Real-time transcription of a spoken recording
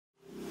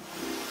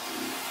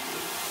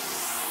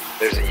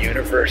There's a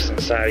universe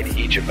inside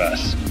each of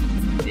us.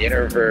 The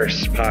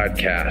InnerVerse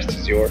podcast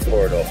is your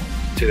portal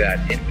to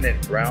that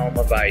infinite realm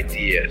of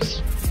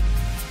ideas.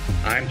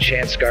 I'm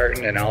Chance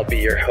Garten, and I'll be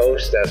your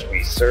host as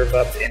we serve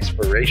up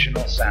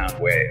inspirational sound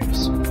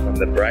waves from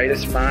the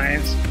brightest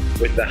minds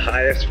with the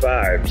highest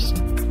vibes.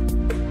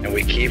 And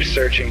we keep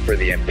searching for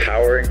the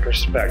empowering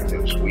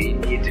perspectives we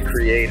need to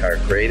create our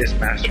greatest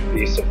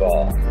masterpiece of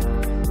all,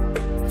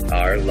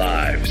 our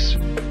lives.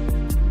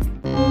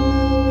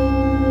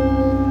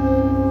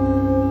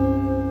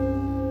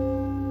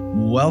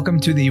 Welcome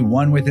to the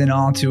One Within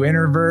All to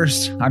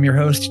InnerVerse. I'm your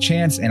host,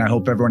 Chance, and I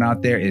hope everyone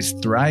out there is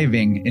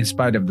thriving in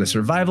spite of the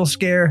survival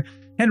scare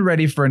and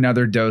ready for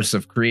another dose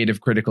of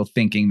creative critical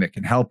thinking that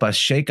can help us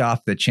shake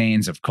off the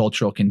chains of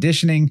cultural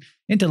conditioning,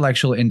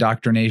 intellectual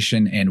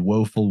indoctrination, and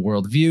woeful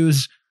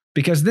worldviews,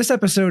 because this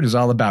episode is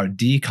all about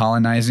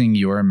decolonizing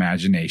your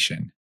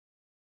imagination.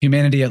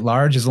 Humanity at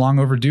large is long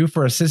overdue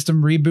for a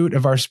system reboot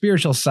of our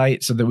spiritual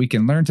sight so that we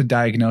can learn to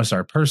diagnose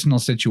our personal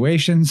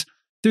situations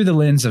through the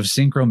lens of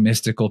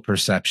synchromystical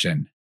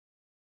perception.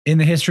 In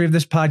the history of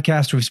this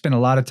podcast, we've spent a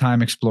lot of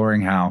time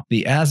exploring how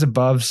the as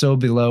above, so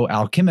below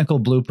alchemical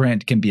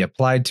blueprint can be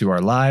applied to our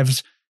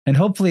lives, and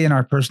hopefully in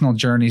our personal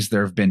journeys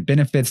there have been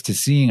benefits to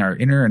seeing our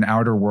inner and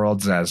outer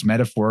worlds as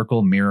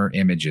metaphorical mirror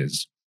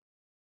images.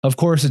 Of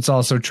course, it's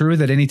also true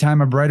that anytime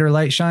a brighter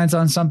light shines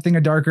on something,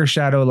 a darker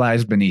shadow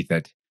lies beneath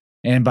it.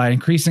 And by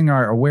increasing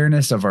our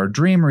awareness of our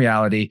dream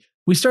reality,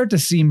 we start to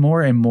see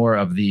more and more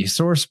of the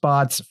sore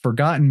spots,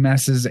 forgotten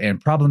messes,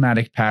 and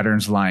problematic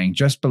patterns lying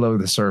just below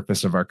the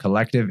surface of our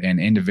collective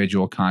and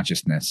individual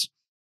consciousness.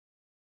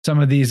 Some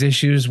of these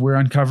issues we're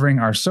uncovering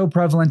are so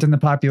prevalent in the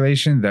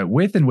population that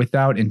with and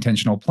without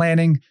intentional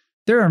planning,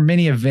 there are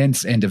many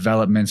events and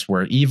developments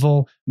where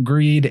evil,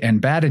 greed,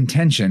 and bad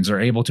intentions are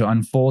able to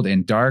unfold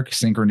in dark,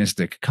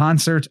 synchronistic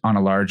concert on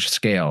a large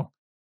scale.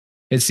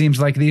 It seems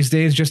like these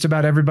days just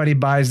about everybody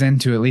buys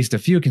into at least a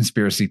few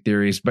conspiracy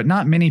theories, but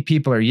not many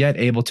people are yet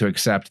able to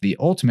accept the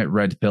ultimate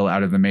red pill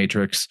out of the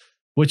matrix,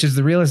 which is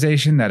the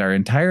realization that our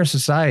entire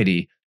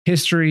society,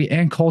 history,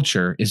 and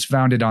culture is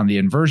founded on the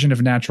inversion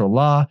of natural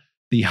law,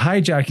 the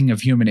hijacking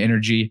of human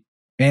energy,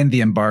 and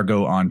the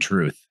embargo on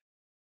truth.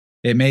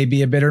 It may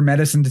be a bitter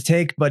medicine to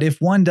take, but if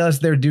one does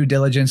their due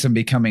diligence in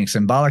becoming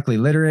symbolically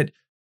literate,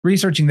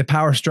 researching the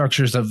power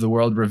structures of the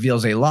world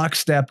reveals a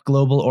lockstep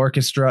global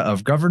orchestra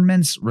of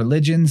governments,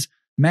 religions,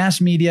 mass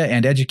media,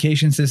 and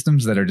education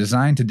systems that are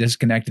designed to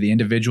disconnect the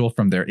individual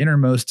from their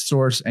innermost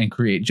source and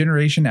create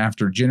generation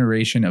after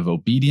generation of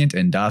obedient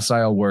and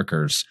docile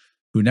workers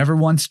who never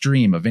once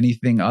dream of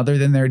anything other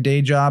than their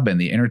day job and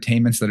the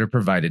entertainments that are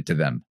provided to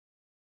them.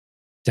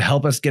 To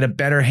help us get a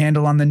better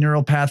handle on the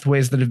neural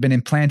pathways that have been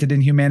implanted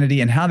in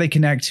humanity and how they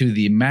connect to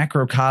the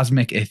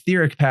macrocosmic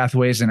etheric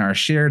pathways in our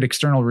shared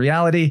external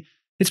reality,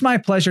 it's my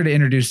pleasure to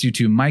introduce you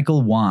to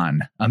Michael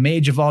Wann, a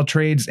mage of all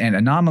trades and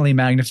anomaly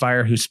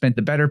magnifier who spent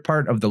the better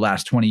part of the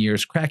last 20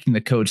 years cracking the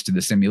codes to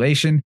the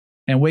simulation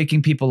and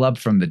waking people up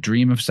from the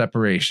dream of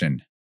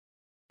separation.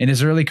 In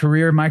his early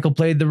career, Michael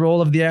played the role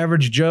of the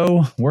average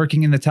Joe,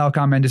 working in the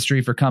telecom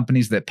industry for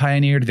companies that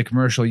pioneered the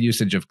commercial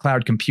usage of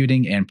cloud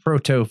computing and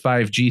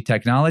proto-5G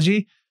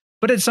technology.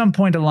 But at some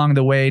point along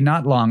the way,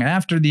 not long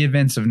after the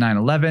events of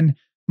 9/11,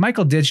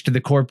 Michael ditched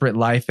the corporate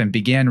life and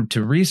began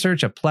to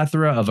research a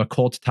plethora of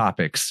occult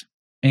topics,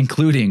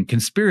 including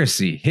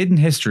conspiracy, hidden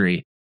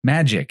history,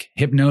 magic,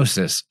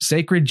 hypnosis,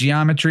 sacred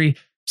geometry,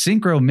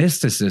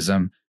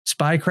 synchromysticism,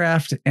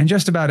 spycraft, and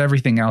just about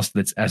everything else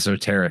that's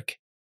esoteric.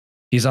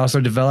 He's also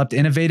developed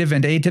innovative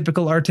and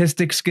atypical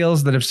artistic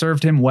skills that have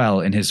served him well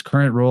in his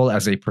current role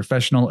as a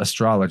professional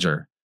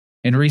astrologer.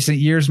 In recent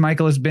years,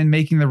 Michael has been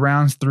making the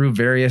rounds through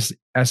various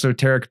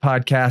esoteric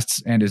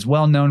podcasts and is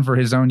well known for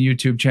his own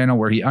YouTube channel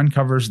where he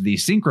uncovers the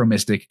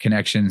synchromystic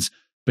connections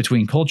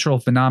between cultural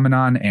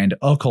phenomenon and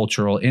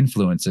occultural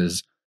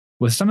influences,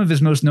 with some of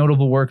his most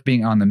notable work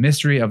being on the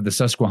mystery of the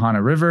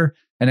Susquehanna River,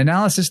 an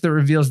analysis that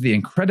reveals the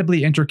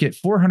incredibly intricate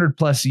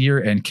 400-plus year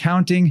and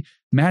counting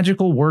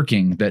magical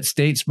working that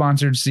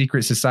state-sponsored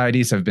secret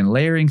societies have been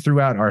layering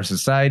throughout our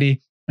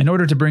society in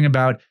order to bring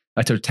about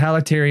a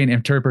totalitarian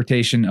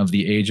interpretation of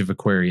the Age of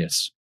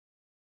Aquarius.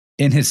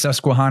 In his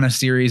Susquehanna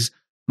series,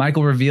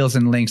 Michael reveals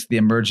and links the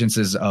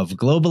emergences of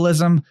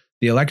globalism,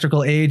 the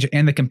electrical age,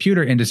 and the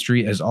computer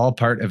industry as all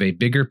part of a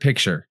bigger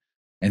picture.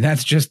 And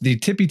that's just the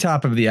tippy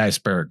top of the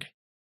iceberg.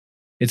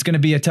 It's going to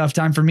be a tough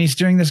time for me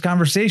steering this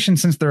conversation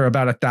since there are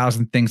about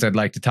 1,000 things I'd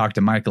like to talk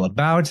to Michael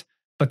about,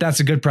 but that's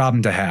a good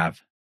problem to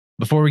have.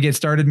 Before we get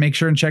started, make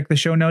sure and check the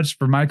show notes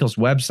for Michael's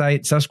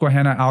website,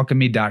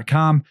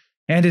 susquehannaalchemy.com,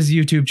 and his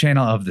YouTube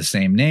channel of the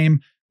same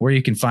name, where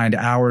you can find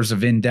hours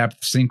of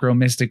in-depth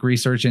synchromystic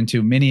research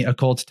into many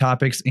occult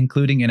topics,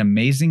 including an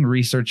amazing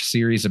research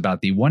series about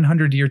the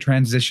 100-year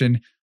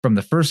transition from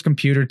the first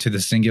computer to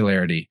the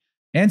singularity,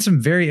 and some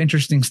very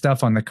interesting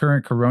stuff on the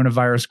current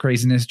coronavirus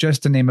craziness,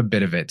 just to name a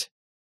bit of it.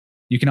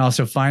 You can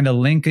also find a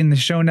link in the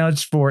show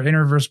notes for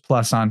InnerVerse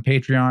Plus on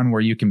Patreon,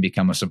 where you can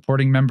become a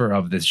supporting member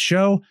of this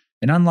show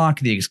and unlock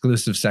the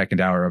exclusive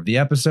second hour of the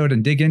episode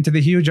and dig into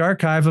the huge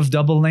archive of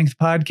double-length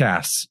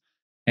podcasts.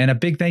 And a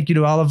big thank you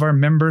to all of our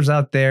members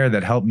out there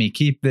that help me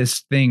keep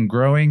this thing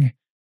growing.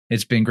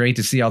 It's been great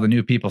to see all the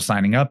new people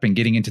signing up and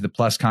getting into the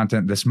Plus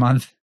content this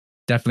month.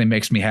 Definitely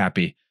makes me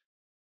happy.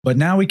 But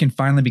now we can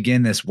finally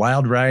begin this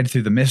wild ride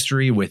through the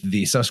mystery with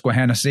the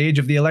Susquehanna Sage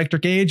of the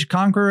Electric Age,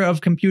 conqueror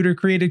of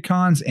computer-created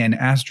cons, and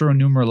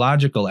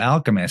astronumerological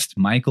alchemist,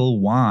 Michael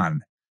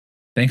Wann.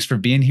 Thanks for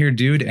being here,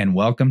 dude, and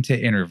welcome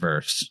to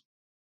InnerVerse.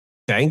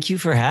 Thank you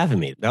for having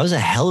me. That was a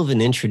hell of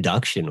an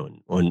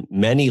introduction on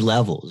many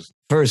levels.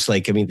 First,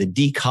 the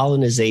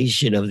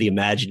decolonization of the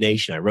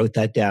imagination. I wrote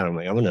that down. I'm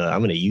like, I'm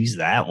gonna use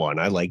that one.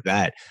 I like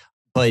that.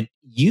 But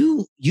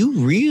you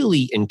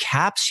really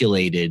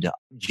encapsulated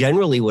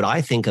generally what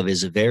I think of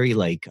as a very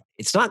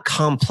it's not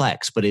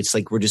complex, but it's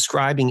like we're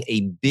describing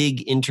a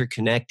big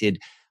interconnected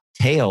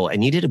tale,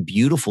 and you did a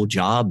beautiful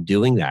job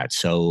doing that.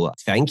 So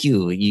thank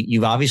you.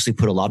 You've obviously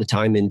put a lot of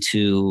time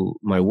into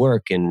my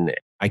work, and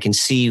I can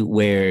see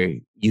where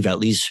you've at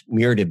least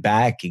mirrored it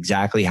back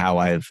exactly how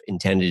I've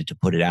intended to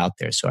put it out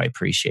there. So I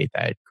appreciate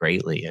that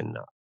greatly. And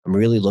I'm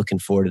really looking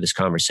forward to this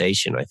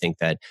conversation. I think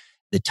that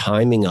the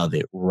timing of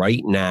it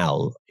right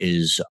now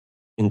is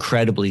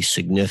incredibly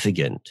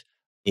significant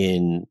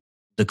in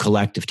the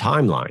collective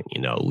timeline.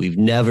 We've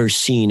never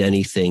seen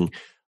anything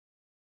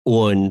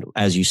on,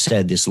 as you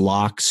said, this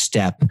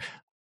lockstep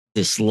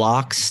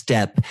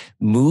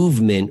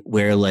movement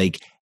where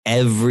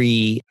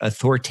every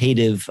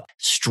authoritative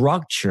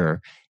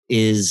structure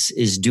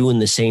is doing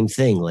the same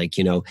thing.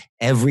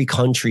 Every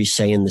country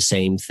saying the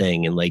same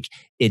thing. And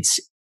it's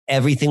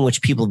everything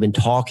which people have been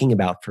talking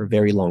about for a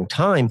very long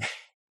time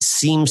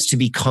seems to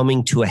be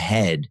coming to a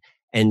head.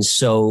 And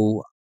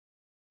so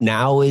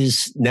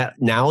now's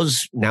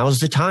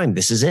the time.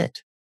 This is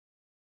it.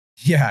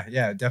 Yeah,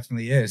 it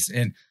definitely is.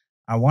 And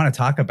I want to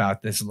talk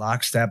about this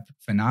lockstep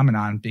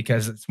phenomenon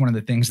because it's one of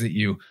the things that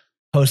you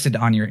posted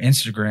on your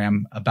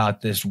Instagram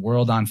about this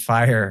world on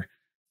fire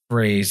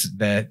phrase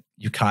that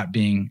you caught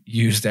being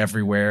used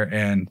everywhere.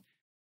 And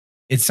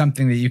it's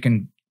something that you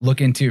can look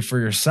into for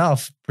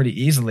yourself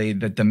pretty easily,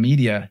 that the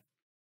media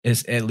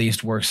is at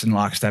least works in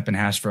lockstep and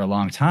has for a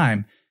long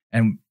time.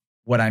 And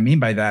what I mean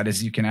by that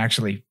is you can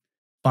actually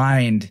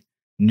find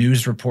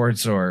news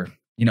reports or,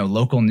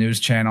 local news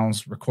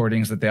channels,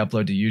 recordings that they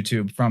upload to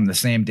YouTube from the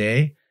same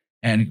day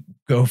and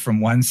go from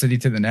one city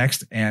to the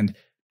next. And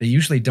they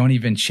usually don't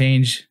even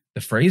change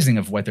the phrasing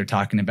of what they're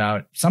talking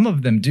about. Some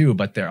of them do,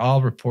 but they're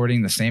all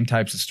reporting the same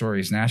types of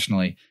stories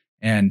nationally.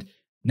 And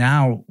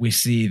now we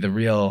see the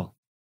real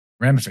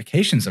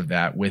ramifications of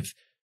that with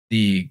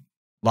the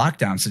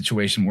lockdown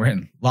situation. We're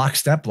in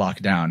lockstep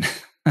lockdown.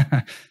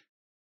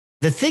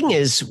 The thing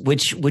is,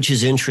 which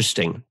is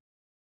interesting,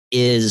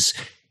 is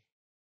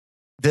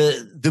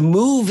the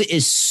move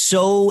is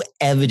so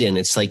evident.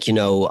 It's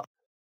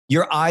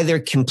you're either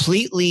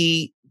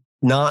completely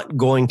not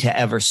going to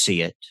ever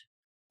see it,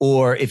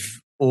 or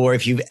if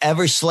you've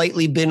ever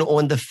slightly been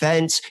on the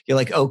fence, you're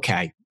like,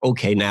 okay,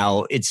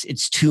 now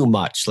it's too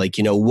much.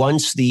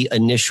 Once the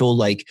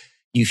initial,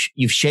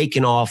 you've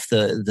shaken off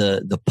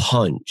the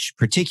punch,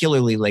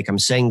 particularly I'm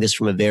saying this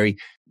from a very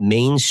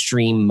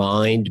mainstream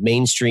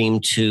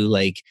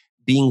to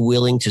being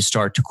willing to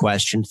start to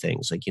question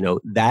things.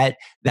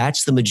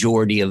 That's the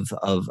majority of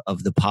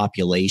the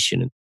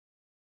population.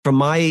 From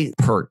my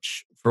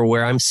perch, for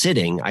where I'm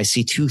sitting, I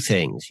see two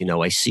things.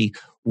 I see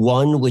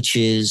one, which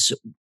is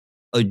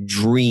a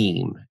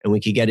dream, and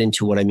we could get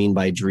into what I mean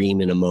by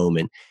dream in a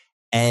moment.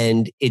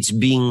 And it's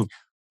being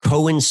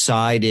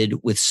coincided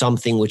with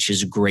something which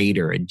is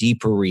greater, a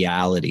deeper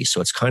reality.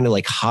 So it's kind of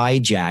like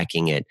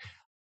hijacking it,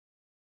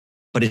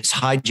 but it's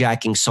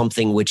hijacking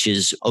something which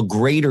is a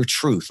greater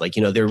truth.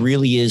 There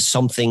really is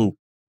something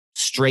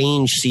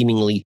strange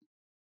seemingly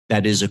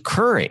that is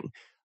occurring.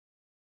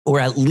 Or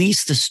at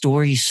least the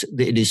stories,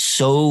 it is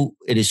so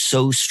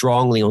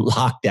strongly on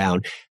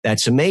lockdown.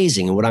 That's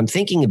amazing. And what I'm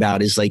thinking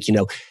about is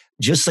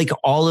just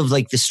all of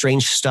the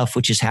strange stuff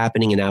which is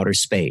happening in outer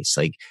space.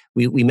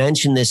 We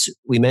mentioned this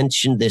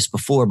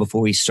before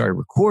we started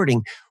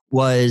recording,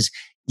 was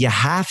you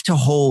have to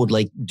hold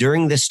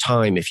during this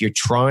time, if you're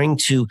trying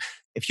to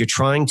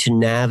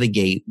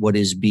navigate what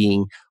is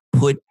being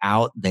put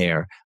out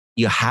there,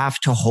 you have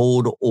to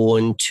hold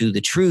on to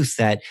the truth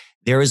that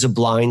there is a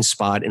blind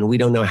spot and we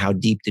don't know how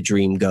deep the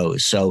dream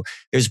goes. So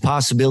there's a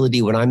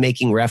possibility when I'm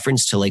making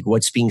reference to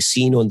what's being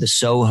seen on the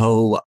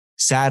Soho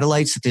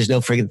satellites, that there's no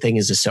friggin' thing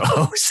as a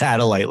Soho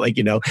satellite.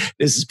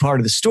 This is part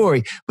of the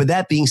story. But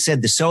that being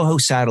said, the Soho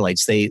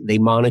satellites, they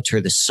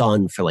monitor the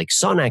sun for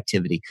sun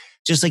activity.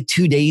 Just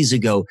 2 days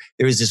ago,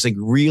 there was this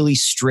really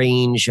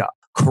strange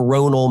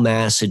coronal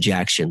mass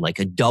ejection,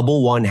 a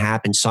double one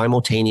happened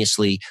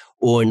simultaneously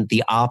on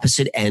the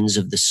opposite ends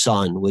of the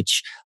sun,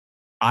 which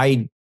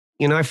I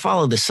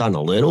follow the sun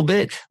a little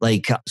bit,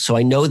 so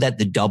I know that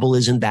the double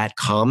isn't that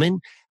common,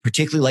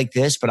 particularly like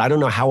this, but I don't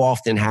know how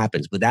often it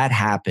happens, but that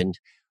happened.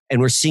 And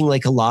we're seeing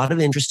a lot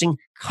of interesting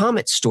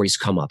comet stories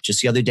come up.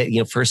 Just the other day,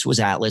 first it was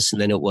Atlas and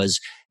then it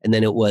was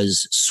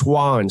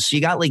Swan. So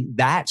you got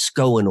that's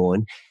going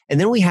on.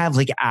 And then we have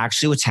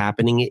actually what's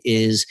happening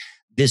is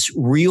this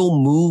real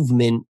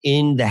movement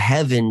in the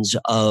heavens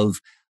of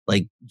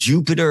like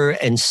Jupiter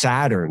and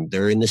Saturn.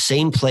 They're in the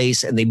same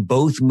place and they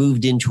both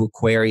moved into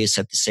Aquarius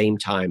at the same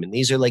time. And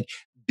these are like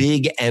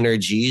big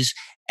energies.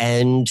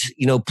 And,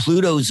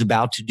 Pluto's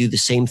about to do the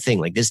same thing.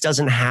 Like this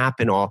doesn't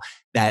happen all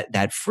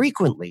that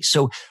frequently.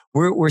 So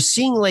we're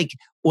seeing like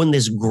on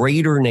this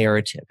greater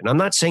narrative. And I'm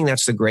not saying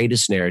that's the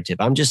greatest narrative.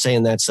 I'm just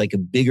saying that's like a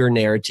bigger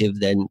narrative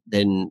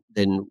than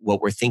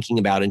what we're thinking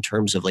about in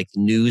terms of like the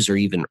news or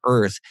even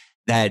Earth,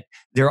 that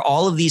there are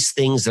all of these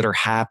things that are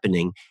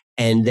happening.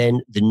 And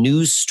then the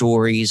news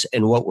stories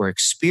and what we're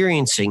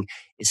experiencing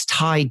is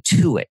tied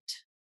to it.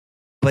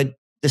 But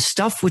the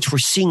stuff which we're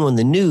seeing on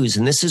the news,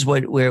 and this is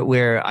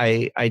where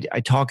I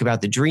talk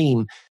about the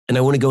dream, and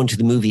I want to go into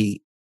the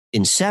movie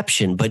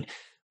Inception, but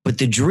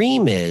the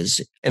dream is,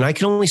 and I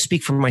can only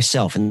speak for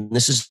myself, and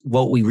this is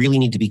what we really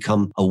need to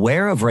become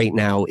aware of right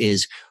now,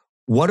 is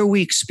what are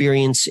we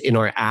experiencing in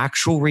our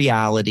actual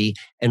reality,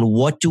 and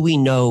what do we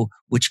know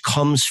which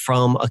comes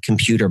from a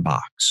computer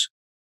box?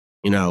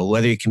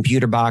 Whether your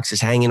computer box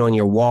is hanging on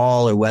your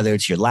wall or whether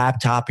it's your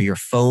laptop or your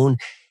phone,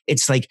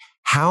 it's like,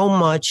 how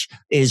much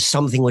is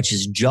something which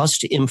is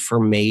just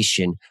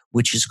information,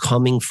 which is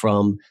coming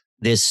from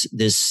this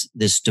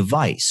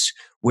device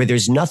where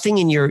there's nothing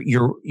in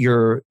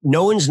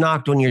no one's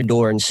knocked on your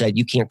door and said,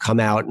 you can't come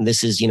out. And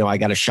this is, I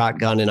got a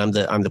shotgun and I'm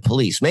the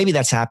police. Maybe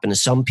that's happened to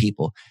some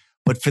people,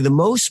 but for the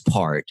most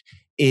part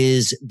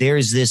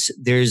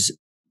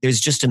there's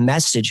just a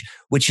message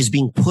which is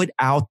being put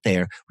out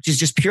there, which is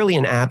just purely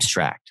an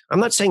abstract. I'm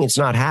not saying it's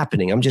not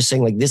happening. I'm just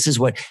saying like this is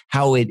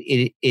how it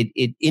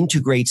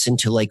integrates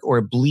into like, or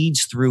it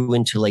bleeds through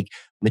into like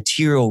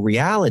material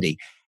reality.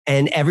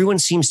 And everyone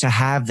seems to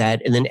have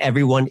that, and then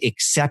everyone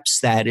accepts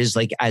that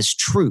as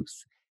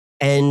truth.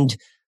 And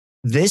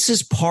this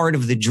is part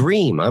of the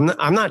dream.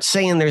 I'm not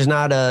saying there's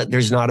not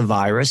a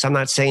virus. I'm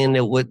not saying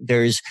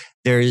that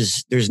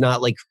there's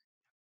not like,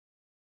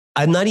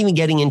 I'm not even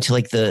getting into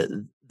like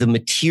the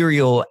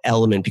material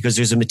element, because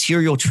there's a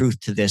material truth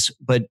to this,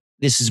 but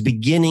this is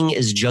beginning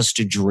as just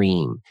a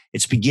dream.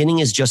 It's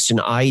beginning as just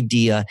an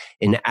idea,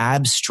 an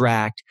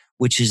abstract,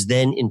 which is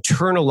then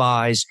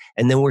internalized,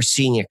 and then we're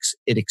seeing it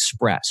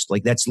expressed.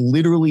 Like that's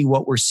literally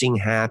what we're seeing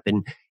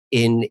happen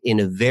in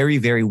a very,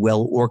 very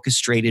well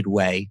orchestrated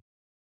way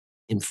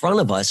in front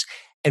of us.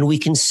 And we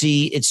can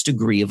see its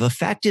degree of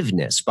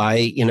effectiveness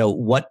by,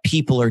 what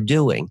people are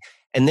doing.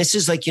 And this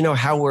is like,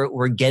 how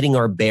we're getting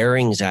our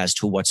bearings as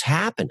to what's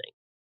happening.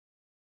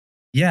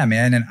 Yeah,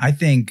 man. And I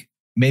think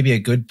maybe a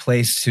good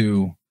place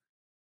to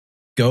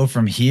go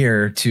from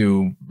here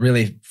to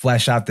really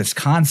flesh out this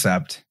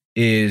concept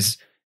is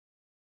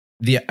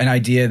an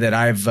idea that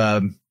I've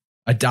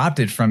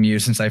adopted from you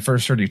since I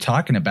first heard you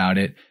talking about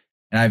it.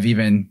 And I've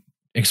even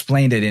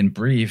explained it in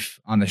brief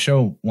on the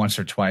show once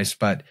or twice,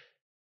 but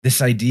this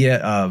idea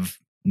of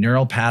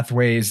neural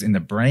pathways in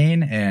the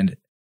brain and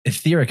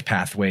etheric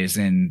pathways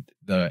in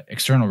the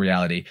external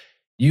reality.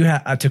 You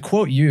to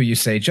quote you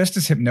say, just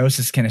as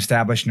hypnosis can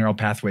establish neural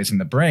pathways in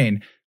the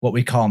brain, what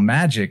we call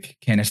magic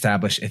can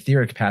establish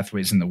etheric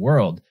pathways in the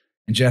world.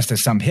 And just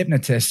as some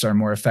hypnotists are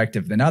more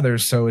effective than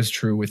others, so is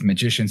true with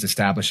magicians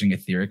establishing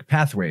etheric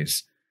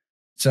pathways.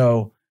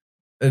 So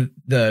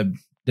the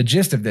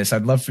gist of this,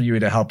 I'd love for you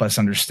to help us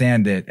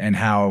understand it and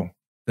how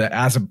the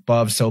as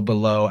above, so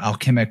below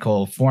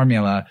alchemical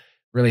formula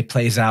really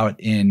plays out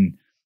in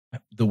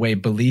the way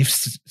belief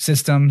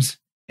systems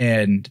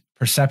and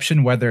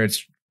perception, whether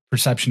it's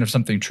perception of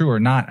something true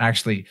or not,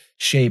 actually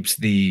shapes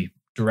the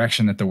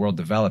direction that the world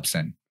develops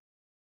in.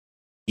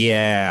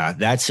 Yeah,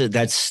 that's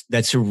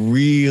a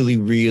really,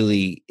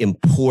 really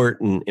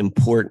important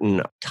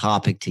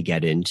topic to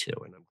get into,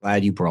 and I'm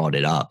glad you brought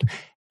it up.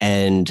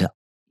 And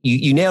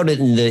you nailed it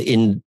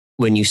in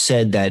when you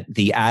said that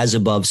the as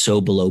above,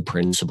 so below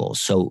principle.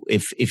 So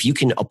if you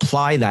can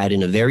apply that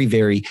in a very,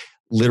 very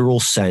literal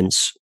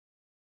sense,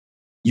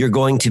 you're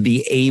going to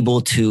be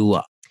able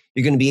to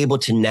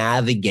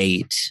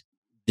navigate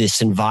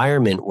this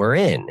environment we're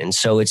in. And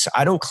so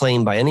I don't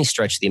claim by any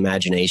stretch of the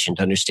imagination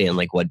to understand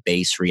like what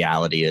base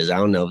reality is. I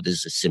don't know if this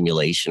is a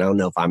simulation. I don't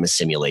know if I'm a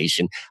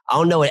simulation. I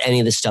don't know what any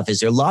of this stuff is.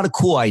 There are a lot of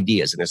cool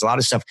ideas and there's a lot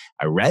of stuff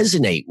I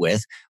resonate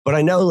with, but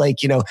I know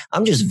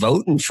I'm just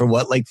voting for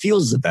what like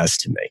feels the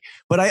best to me.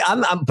 But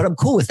I'm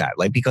cool with that.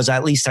 Like, because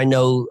at least I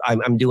know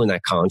I'm doing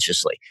that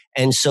consciously.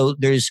 And so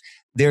there's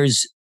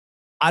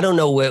I don't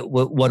know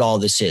what all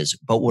this is,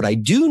 but what I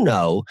do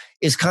know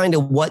is kind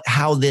of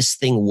how this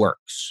thing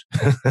works.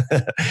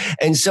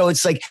 And so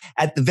it's like,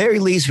 at the very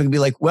least, we can be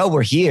like, well,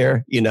 we're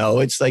here,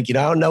 it's like, I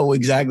don't know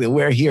exactly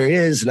where here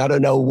is, and I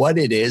don't know what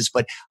it is,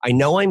 but I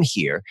know I'm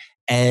here.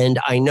 And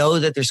I know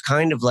that there's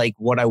kind of like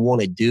what I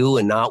want to do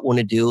and not want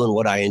to do and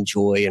what I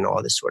enjoy and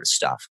all this sort of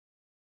stuff.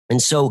 And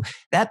so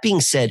that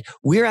being said,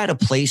 we're at a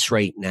place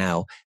right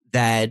now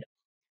that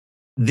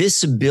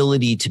this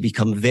ability to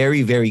become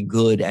very, very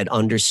good at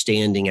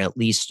understanding at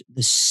least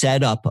the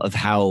setup of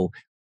how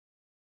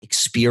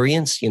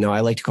experience,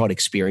 I like to call it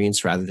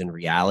experience rather than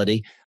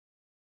reality,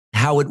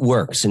 how it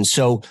works. And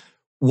so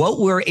what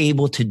we're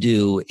able to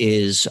do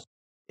is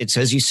it's,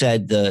 as you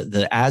said,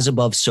 the as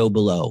above, so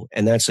below.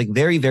 And that's like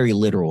very, very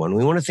literal. And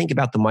we want to think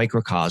about the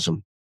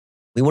microcosm.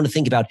 We want to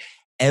think about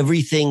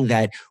everything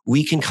that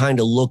we can kind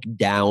of look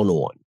down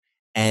on,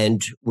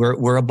 and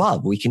we're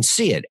above. We can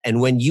see it.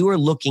 And when you are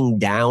looking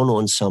down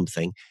on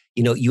something,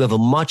 you have a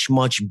much,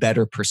 much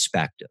better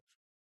perspective.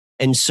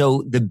 And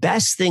so the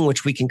best thing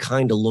which we can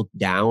kind of look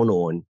down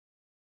on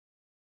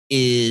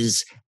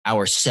is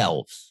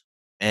ourselves.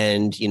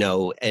 And,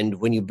 and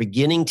when you're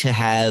beginning to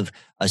have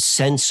a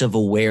sense of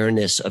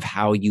awareness of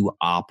how you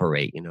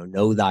operate,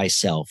 know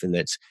thyself. And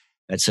that's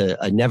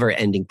a never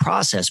ending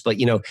process. But,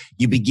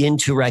 you begin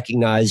to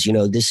recognize,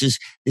 this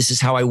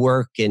is how I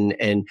work.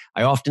 And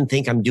I often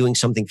think I'm doing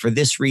something for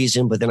this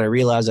reason, but then I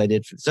realize I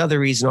did for this other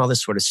reason, all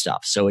this sort of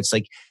stuff. So it's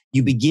like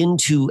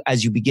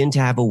as you begin to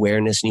have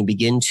awareness and you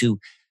begin to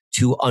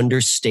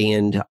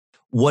understand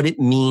what it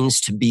means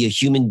to be a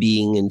human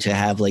being and to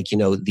have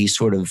these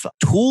sort of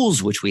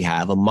tools, which we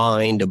have, a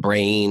mind, a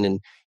brain, and,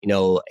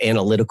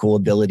 analytical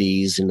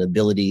abilities and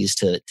abilities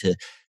to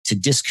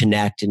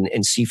disconnect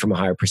and see from a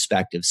higher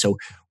perspective. So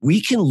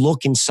we can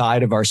look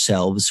inside of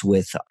ourselves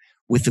with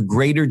a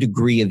greater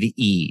degree of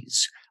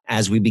ease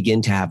as we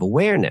begin to have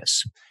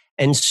awareness.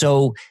 And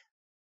so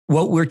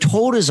what we're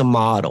told is a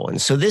model.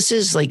 And so this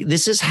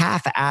is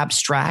half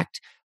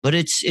abstract, but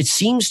it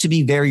seems to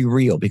be very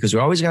real, because we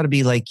always got to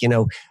be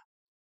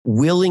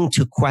willing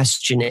to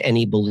question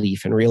any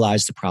belief and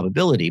realize the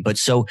probability. But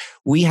so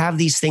we have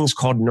these things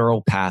called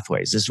neural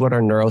pathways. This is what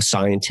our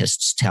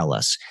neuroscientists tell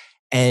us.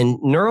 And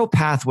neural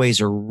pathways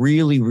are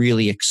really,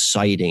 really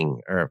exciting,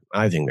 or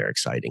I think they're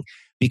exciting,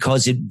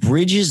 because it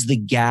bridges the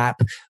gap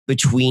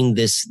between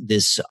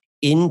this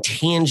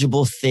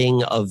intangible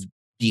thing of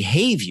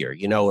behavior,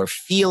 or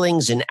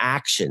feelings and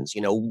actions.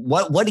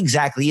 What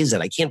exactly is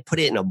it? I can't put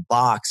it in a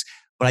box,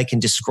 but I can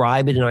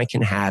describe it and I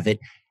can have it.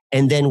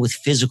 And then with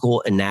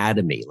physical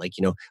anatomy,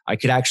 I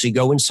could actually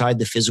go inside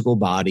the physical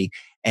body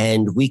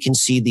and we can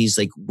see these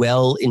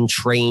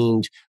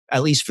well-entrained,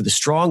 at least for the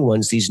strong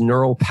ones, these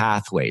neural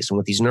pathways. And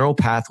what these neural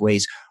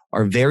pathways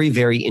are very,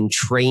 very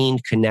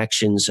entrained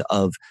connections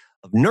of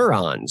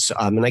neurons.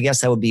 And I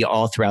guess that would be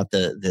all throughout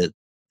the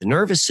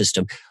nervous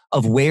system,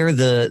 of where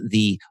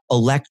the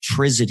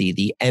electricity,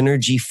 the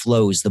energy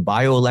flows, the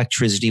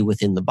bioelectricity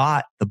within the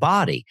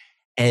body.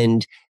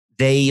 And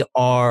they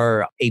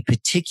are a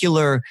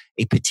particular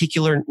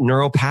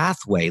neural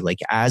pathway.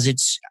 As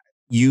it's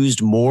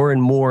used more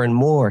and more and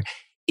more,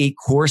 it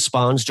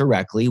corresponds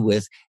directly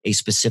with a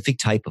specific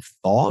type of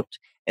thought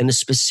and a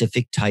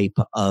specific type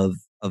of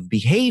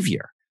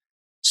behavior.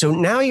 So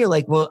now you're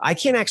like, well, I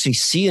can't actually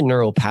see a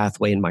neural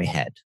pathway in my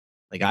head.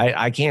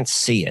 I can't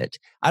see it.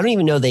 I don't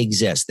even know they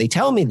exist. They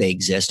tell me they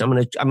exist. I'm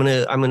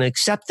gonna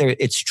accept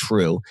that it's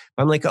true.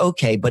 I'm like,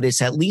 okay, but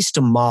it's at least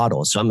a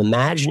model. So I'm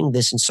imagining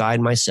this inside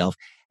myself.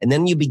 And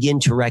then you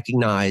begin to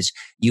recognize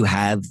you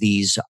have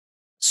these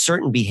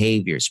certain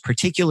behaviors,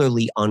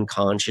 particularly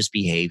unconscious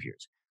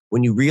behaviors,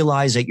 when you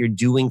realize that you're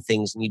doing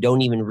things and you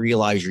don't even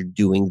realize you're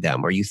doing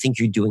them, or you think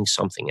you're doing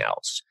something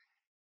else.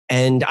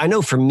 And I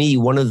know for me,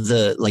 one of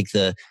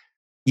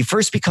you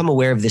first become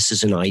aware of this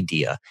as an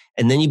idea,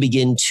 and then you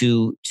begin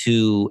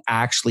to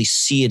actually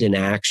see it in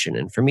action.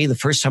 And for me, the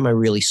first time I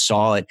really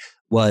saw it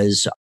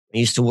was, I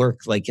used to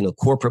work in a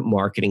corporate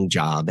marketing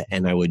job,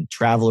 and I would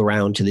travel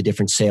around to the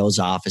different sales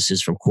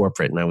offices from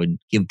corporate, and I would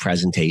give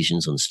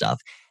presentations and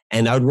stuff.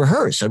 And I would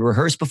rehearse. I'd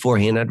rehearse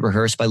beforehand. I'd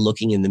rehearse by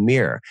looking in the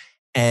mirror.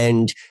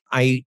 And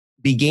I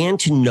began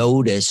to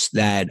notice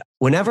that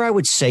whenever I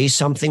would say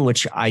something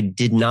which I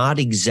did not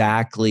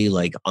exactly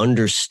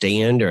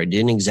understand, or I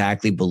didn't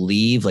exactly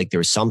believe, there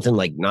was something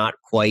not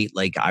quite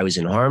I was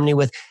in harmony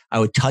with, I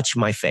would touch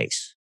my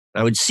face.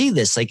 I would see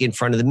this in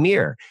front of the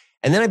mirror.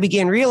 And then I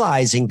began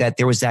realizing that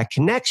there was that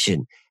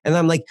connection. And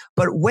I'm like,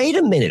 but wait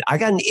a minute, I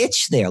got an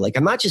itch there.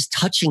 I'm not just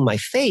touching my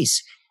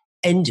face.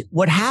 And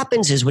what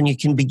happens is when you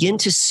can begin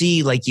to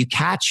see, you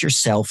catch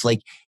yourself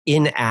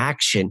in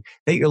action,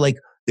 that you're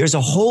there's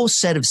a whole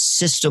set of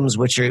systems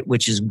which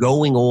is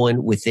going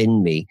on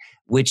within me,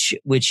 which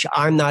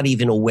I'm not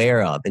even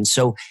aware of. And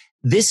so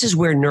this is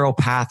where neural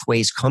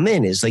pathways come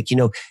in, is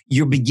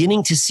you're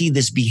beginning to see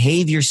this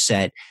behavior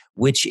set,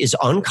 which is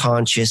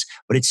unconscious,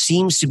 but it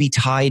seems to be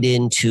tied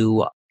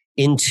into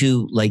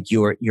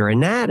your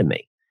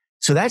anatomy.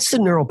 So that's the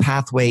neural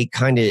pathway,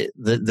 kind of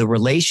the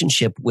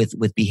relationship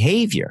with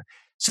behavior.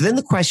 So then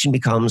the question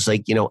becomes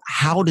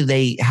how do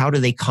they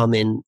come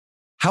in?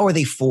 How are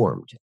they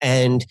formed?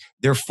 And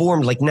they're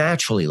formed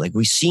naturally.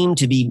 We seem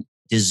to be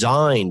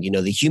designed,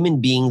 the human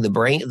being, the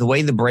brain, the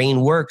way the brain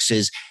works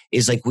is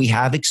we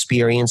have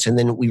experience, and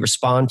then we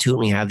respond to it, and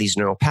we have these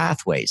neural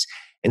pathways.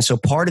 And so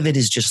part of it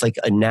is just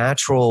a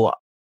natural,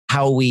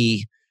 how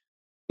we,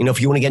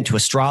 if you want to get into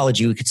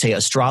astrology, we could say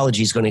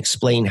astrology is going to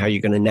explain how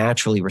you're going to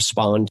naturally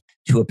respond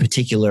to a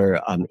particular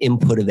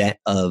input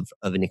of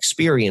an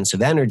experience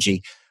of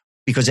energy,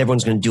 because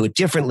everyone's going to do it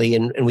differently.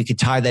 And we could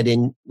tie that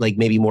in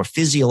maybe more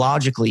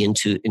physiologically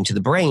into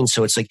the brain.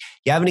 So it's you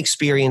have an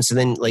experience, and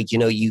then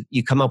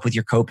you come up with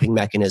your coping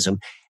mechanism.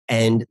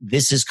 And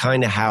this is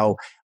kind of how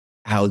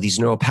these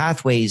neural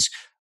pathways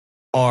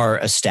are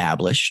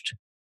established.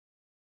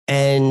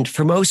 And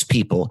for most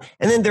people,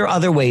 and then there are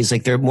other ways,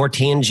 like there are more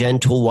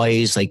tangential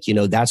ways, like,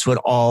 that's what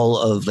all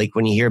of, like,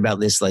 when you hear about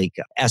this, like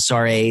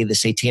SRA, the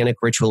satanic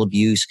ritual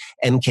abuse,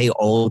 MK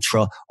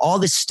Ultra, all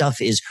this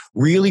stuff is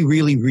really,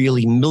 really,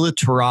 really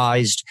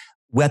militarized,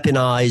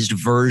 weaponized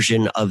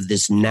version of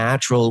this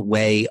natural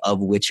way of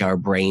which our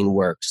brain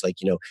works. Like,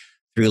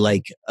 through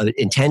like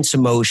intense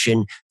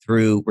emotion,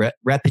 through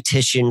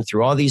repetition,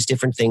 through all these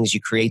different things,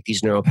 you create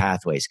these neural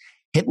pathways.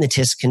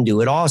 Hypnotists can do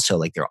it also.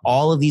 Like there are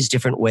all of these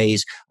different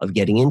ways of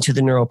getting into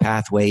the neural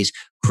pathways,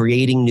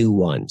 creating new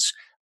ones.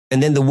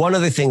 And then the one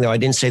other thing, though, I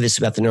didn't say this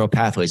about the neural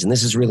pathways, and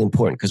this is really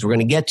important because we're going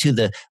to get to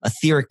the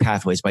etheric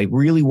pathways, but I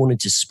really wanted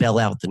to spell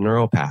out the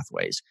neural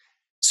pathways.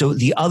 So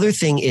the other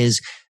thing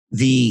is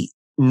the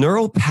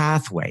neural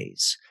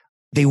pathways,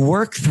 they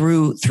work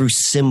through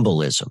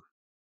symbolism.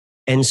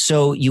 And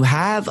so you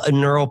have a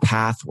neural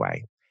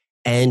pathway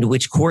and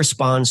which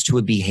corresponds to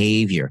a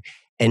behavior.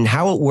 And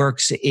how it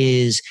works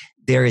is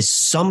there is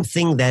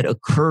something that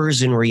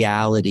occurs in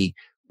reality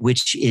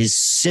which is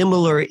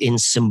similar in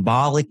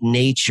symbolic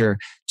nature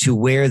to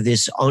where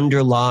this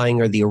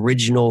underlying or the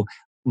original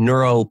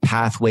neural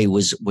pathway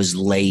was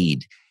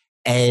laid.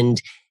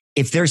 And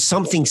if there's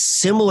something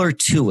similar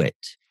to it,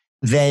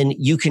 then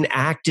you can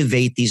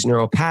activate these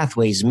neural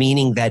pathways,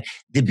 meaning that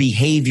the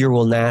behavior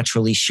will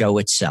naturally show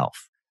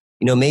itself.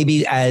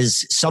 Maybe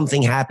as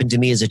something happened to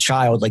me as a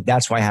child, like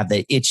that's why I have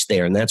that itch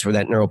there. And that's where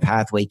that neural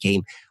pathway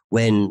came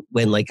when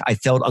like I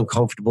felt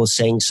uncomfortable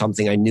saying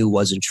something I knew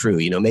wasn't true.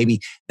 Maybe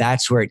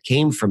that's where it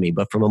came from me.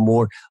 But from a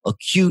more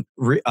acute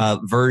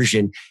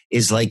version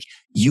is like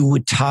you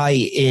would tie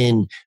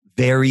in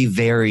very,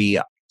 very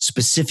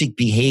specific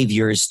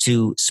behaviors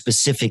to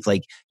specific,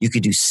 like you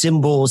could do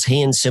symbols,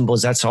 hand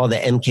symbols. That's all the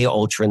MK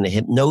Ultra and the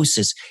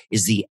hypnosis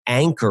is the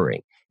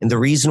anchoring. And the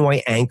reason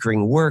why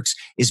anchoring works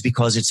is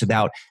because it's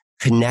about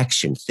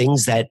connection,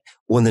 things that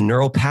on the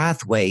neural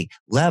pathway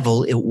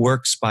level, it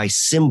works by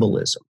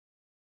symbolism.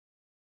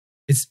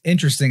 It's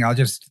interesting. I'll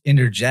just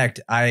interject.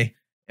 I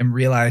am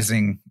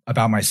realizing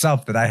about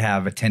myself that I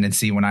have a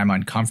tendency when I'm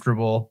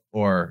uncomfortable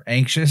or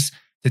anxious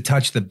to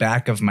touch the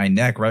back of my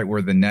neck, right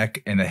where the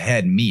neck and the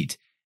head meet.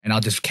 And I'll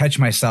just catch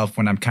myself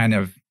when I'm kind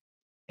of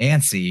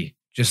antsy,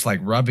 just like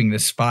rubbing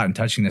this spot and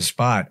touching this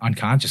spot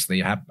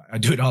unconsciously. I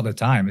do it all the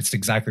time. It's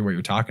exactly what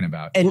you're talking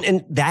about.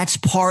 And that's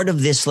part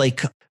of this,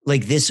 like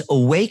this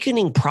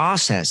awakening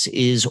process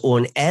is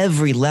on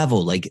every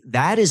level. Like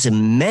that is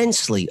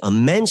immensely,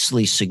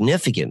 immensely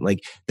significant.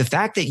 Like the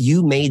fact that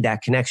you made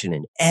that connection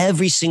and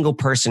every single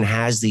person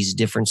has these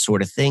different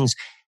sort of things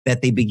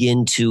that they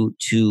begin to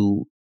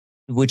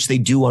which they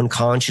do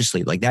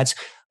unconsciously. Like that's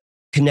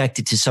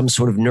connected to some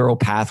sort of neural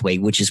pathway,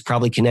 which is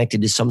probably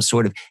connected to some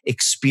sort of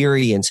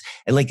experience.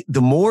 And like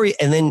the more,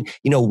 and then,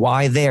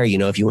 why there,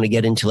 if you want to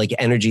get into like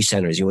energy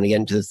centers, you want to get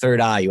into the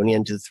third eye, you want to get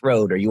into the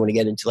throat, or you want to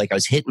get into like, I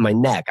was hitting my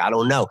neck. I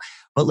don't know.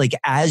 But like,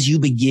 as you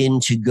begin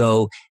to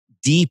go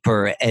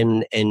deeper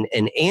and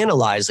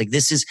analyze, like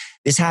this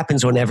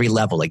happens on every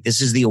level. Like this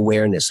is the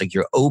awareness, like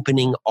you're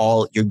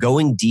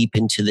going deep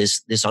into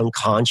this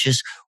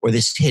unconscious or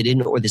this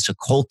hidden or this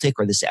occultic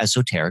or this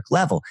esoteric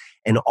level.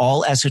 And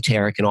all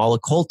esoteric and all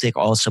occultic,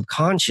 all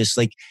subconscious,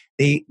 like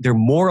they're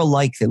more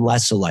alike than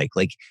less alike.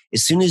 Like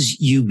as soon as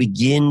you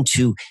begin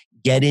to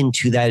get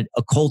into that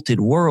occulted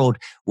world,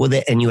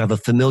 and you have a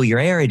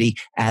familiarity,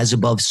 as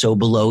above, so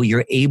below,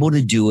 you're able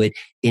to do it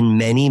in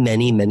many,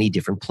 many, many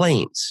different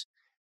planes.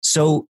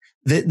 So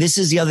this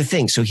is the other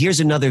thing. So here's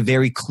another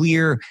very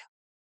clear,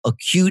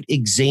 acute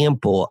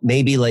example,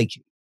 maybe like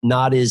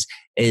not as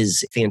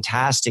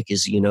fantastic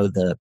as,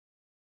 the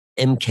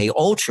MK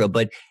Ultra,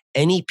 but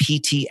any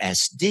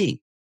PTSD.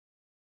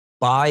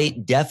 By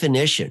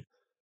definition,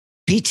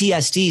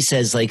 PTSD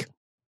says like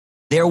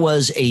there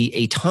was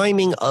a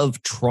timing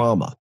of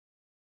trauma,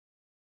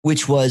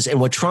 which was,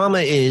 and what trauma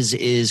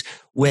is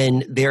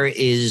when there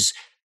is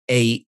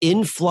a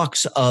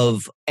influx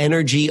of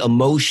energy,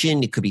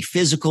 emotion. It could be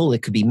physical,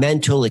 it could be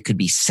mental, it could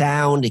be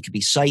sound, it could be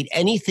sight,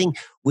 anything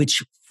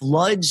which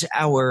floods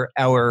our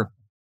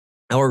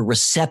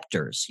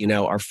receptors,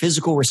 our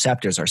physical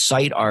receptors, our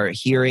sight, our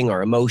hearing,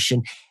 our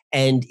emotion.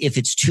 And if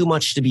it's too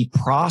much to be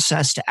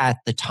processed at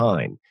the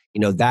time,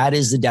 that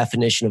is the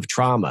definition of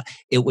trauma.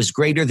 It was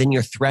greater than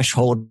your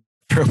threshold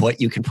for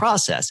what you can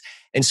process.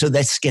 And so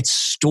this gets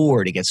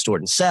stored. It gets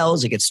stored in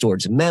cells, it gets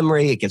stored in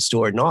memory, it gets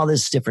stored in all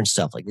this different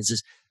stuff. Like this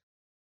is,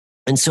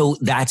 and so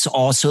that's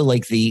also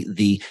like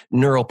the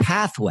neural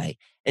pathway.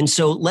 And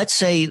so let's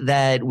say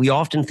that we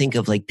often think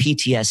of like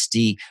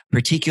PTSD,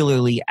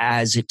 particularly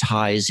as it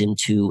ties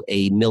into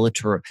a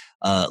military,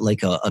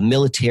 like a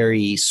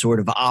military sort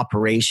of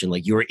operation,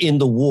 like you're in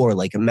the war.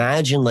 Like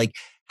imagine like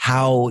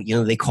how,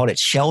 they called it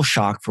shell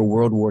shock for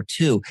World War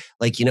II.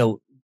 Like,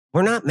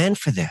 we're not meant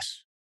for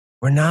this.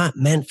 We're not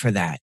meant for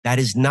that. That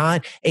is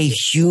not a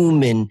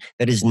human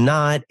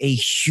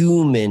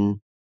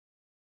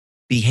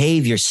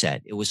behavior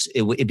set.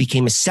 It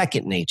became a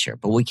second nature,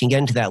 but we can get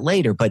into that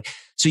later. But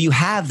so you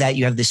have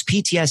this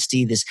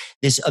PTSD,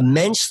 this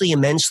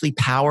immensely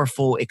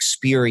powerful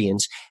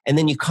experience. And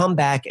then you come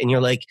back and you're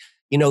like,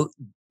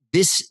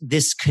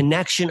 this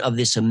connection of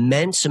this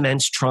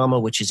immense trauma,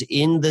 which is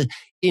in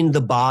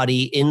the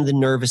body, in the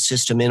nervous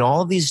system, in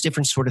all of these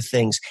different sort of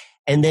things.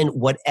 And then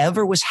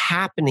whatever was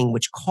happening,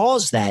 which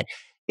caused that,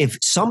 if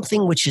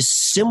something which is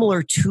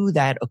similar to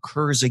that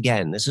occurs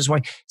again, this is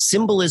why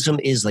symbolism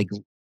is like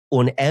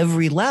on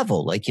every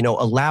level, like, a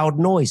loud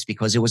noise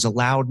because it was a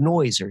loud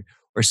noise, or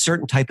a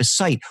certain type of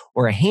sight,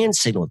 or a hand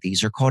signal.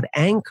 These are called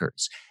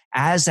anchors.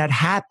 As that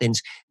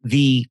happens,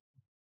 the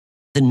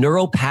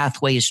neural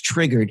pathway is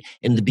triggered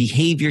and the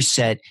behavior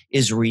set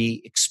is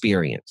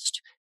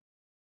re-experienced.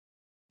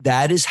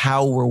 That is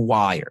how we're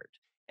wired.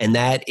 And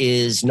that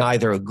is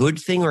neither a good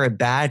thing or a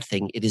bad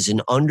thing. It is an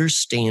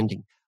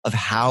understanding of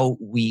how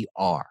we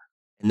are.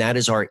 And that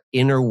is our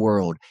inner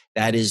world.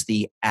 That is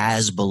the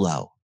as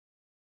below.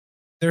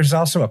 There's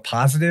also a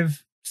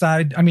positive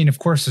side. I mean, of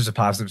course, there's a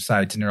positive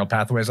side to neural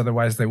pathways.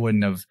 Otherwise, they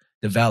wouldn't have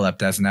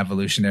developed as an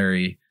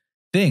evolutionary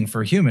thing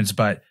for humans.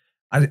 But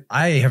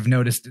I have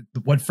noticed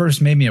what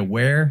first made me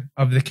aware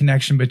of the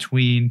connection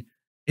between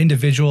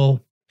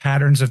individual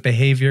patterns of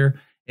behavior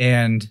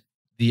and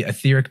the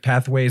etheric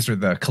pathways, or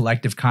the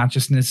collective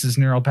consciousness's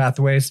neural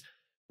pathways,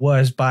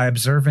 was by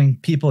observing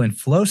people in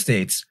flow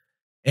states.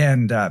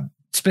 And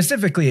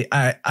specifically,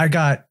 I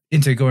got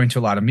into going to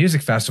a lot of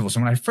music festivals.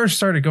 And when I first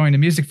started going to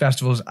music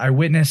festivals, I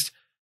witnessed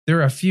there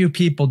were a few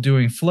people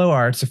doing flow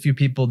arts, a few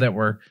people that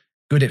were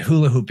good at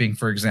hula hooping,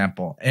 for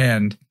example.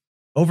 And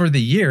over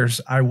the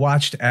years, I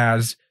watched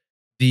as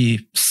the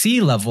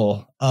sea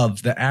level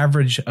of the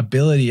average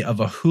ability of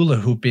a hula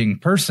hooping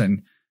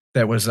person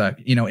that was,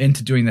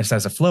 into doing this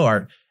as a flow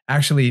art,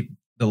 actually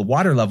the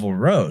water level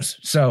rose.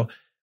 So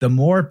the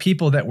more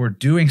people that were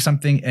doing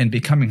something and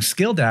becoming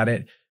skilled at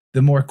it,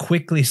 the more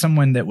quickly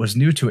someone that was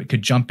new to it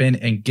could jump in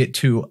and get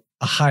to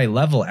a high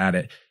level at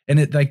it. And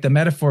it, like, the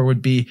metaphor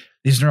would be,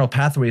 these neural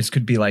pathways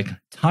could be like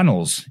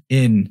tunnels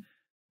in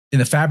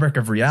the fabric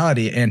of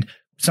reality. And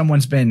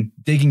someone's been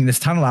digging this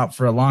tunnel out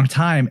for a long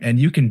time, and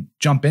you can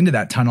jump into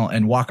that tunnel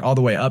and walk all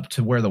the way up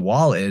to where the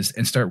wall is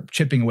and start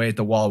chipping away at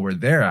the wall where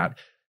they're at.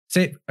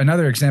 Say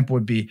another example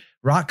would be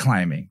rock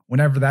climbing.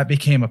 Whenever that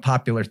became a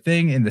popular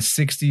thing in the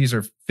 60s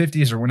or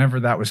 50s, or whenever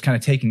that was kind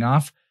of taking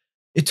off,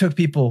 it took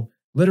people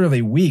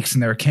literally weeks,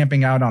 and they were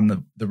camping out on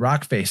the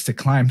rock face to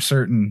climb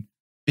certain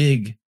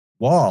big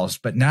walls.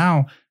 But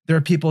now there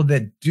are people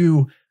that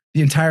do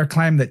the entire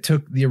climb that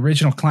took the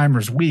original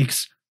climbers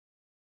weeks.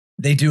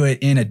 They do it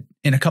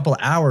in a couple of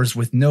hours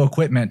with no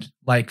equipment,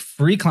 like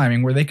free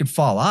climbing, where they could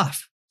fall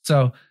off.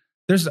 So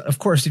there's, of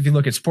course, if you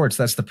look at sports,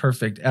 that's the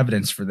perfect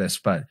evidence for this.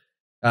 But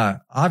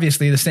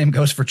obviously the same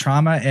goes for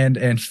trauma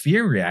and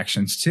fear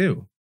reactions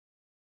too.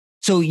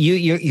 So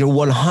you're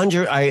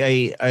 100.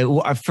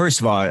 I first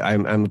of all,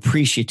 I'm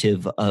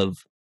appreciative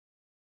of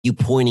you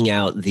pointing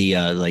out the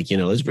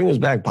let's bring us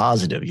back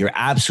positive. You're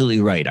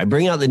absolutely right. I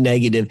bring out the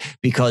negative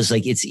because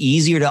it's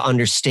easier to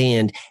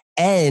understand,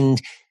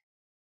 and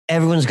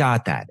everyone's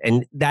got that.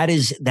 And there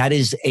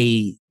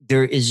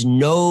is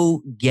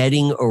no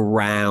getting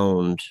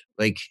around,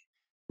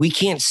 we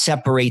can't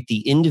separate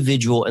the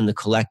individual and the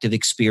collective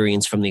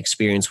experience from the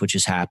experience which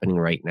is happening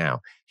right now.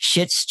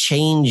 Shit's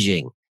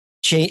changing.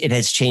 It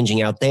is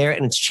changing out there,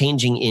 and it's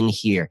changing in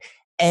here.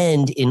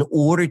 And in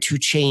order to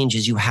change,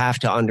 is you have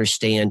to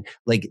understand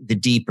the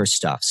deeper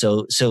stuff.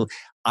 So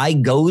I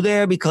go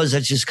there because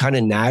that's just kind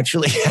of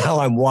naturally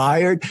how I'm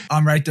wired.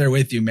 I'm right there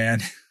with you,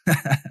 man.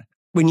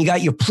 When you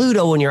got your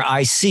Pluto and your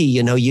IC,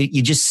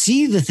 you just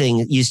see the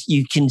thing.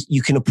 You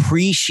can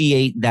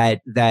appreciate that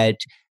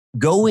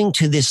going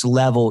to this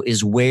level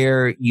is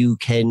where I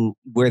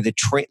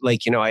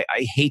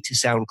hate to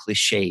sound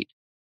cliched,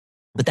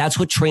 but that's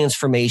what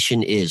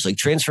transformation is.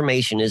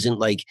 Transformation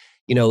isn't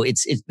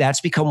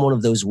that's become one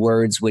of those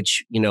words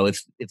which,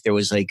 if there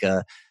was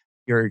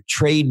your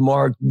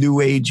trademark new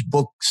age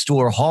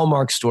bookstore,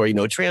 Hallmark store,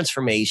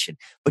 transformation.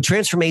 But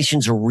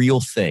transformation's a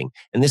real thing.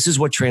 And this is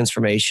what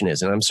transformation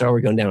is. And I'm sorry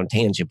we're going down a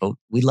tangent, but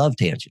we love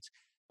tangents.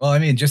 Well, I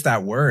mean, just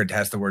that word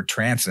has the word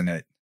trance in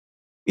it.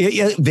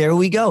 Yeah, there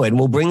we go. And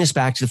we'll bring this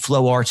back to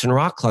flow arts and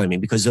rock climbing,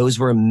 because those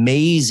were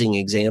amazing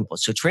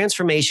examples. So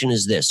transformation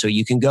is this. So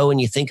you can go and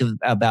you think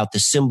about the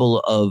symbol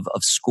of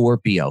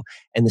Scorpio.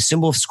 And the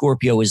symbol of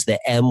Scorpio is the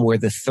M, where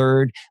the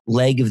third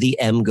leg of the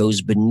M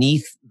goes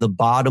beneath the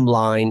bottom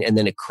line, and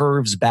then it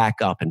curves back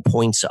up and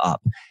points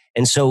up.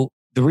 And so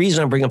the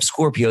reason I bring up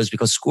Scorpio is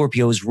because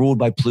Scorpio is ruled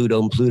by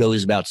Pluto, and Pluto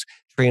is about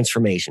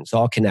transformation. It's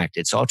all connected.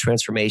 It's all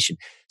transformation.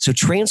 So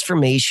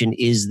transformation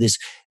is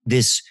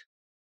this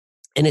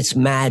and it's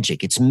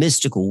magic. It's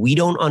mystical. We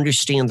don't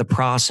understand the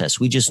process.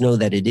 We just know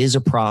that it is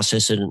a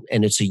process, and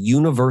it's a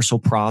universal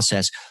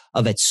process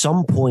of, at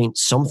some point,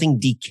 something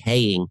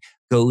decaying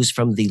goes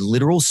from the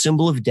literal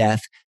symbol of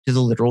death to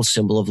the literal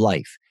symbol of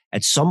life.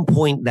 At some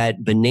point,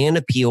 that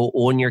banana peel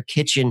on your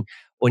kitchen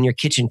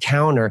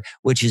counter,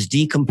 which is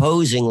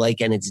decomposing,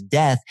 and it's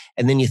death,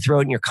 and then you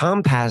throw it in your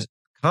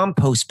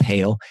compost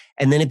pail,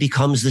 and then it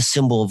becomes the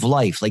symbol of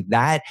life. Like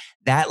that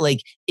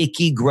like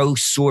icky,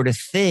 gross sort of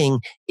thing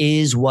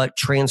is what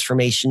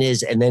transformation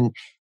is. And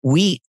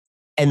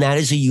that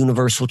is a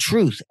universal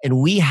truth. And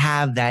we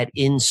have that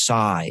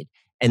inside.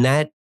 And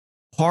that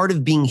part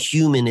of being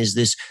human is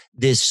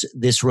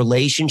this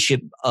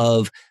relationship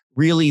of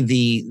really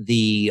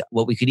the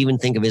what we could even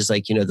think of as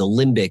like, the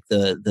limbic,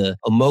 the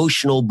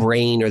emotional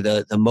brain or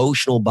the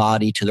emotional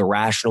body to the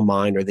rational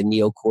mind or the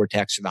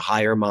neocortex or the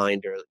higher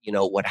mind or,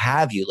 what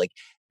have you. Like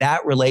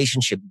that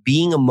relationship,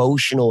 being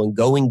emotional and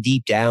going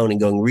deep down and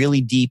going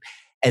really deep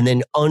and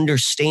then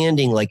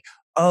understanding like,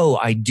 oh,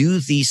 I do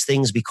these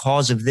things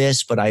because of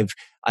this, but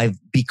I've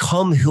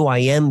become who I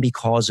am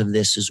because of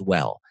this as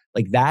well.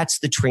 Like that's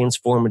the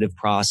transformative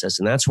process.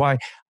 And that's why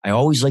I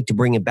always like to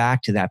bring it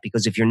back to that,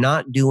 because if you're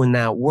not doing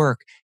that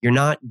work, you're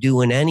not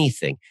doing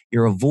anything.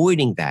 You're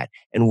avoiding that.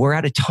 And we're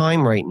at a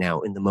time right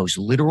now in the most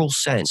literal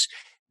sense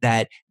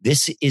that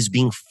this is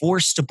being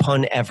forced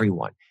upon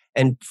everyone.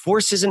 And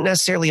force isn't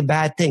necessarily a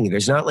bad thing.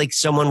 There's not like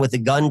someone with a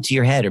gun to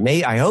your head, or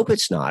I hope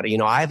it's not.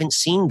 I haven't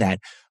seen that.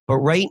 But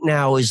right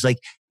now is like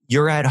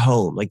you're at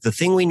home. Like the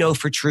thing we know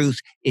for truth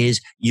is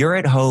you're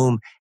at home.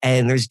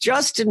 And there's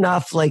just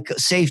enough like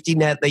safety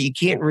net that you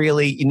can't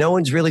really, no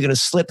one's really going to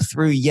slip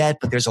through yet,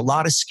 but there's a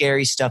lot of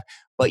scary stuff.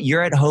 But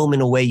you're at home in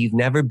a way you've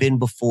never been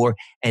before,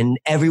 and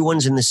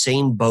everyone's in the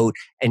same boat,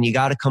 and you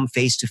got to come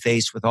face to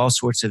face with all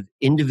sorts of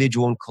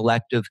individual and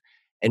collective,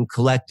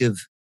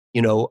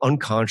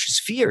 unconscious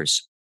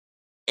fears.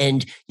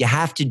 And you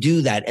have to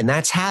do that. And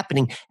that's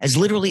happening as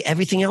literally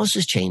everything else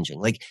is changing.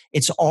 Like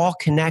it's all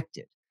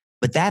connected.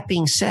 But that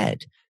being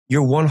said,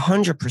 you're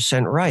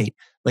 100% right.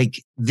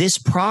 Like this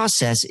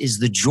process is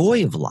the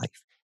joy of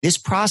life. This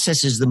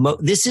process is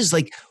this is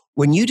like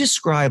when you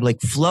describe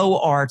like flow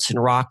arts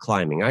and rock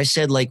climbing, I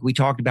said, like we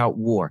talked about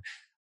war,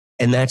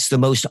 and that's the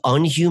most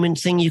unhuman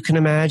thing you can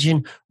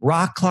imagine.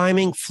 Rock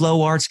climbing,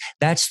 flow arts,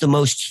 that's the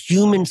most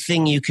human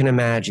thing you can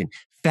imagine.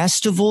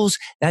 Festivals,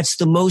 that's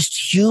the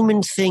most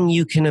human thing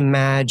you can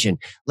imagine.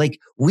 Like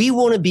we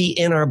want to be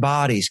in our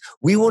bodies.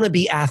 We want to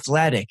be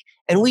athletic.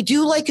 And we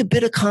do like a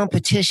bit of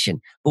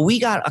competition, but we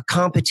got a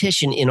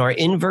competition in our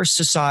inverse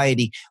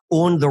society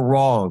on the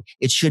wrong.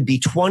 It should be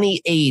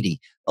 20-80.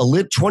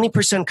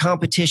 20%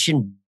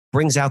 competition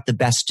brings out the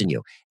best in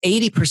you.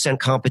 80%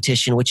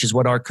 competition, which is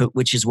what our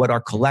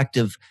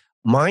collective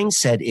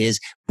mindset is,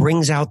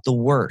 brings out the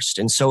worst.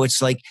 And so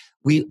it's like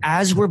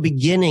as we're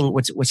beginning,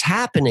 what's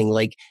happening,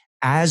 like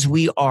as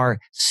we are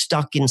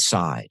stuck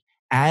inside,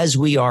 as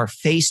we are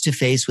face to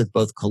face with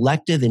both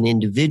collective and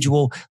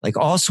individual, like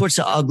all sorts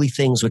of ugly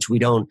things, which we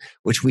don't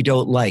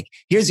like.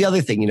 Here's the other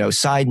thing,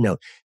 side note.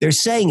 They're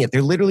saying it.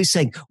 They're literally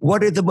saying,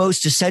 what are the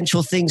most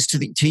essential things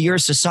to your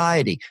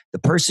society? The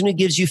person who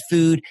gives you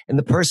food and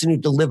the person who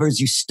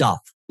delivers you stuff.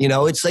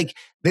 It's like,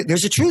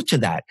 there's a truth to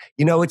that.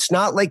 It's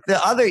not like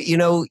the other,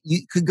 you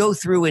could go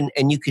through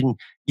and you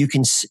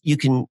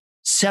can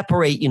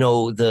separate,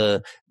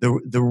 the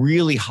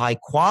really high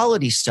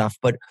quality stuff,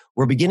 but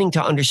we're beginning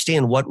to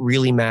understand what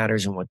really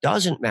matters and what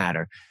doesn't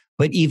matter.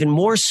 But even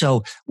more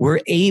so,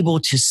 we're able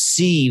to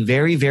see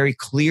very, very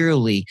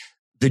clearly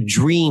the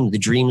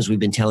dreams we've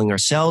been telling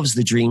ourselves,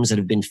 the dreams that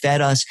have been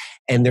fed us.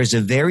 And there's a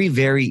very,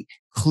 very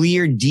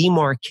clear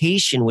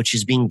demarcation, which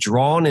is being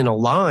drawn in a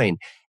line.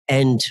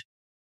 And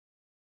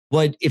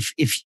what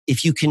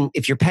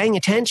if you're paying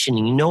attention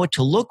and you know what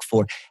to look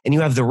for and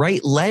you have the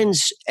right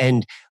lens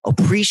and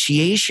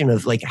appreciation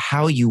of like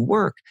how you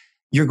work,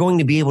 you're going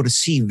to be able to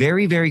see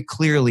very, very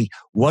clearly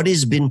what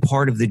has been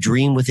part of the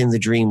dream within the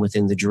dream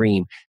within the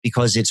dream,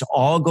 because it's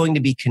all going to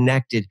be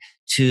connected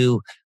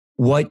to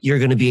what you're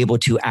going to be able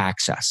to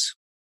access.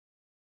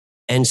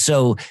 And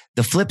so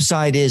the flip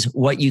side is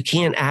what you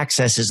can't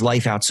access is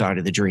life outside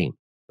of the dream.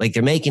 Like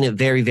they're making it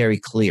very, very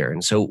clear.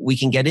 And so we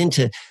can get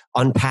into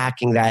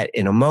unpacking that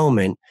in a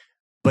moment.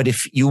 But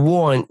if you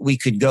want, we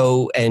could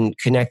go and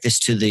connect this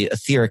to the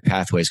etheric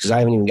pathways, because I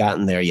haven't even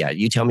gotten there yet.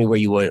 You tell me where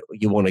you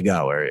want to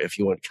go, or if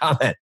you want to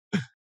comment.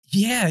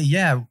 Yeah.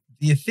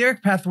 The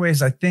etheric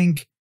pathways, I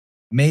think,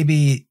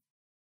 maybe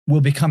will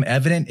become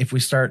evident if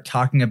we start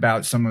talking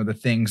about some of the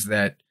things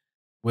that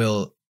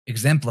will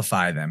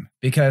exemplify them,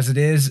 because it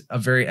is a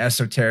very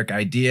esoteric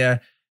idea.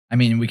 I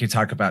mean, we could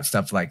talk about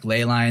stuff like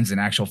ley lines and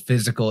actual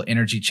physical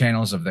energy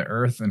channels of the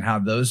earth and how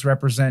those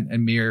represent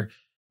and mirror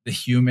the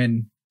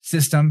human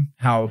system,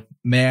 how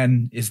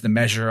man is the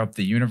measure of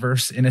the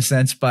universe in a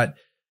sense. But,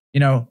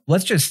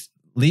 let's just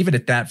leave it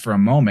at that for a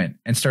moment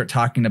and start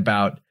talking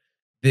about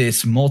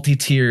this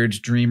multi-tiered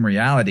dream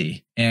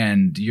reality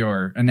and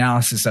your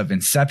analysis of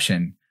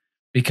Inception,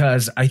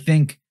 because I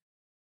think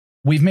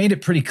we've made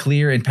it pretty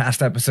clear in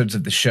past episodes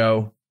of the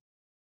show,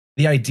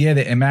 the idea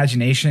that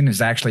imagination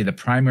is actually the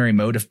primary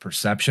mode of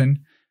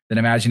perception, that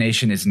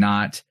imagination is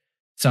not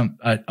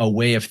a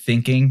way of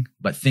thinking,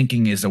 but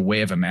thinking is a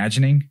way of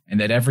imagining, and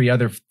that every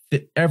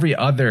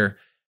other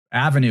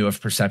avenue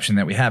of perception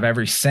that we have,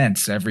 every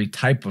sense, every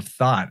type of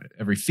thought,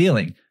 every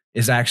feeling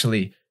is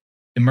actually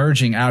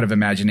emerging out of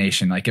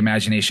imagination. Like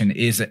imagination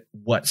is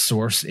what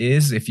source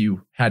is. If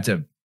you had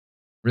to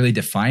really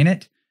define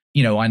it,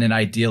 on an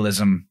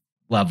idealism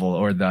level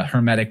or the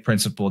Hermetic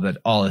principle that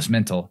all is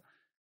mental.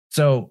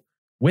 So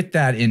with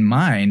that in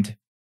mind,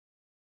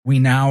 we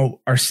now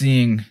are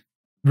seeing,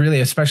 really,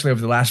 especially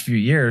over the last few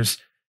years,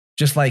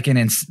 just like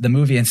in the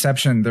movie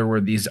Inception, there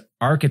were these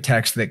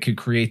architects that could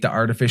create the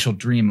artificial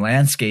dream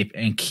landscape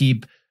and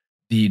keep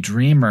the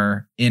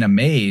dreamer in a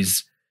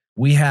maze.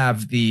 We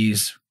have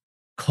these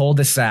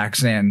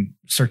cul-de-sacs and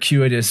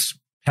circuitous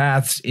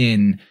paths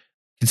in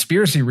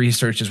conspiracy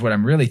research is what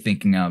I'm really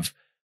thinking of,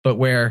 but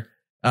where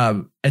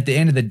at the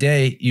end of the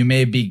day, you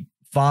may be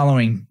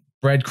following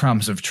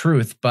breadcrumbs of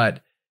truth,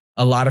 but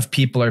a lot of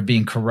people are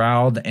being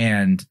corralled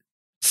and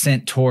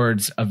sent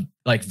towards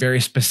like very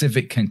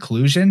specific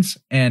conclusions.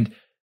 And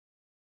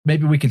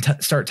maybe we can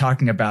start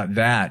talking about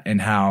that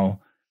and how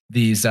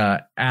these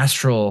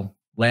astral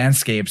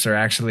landscapes are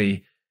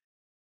actually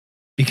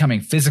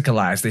becoming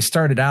physicalized. They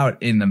started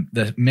out in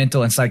the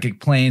mental and psychic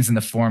planes in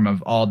the form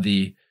of all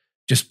the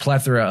just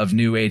plethora of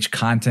new age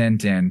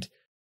content and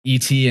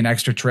ET and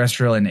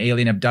extraterrestrial and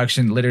alien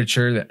abduction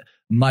literature,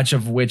 much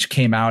of which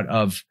came out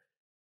of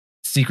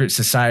secret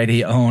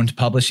society owned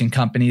publishing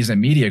companies and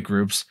media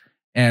groups.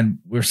 And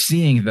we're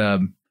seeing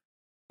the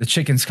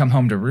chickens come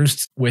home to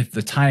roost with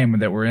the time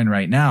that we're in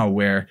right now,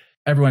 where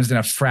everyone's in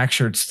a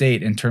fractured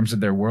state in terms of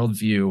their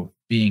worldview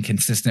being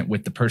consistent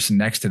with the person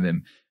next to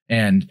them.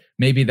 And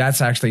maybe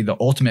that's actually the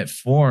ultimate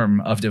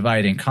form of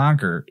divide and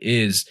conquer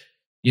is,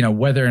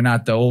 whether or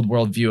not the old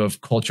worldview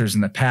of cultures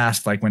in the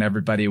past, like when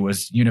everybody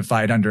was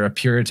unified under a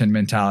Puritan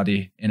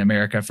mentality in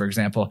America, for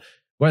example,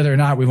 whether or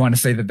not we want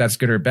to say that that's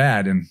good or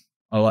bad. And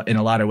in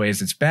a lot of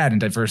ways, it's bad and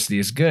diversity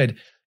is good.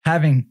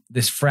 Having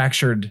this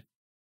fractured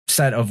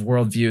set of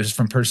worldviews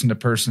from person to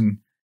person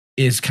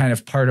is kind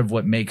of part of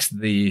what makes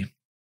the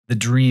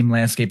dream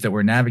landscape that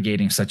we're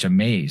navigating such a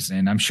maze.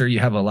 And I'm sure you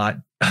have a lot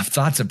of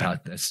thoughts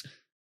about this.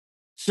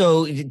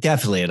 So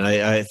definitely, and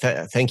I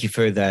thank you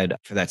for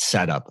that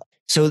setup.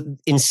 So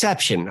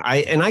Inception,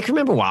 I can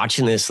remember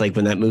watching this like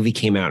when that movie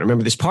came out. I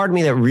remember there's part of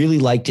me that really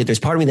liked it. There's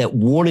part of me that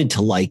wanted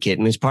to like it,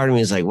 and there's part of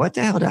me that's like, what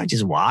the hell did I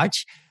just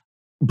watch?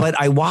 But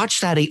I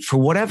watched that for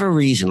whatever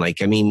reason.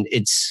 Like, I mean,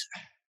 it's,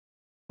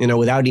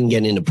 without even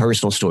getting into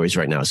personal stories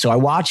right now. So I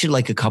watched it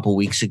like a couple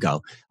weeks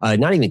ago,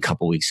 not even a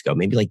couple weeks ago,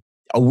 maybe like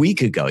a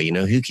week ago.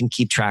 Who can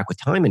keep track with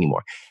time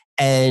anymore?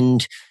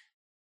 And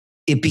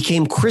it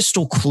became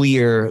crystal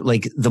clear,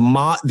 like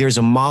there's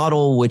a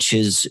model which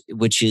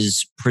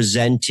is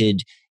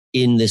presented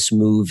in this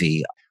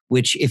movie,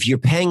 which if you're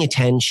paying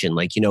attention,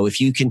 like, if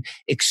you can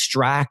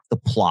extract the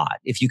plot,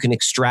 if you can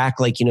extract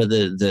like,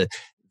 the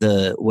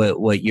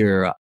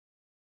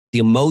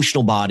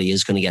emotional body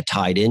is going to get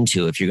tied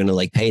into, if you're going to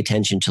like pay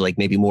attention to like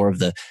maybe more of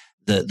the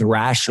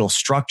rational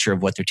structure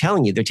of what they're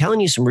telling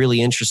you some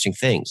really interesting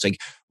things.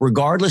 Like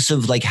regardless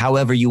of like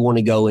however you want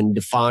to go and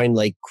define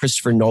like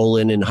Christopher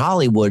Nolan in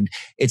Hollywood,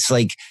 it's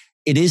like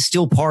it is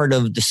still part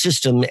of the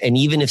system. And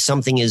even if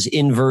something is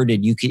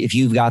inverted, if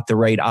you've got the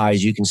right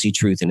eyes, you can see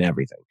truth in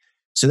everything.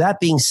 So that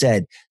being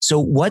said, so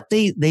what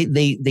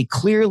they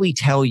clearly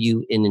tell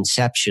you in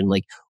Inception,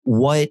 like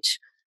what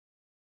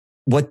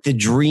the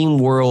dream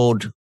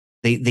world,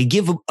 they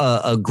give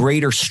a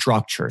greater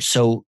structure.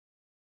 So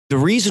the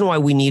reason why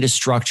we need a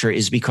structure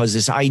is because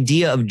this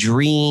idea of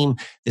dream,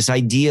 this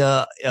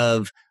idea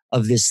of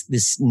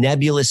this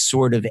nebulous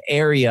sort of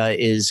area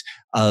is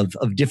of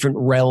different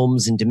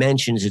realms and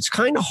dimensions. It's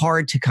kind of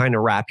hard to kind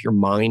of wrap your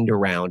mind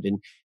around. And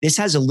this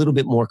has a little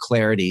bit more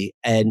clarity,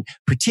 and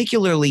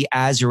particularly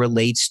as it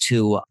relates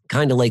to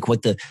kind of like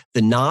what the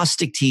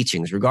Gnostic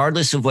teachings,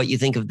 regardless of what you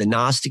think of the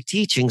Gnostic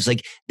teachings,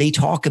 like they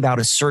talk about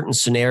a certain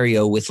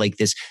scenario with like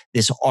this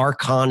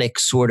archonic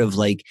sort of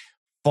like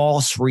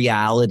false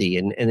reality.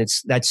 And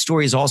it's, that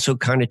story is also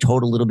kind of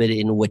told a little bit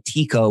in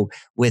Wetiko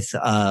with,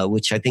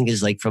 which I think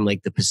is like from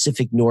like the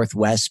Pacific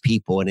Northwest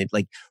people. And it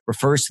like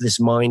refers to this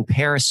mind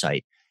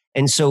parasite.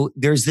 And so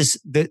there's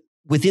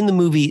within the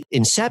movie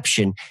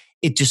Inception,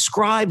 it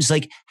describes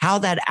like how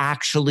that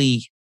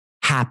actually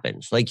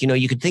happens. Like,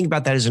 you could think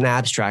about that as an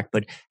abstract,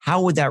 but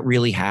how would that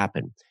really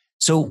happen?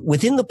 So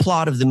within the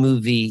plot of the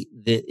movie,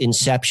 the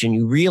Inception,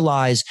 you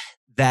realize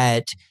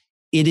that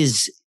it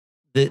is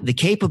the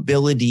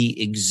capability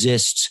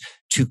exists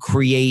to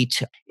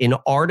create an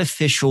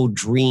artificial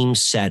dream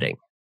setting.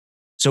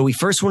 So we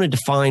first want to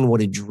define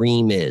what a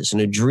dream is.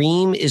 And a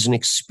dream is an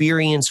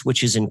experience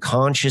which is in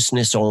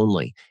consciousness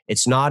only.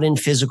 It's not in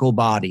physical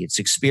body. It's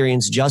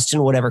experienced just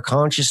in whatever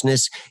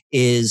consciousness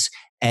is.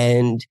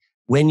 And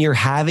when you're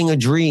having a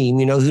dream,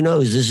 who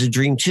knows, this is a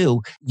dream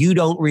too, you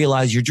don't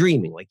realize you're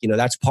dreaming. Like,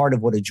 that's part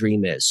of what a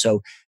dream is.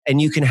 So, and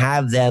you can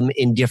have them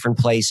in different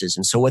places.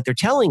 And so what they're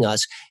telling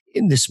us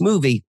in this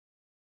movie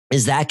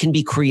is that can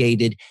be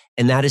created,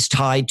 and that is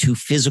tied to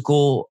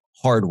physical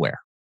hardware.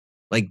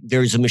 Like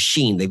there's a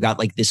machine, they've got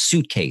like this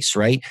suitcase,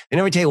 right? They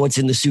never tell you what's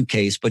in the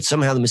suitcase, but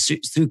somehow the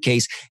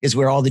suitcase is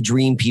where all the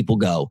dream people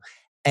go.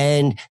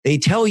 And they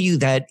tell you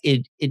that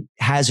it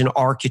has an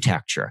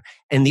architecture.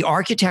 And the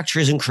architecture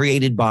isn't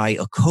created by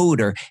a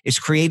coder. It's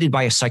created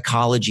by a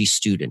psychology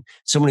student,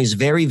 someone who's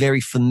very, very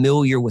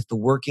familiar with the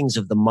workings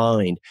of the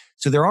mind.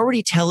 So they're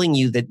already telling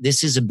you that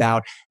this is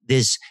about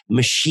this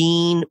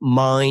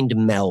machine-mind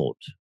meld.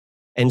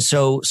 And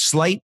so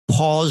slight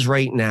pause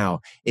right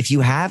now. If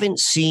you haven't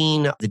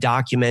seen the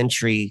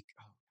documentary,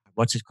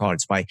 what's it called?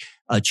 It's by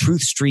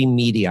Truth Stream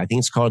Media. I think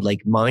it's called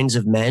like Minds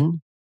of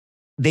Men.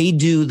 They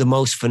do the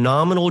most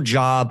phenomenal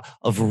job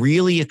of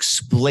really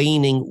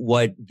explaining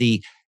what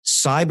the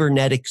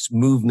cybernetics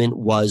movement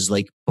was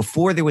like.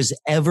 Before there was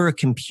ever a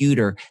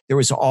computer, there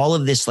was all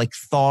of this like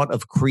thought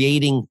of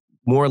creating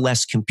more or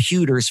less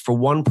computers for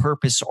one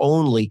purpose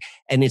only.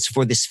 And it's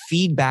for this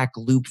feedback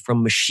loop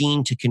from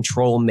machine to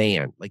control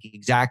man, like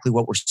exactly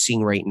what we're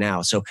seeing right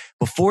now. So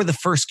before the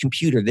first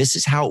computer, this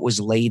is how it was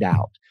laid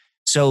out.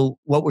 So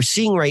what we're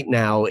seeing right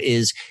now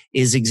is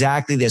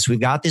exactly this.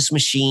 We've got this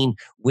machine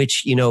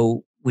which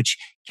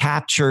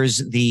captures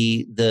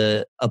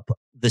the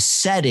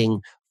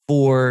setting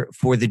for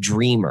the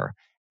dreamer.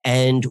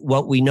 And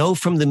what we know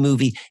from the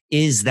movie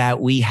is that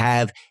we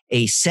have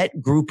a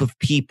set group of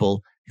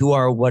people who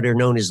are what are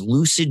known as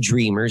lucid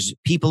dreamers,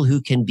 people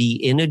who can be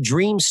in a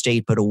dream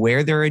state but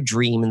aware they're a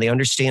dream and they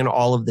understand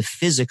all of the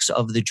physics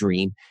of the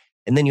dream.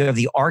 And then you have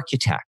the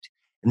architect.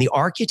 And the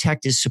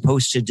architect is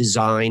supposed to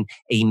design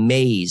a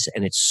maze,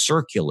 and it's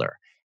circular.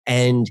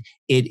 And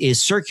it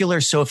is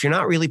circular, so if you're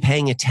not really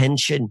paying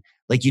attention,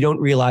 like you don't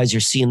realize you're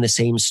seeing the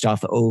same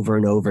stuff over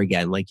and over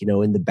again, like,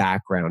 in the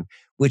background,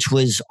 which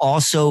was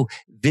also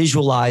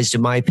visualized, in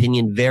my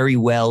opinion, very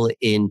well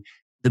in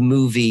the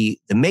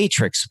movie The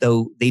Matrix,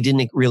 though they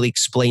didn't really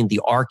explain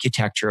the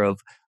architecture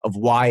of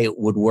why it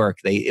would work.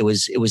 It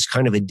was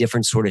kind of a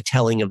different sort of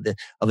telling of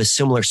a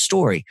similar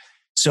story.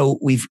 So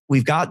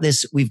we've got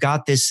this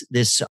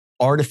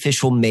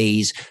artificial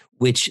maze,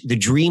 which the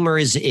dreamer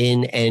is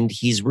in, and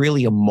he's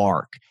really a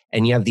mark.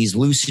 And you have these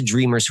lucid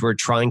dreamers who are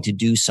trying to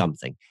do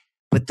something.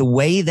 But the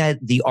way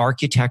that the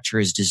architecture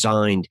is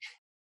designed,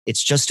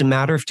 it's just a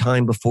matter of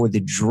time before the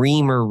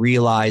dreamer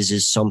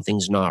realizes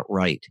something's not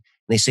right.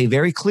 And they say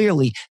very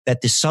clearly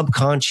that the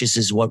subconscious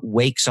is what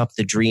wakes up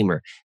the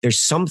dreamer. There's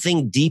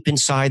something deep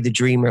inside the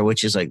dreamer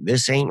which is like,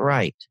 this ain't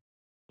right.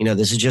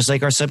 This is just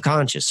like our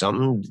subconscious.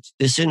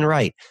 This isn't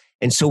right.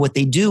 And so what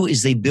they do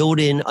is they build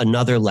in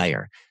another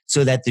layer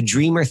so that the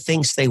dreamer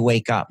thinks they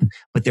wake up,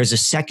 but there's a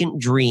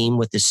second dream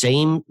with the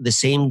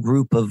same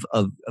group of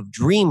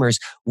dreamers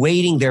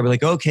waiting there. We're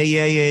like, okay,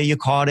 yeah, you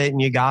caught it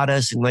and you got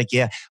us. And like,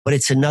 yeah, but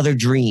it's another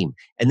dream.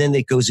 And then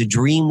it goes a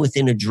dream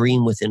within a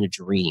dream within a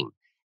dream.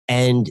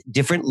 And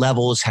different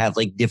levels have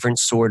like different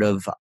sort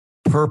of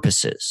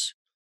purposes.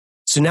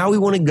 So now we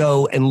want to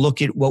go and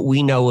look at what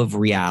we know of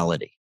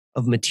reality,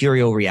 of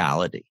material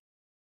reality.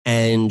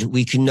 And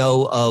we can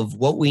know of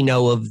what we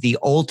know of the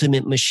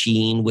ultimate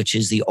machine, which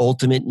is the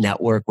ultimate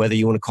network, whether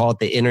you want to call it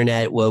the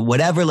internet, well,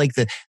 whatever, like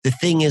the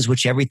thing is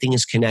which everything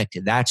is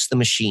connected. That's the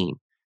machine.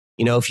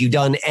 If you've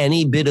done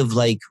any bit of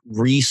like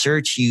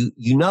research, you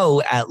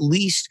know, at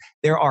least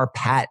there are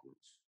patents,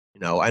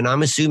 and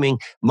I'm assuming,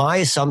 my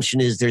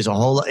assumption is there's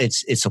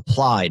it's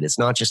applied. It's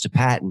not just a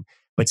patent.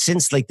 But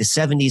since like the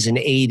 70s and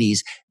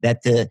 80s,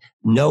 that the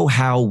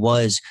know-how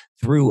was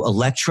through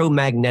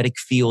electromagnetic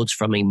fields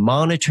from a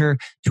monitor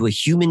to a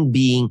human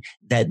being,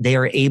 that they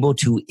are able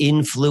to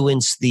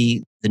influence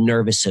the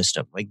nervous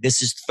system. Like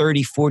this is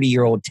 30,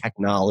 40-year-old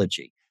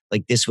technology.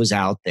 Like this was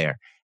out there.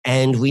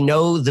 And we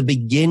know the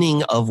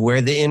beginning of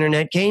where the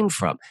internet came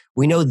from.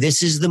 We know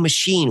this is the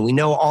machine. We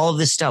know all of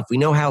this stuff. We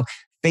know how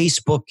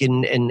Facebook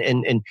and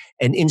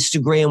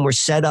Instagram were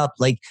set up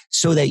like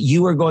so that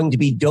you are going to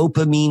be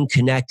dopamine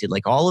connected.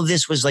 Like all of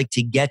this was like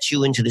to get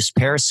you into this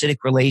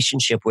parasitic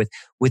relationship with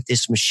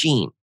this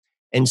machine.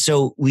 And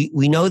so we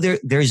know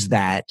there's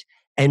that.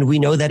 And we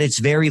know that it's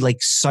very like,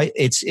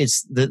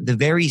 it's the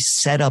very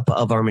setup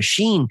of our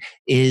machine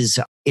is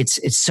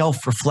it's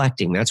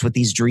self-reflecting. That's what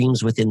these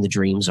dreams within the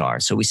dreams are.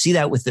 So we see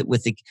that with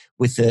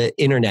the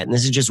internet. And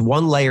this is just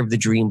one layer of the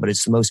dream, but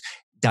it's the most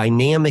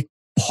dynamic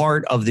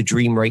part of the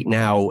dream right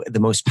now, the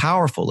most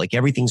powerful. Like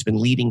everything's been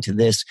leading to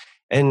this.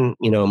 And,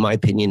 in my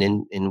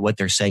opinion, in what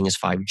they're saying is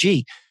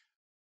 5G.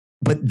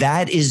 But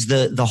that is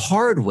the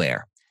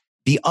hardware.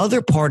 The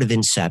other part of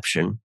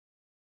Inception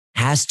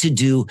has to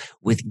do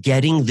with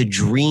getting the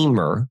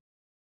dreamer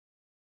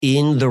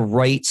in the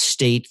right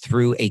state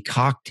through a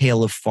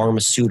cocktail of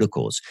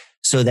pharmaceuticals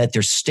so that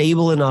they're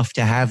stable enough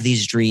to have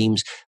these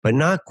dreams, but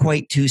not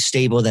quite too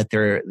stable that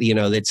they're,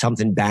 that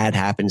something bad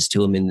happens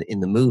to them in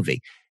the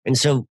movie. And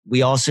so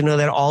we also know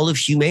that all of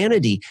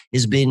humanity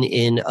has been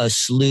in a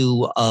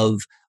slew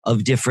of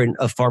different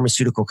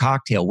pharmaceutical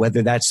cocktail,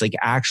 whether that's like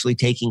actually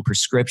taking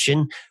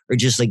prescription or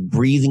just like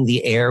breathing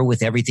the air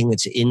with everything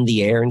that's in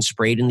the air and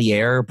sprayed in the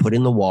air, or put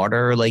in the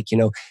water, like,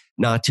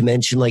 not to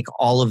mention like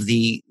all of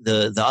the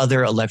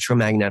other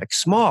electromagnetic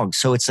smog.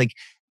 So it's like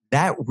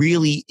that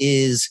really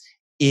is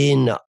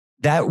in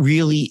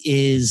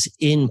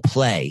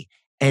play.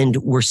 And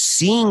we're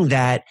seeing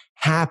that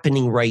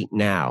happening right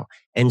now.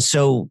 And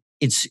so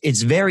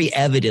it's very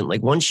evident.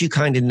 Like once you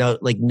kind of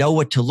know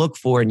what to look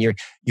for, and you're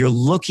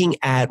looking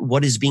at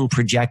what is being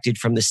projected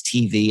from this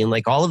TV and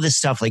like all of this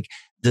stuff, like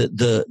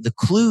the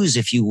clues,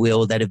 if you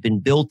will, that have been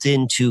built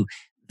into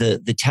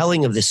the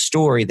telling of this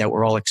story that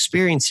we're all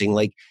experiencing,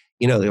 like,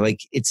 they're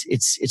like,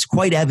 it's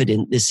quite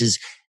evident. This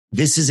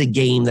is a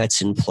game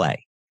that's in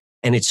play,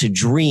 and it's a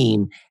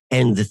dream.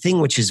 And the thing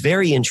which is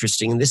very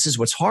interesting, and this is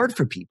what's hard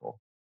for people,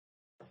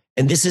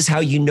 and this is how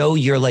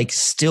you're like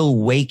still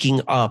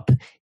waking up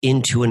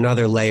into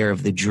another layer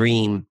of the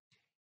dream,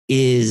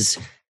 is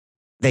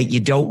that you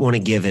don't want to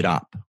give it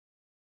up.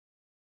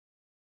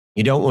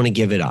 You don't want to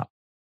give it up.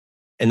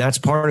 And that's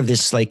part of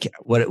this, like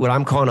what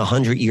I'm calling a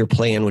 100-year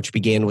plan, which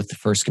began with the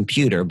first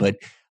computer.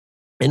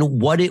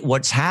 And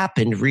what's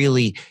happened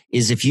really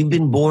is, if you've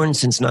been born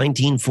since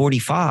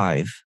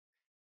 1945,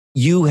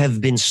 you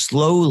have been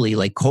slowly,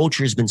 like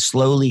culture has been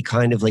slowly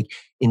kind of like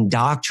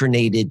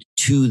indoctrinated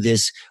to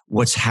this,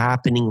 what's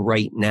happening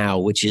right now,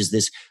 which is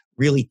this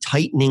really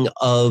tightening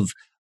of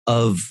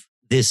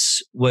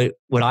this, what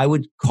I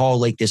would call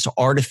like this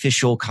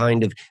artificial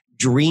kind of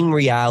dream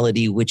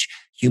reality, which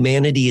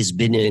humanity has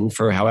been in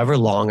for however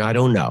long, I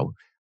don't know.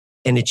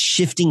 And it's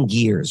shifting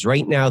gears.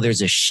 Right now,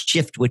 there's a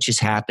shift which is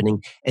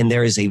happening, and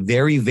there is a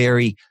very,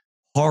 very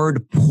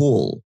hard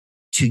pull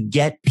to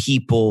get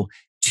people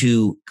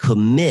to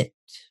commit.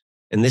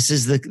 And this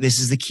is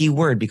the key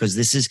word, because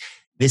this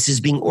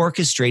is being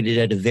orchestrated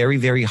at a very,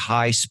 very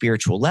high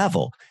spiritual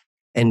level.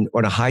 And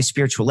on a high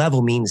spiritual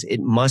level means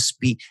it must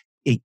be,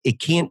 you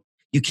can't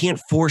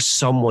force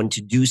someone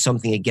to do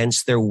something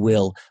against their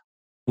will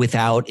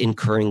without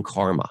incurring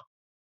karma,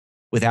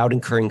 without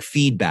incurring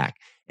feedback.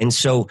 And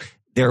so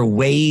there are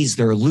ways,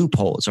 there are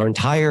loopholes.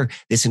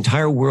 This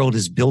entire world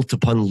is built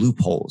upon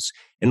loopholes.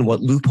 And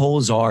what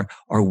loopholes are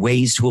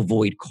ways to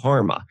avoid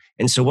karma.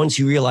 And so once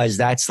you realize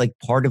that's like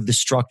part of the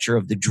structure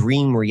of the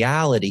dream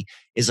reality,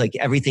 is like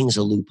everything's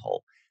a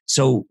loophole.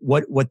 So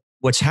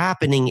what's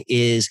happening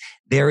is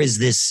there is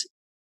this,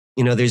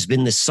 there's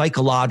been this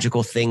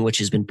psychological thing which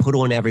has been put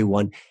on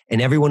everyone,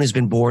 and everyone has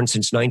been born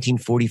since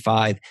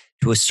 1945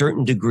 to a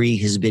certain degree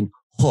has been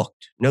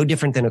hooked, no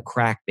different than a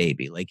crack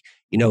baby. Like,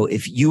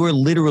 if you are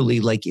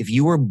literally like, if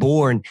you were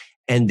born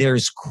and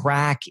there's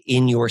crack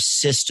in your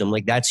system,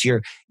 like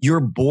you're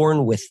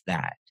born with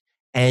that.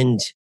 And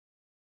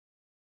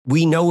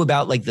we know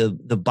about like the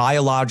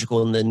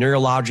biological and the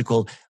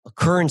neurological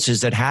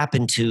occurrences that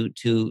happen to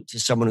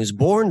someone who's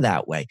born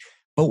that way.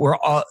 But we're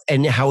all,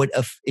 and how it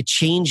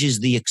changes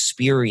the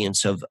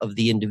experience of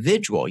the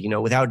individual,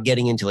 without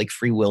getting into like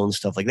free will and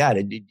stuff like that.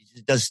 It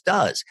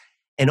does.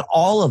 And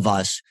all of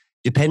us,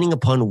 depending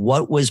upon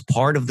what was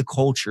part of the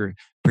culture,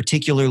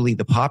 particularly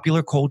the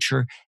popular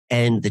culture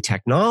and the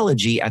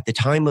technology at the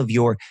time of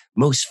your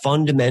most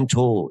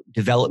fundamental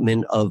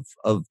development of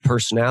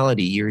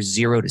personality, years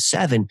 0 to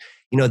 7,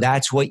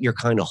 that's what you're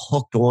kind of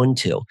hooked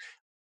onto.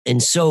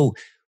 And so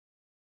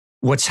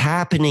what's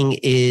happening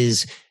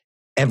is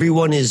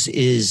everyone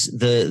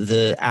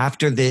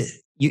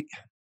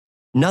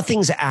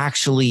nothing's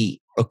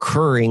actually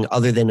occurring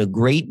other than a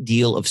great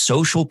deal of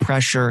social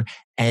pressure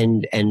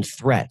and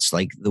threats,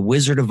 like the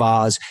Wizard of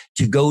Oz,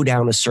 to go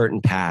down a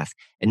certain path.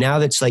 And now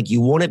that's like, you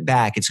want it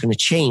back, it's going to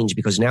change,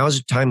 because now is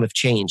a time of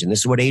change. And this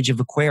is what Age of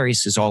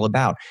Aquarius is all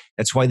about.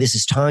 That's why this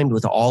is timed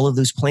with all of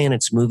those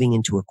planets moving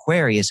into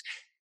Aquarius,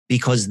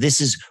 because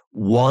this is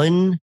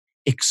one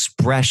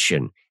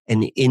expression,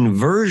 an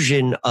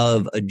inversion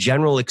of a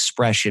general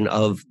expression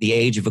of the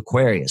Age of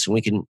Aquarius. And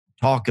we can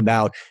talk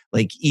about,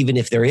 like, even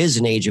if there is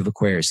an Age of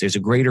Aquarius, there's a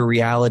greater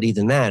reality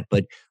than that.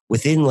 But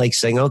within like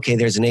saying, okay,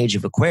 there's an Age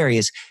of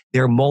Aquarius,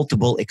 there are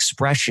multiple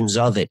expressions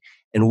of it.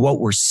 And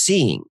what we're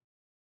seeing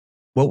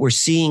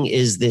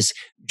is this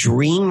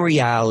dream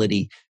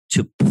reality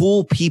to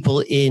pull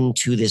people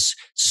into this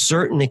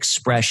certain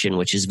expression,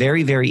 which is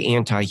very, very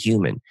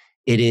anti-human.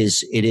 It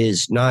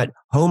is not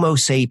Homo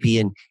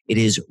sapien, it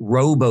is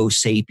Robo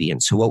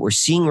sapien. So what we're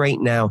seeing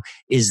right now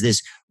is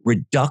this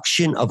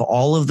reduction of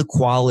all of the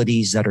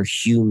qualities that are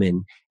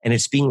human, and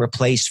it's being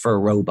replaced for a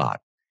robot.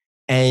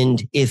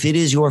 And if it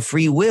is your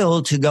free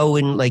will to go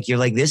and like, you're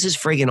like, this is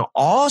friggin'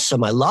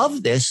 awesome, I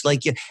love this,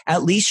 like,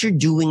 at least you're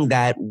doing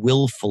that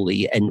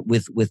willfully and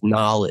with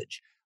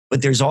knowledge.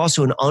 But there's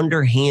also an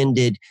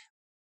underhanded,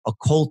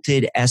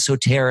 occulted,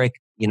 esoteric,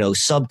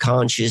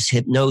 subconscious,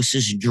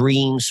 hypnosis,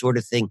 dream sort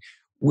of thing,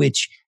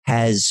 which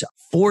has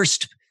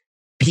forced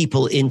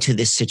people into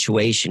this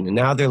situation. And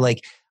now they're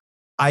like,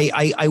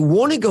 I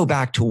want to go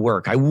back to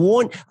work. I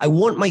want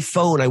my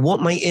phone. I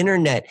want my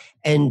internet.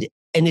 And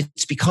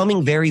it's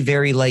becoming very,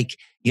 very like,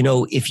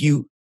 if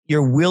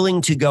you're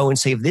willing to go and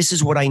say, if this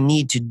is what I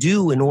need to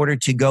do in order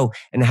to go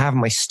and have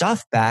my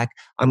stuff back,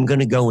 I'm going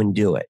to go and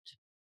do it.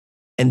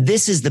 And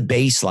this is the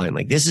baseline.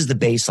 Like, this is the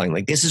baseline.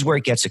 Like, this is where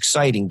it gets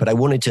exciting. But I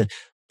wanted to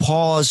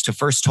pause to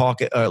first talk,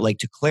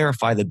 to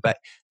clarify the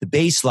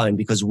baseline,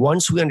 because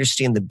once we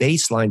understand the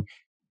baseline,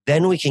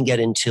 then we can get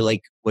into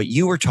like what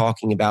you were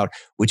talking about,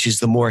 which is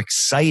the more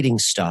exciting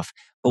stuff.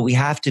 But we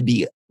have to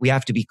be we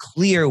have to be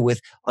clear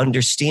with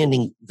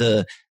understanding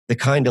the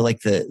kind of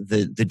like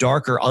the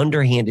darker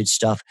underhanded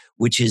stuff,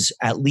 which is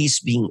at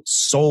least being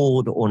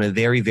sold on a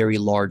very, very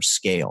large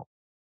scale.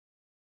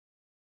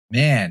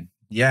 Man,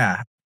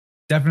 yeah,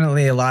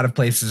 definitely a lot of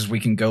places we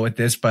can go with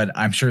this, but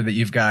I'm sure that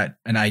you've got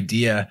an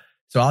idea.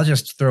 So I'll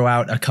just throw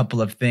out a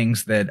couple of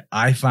things that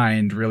I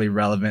find really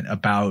relevant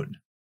about,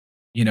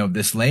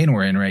 this lane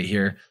we're in right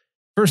here.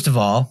 First of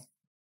all,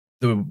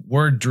 the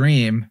word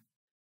dream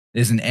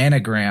is an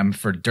anagram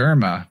for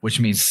derma, which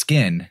means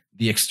skin,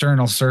 the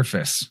external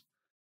surface.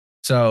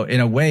 So in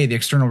a way, the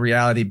external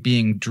reality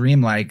being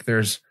dreamlike,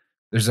 there's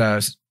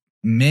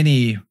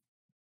many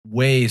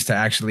ways to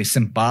actually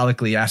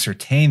symbolically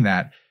ascertain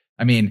that.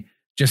 I mean,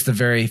 just the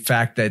very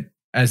fact that,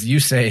 as you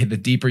say, the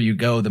deeper you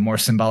go, the more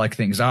symbolic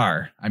things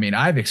are. I mean,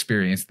 I've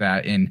experienced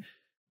that in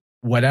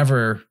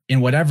whatever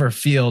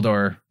field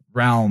or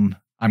realm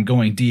I'm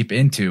going deep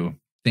into,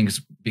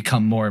 things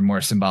become more and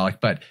more symbolic.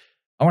 But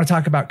I want to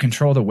talk about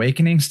controlled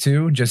awakenings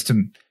too, just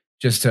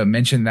to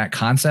mention that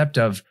concept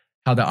of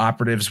how the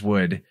operatives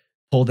would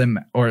pull them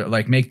or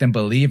like make them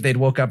believe they'd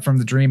woke up from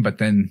the dream, but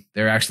then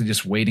they're actually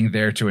just waiting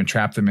there to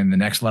entrap them in the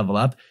next level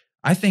up.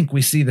 I think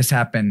we see this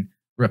happen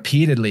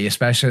repeatedly,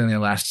 especially in the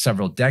last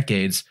several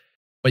decades.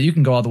 But you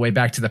can go all the way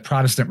back to the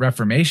Protestant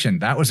Reformation.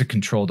 That was a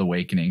controlled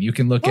awakening. You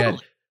can look at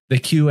the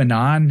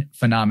QAnon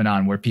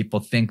phenomenon, where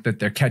people think that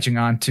they're catching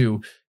on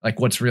to like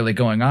what's really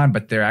going on,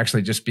 but they're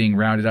actually just being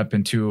rounded up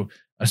into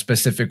a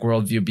specific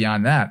worldview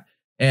beyond that.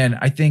 And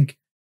I think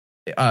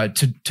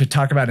to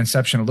talk about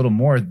Inception a little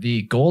more,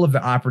 the goal of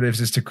the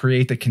operatives is to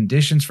create the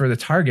conditions for the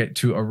target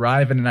to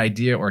arrive at an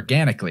idea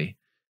organically,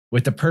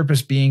 with the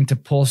purpose being to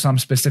pull some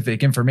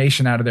specific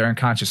information out of their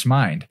unconscious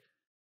mind.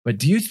 But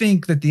do you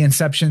think that the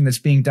inception that's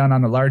being done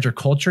on the larger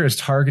culture is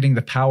targeting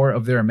the power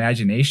of their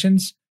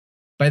imaginations?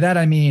 By that,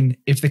 I mean,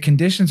 if the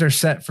conditions are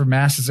set for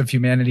masses of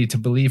humanity to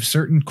believe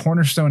certain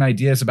cornerstone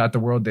ideas about the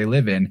world they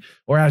live in,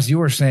 or as you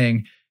were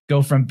saying,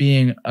 go from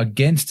being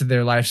against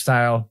their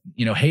lifestyle,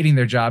 hating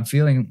their job,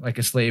 feeling like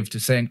a slave, to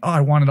saying, oh,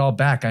 I want it all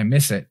back, I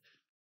miss it.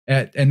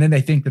 And then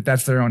they think that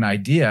that's their own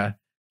idea.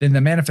 Then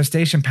the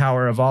manifestation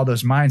power of all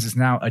those minds is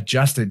now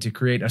adjusted to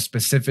create a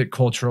specific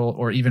cultural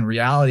or even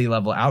reality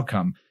level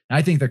outcome. And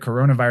I think the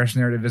coronavirus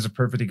narrative is a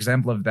perfect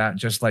example of that,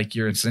 just like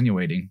you're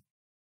insinuating.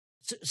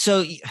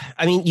 So,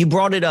 I mean, you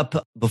brought it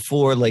up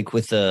before, like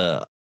with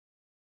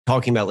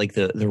talking about like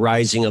the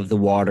rising of the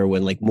water,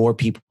 when like more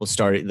people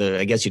started,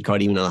 I guess you'd call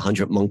it even a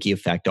 100 monkey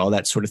effect, all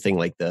that sort of thing.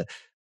 Like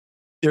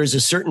there's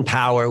a certain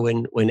power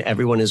when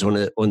everyone is on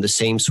the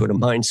same sort of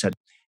mindset.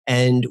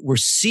 And we're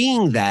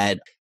seeing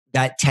that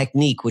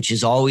technique, which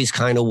has always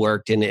kind of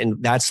worked.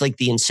 And that's like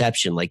the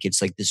inception, like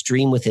it's like this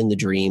dream within the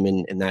dream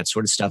and that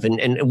sort of stuff.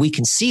 And we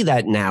can see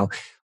that now.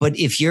 But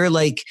if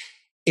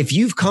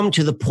you've come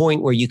to the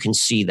point where you can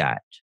see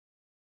that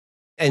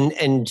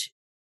and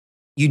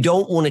you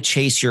don't want to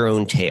chase your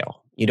own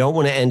tail, you don't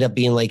want to end up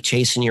being like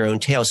chasing your own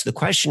tail. So the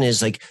question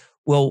is like,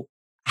 well,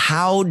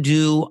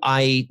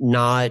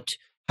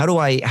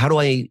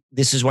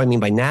 this is what I mean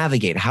by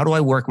navigate. How do I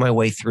work my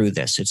way through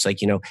this? It's like,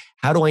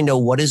 how do I know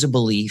what is a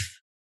belief?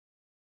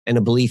 And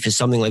a belief is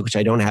something like which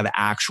I don't have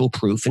actual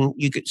proof. And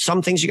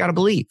some things you got to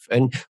believe.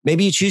 And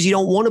maybe you choose you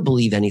don't want to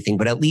believe anything,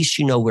 but at least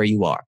you know where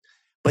you are.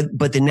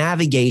 But the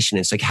navigation,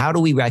 it's like, how do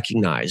we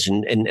recognize?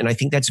 And I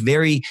think that's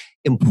very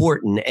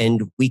important.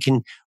 And we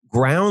can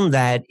ground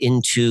that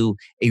into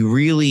a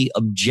really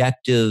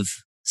objective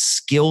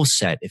skill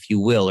set, if you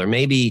will, or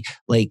maybe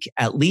like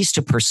at least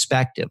a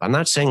perspective. I'm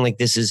not saying like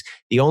this is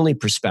the only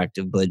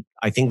perspective, but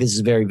I think this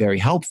is very, very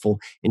helpful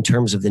in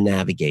terms of the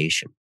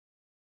navigation.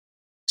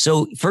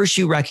 So first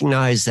you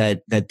recognize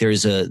that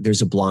there's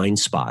a blind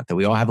spot, that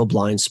we all have a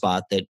blind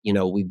spot, that,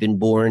 we've been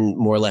born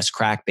more or less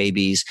crack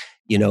babies,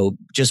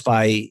 just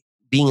by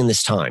being in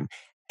this time.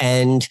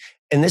 And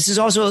this is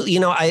also,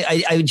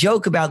 I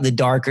joke about the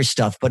darker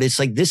stuff, but it's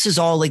like, this is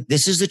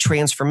the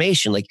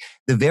transformation, like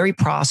the very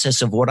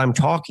process of what I'm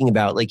talking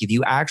about. Like if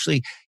you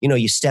actually,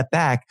 you step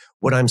back,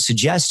 what I'm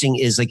suggesting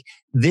is like,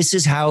 this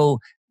is how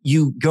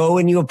you go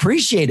and you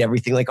appreciate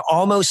everything, like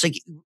almost like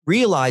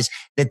realize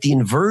that the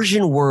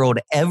inversion world,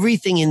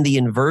 everything in the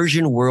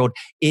inversion world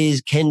you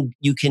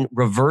can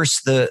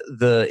reverse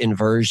the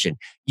inversion.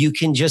 You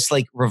can just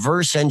like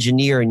reverse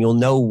engineer and you'll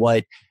know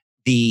what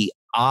the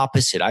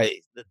opposite,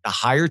 the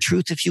higher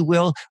truth, if you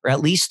will, or at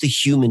least the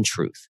human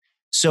truth.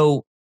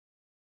 So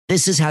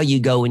this is how you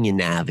go and you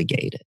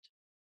navigate it.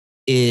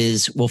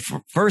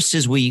 First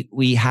is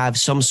we have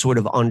some sort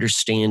of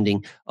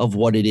understanding of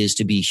what it is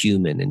to be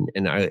human,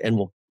 and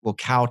we'll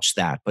couch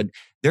that. But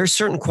there are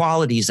certain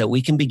qualities that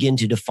we can begin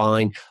to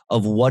define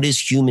of what is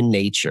human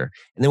nature.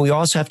 And then we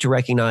also have to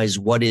recognize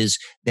what is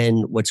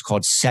then what's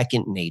called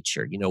second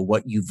nature,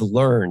 what you've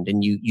learned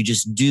and you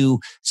just do.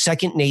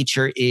 Second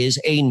nature is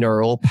a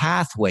neural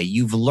pathway.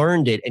 You've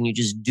learned it and you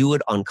just do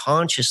it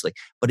unconsciously,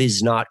 but it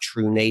is not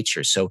true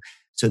nature. So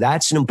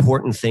that's an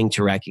important thing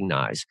to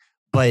recognize.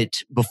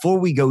 But before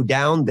we go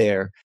down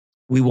there,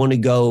 we want to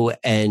go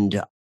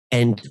and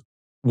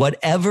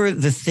whatever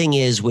the thing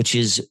is, which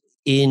is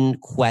in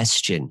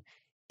question,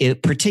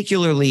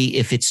 particularly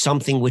if it's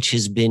something which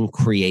has been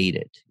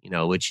created,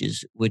 which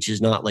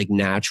is not like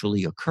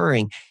naturally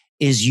occurring,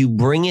 is you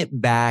bring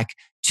it back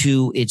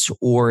to its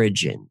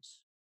origins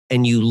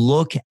and you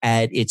look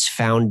at its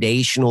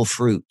foundational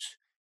fruits.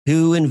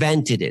 Who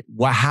invented it?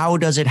 How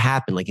does it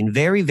happen? Like in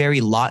very,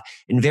 very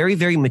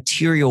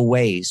material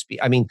ways.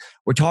 I mean,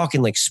 we're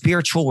talking like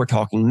spiritual, we're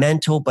talking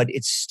mental, but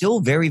it's still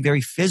very, very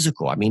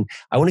physical. I mean,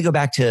 I want to go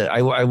back to,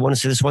 I want to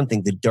say this one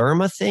thing, the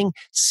derma thing,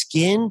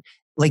 skin,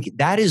 like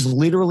that is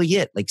literally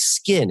it, like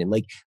skin, and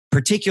like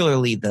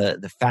particularly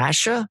the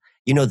fascia,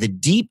 the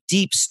deep,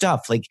 deep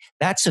stuff, like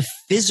that's a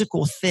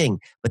physical thing,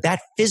 but that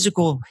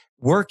physical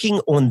working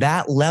on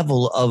that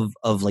level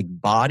of like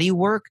body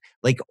work,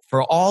 like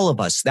for all of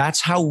us,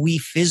 that's how we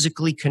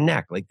physically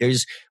connect. Like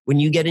when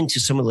you get into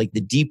some of like the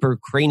deeper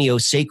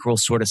craniosacral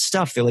sort of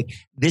stuff, they're like,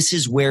 this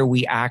is where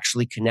we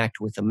actually connect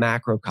with the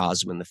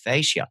macrocosm and the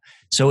fascia.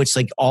 So it's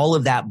like all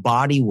of that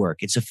body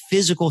work. It's a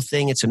physical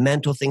thing. It's a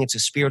mental thing. It's a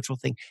spiritual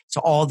thing. It's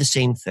all the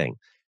same thing.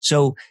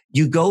 So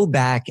you go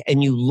back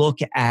and you look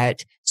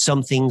at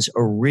something's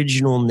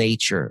original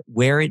nature,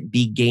 where it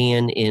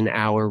began in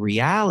our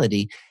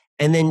reality.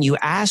 And then you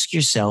ask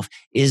yourself,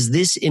 is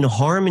this in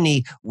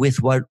harmony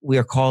with what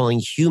we're calling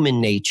human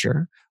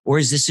nature? Or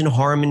is this in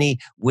harmony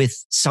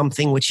with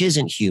something which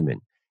isn't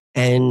human?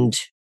 And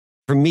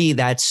for me,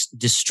 that's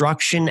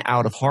destruction,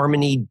 out of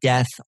harmony,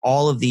 death,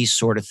 all of these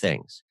sort of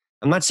things.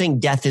 I'm not saying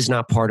death is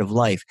not part of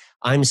life.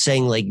 I'm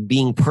saying like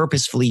being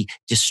purposefully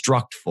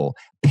destructful,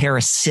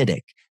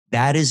 parasitic.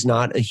 That is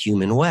not a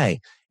human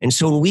way. And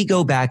so when we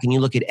go back and you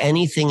look at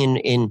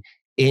anything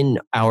in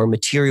our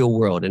material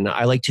world, and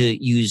I like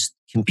to use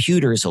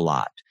computers a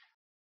lot.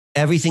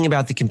 Everything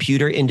about the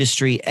computer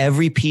industry,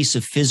 every piece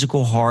of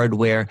physical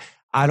hardware,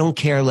 I don't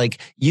care. Like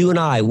you and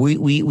I,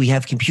 we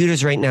have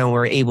computers right now and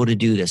we're able to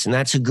do this. And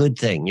that's a good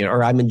thing,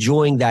 or I'm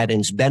enjoying that and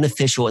it's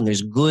beneficial and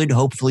there's good.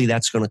 Hopefully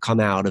that's going to come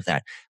out of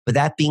that. But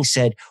that being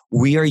said,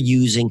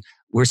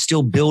 we're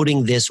still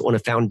building this on a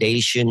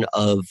foundation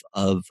of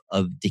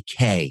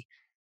decay.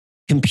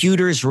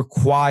 Computers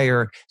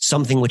require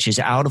something which is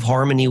out of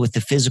harmony with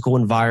the physical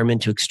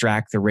environment to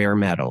extract the rare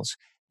metals.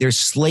 There's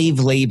slave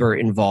labor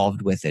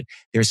involved with it.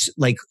 There's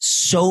like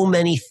so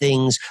many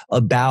things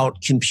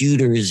about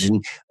computers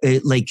and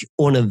like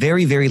on a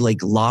very, very like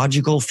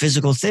logical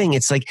physical thing.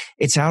 It's like,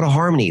 it's out of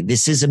harmony.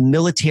 This is a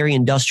military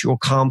industrial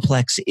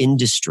complex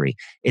industry.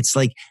 It's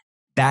like,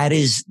 that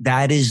is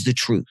the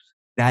truth.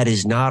 That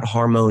is not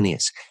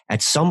harmonious.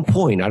 At some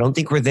point, I don't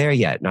think we're there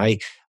yet. And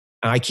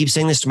I keep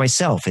saying this to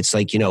myself. It's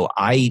like,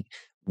 I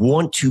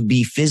want to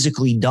be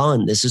physically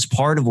done. This is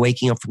part of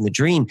waking up from the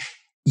dream.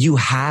 You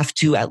have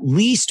to at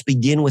least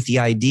begin with the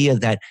idea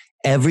that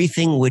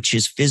everything which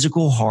is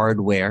physical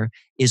hardware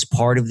is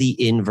part of the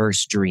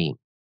inverse dream.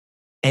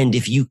 And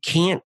if you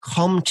can't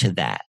come to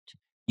that,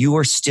 you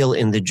are still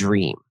in the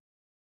dream.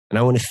 And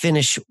I want to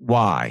finish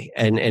why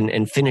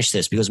and finish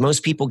this, because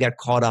most people get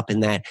caught up in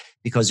that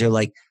because they're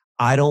like,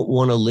 I don't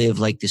want to live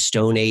like the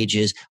Stone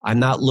Ages. I'm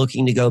not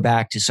looking to go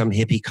back to some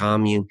hippie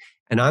commune.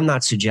 And I'm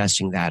not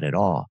suggesting that at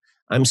all.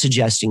 I'm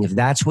suggesting if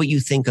that's what you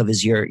think of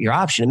as your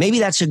option, and maybe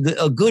that's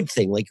a good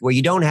thing, like where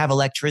you don't have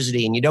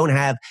electricity and you don't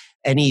have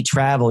any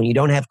travel and you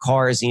don't have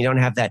cars and you don't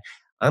have that.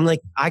 I'm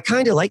like, I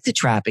kind of like the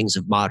trappings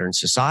of modern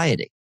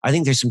society. I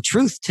think there's some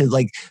truth to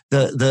like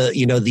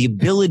the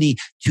ability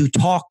to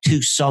talk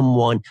to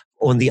someone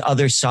on the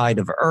other side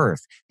of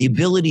Earth, the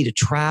ability to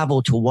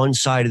travel to one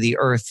side of the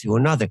Earth to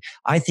another.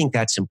 I think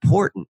that's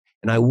important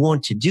and I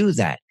want to do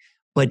that.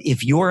 But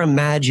if your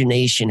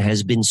imagination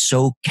has been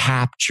so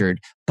captured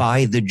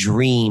by the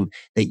dream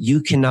that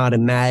you cannot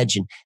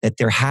imagine that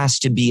there has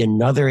to be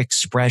another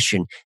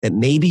expression that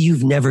maybe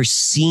you've never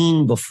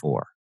seen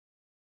before,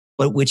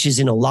 but which is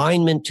in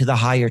alignment to the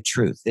higher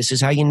truth. This is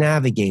how you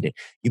navigate it.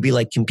 You'd be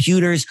like,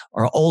 computers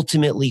are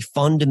ultimately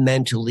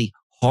fundamentally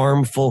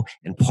harmful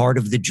and part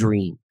of the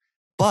dream,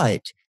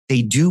 but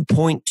they do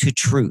point to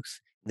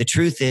truth. The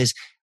truth is,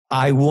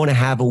 I want to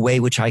have a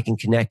way which I can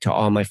connect to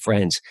all my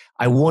friends.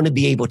 I want to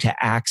be able to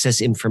access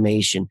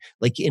information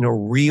like in a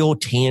real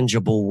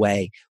tangible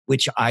way,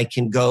 which I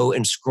can go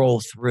and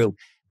scroll through,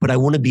 but I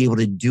want to be able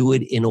to do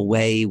it in a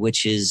way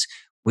which is,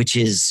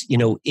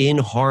 in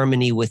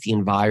harmony with the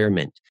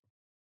environment.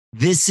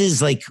 This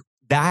is like,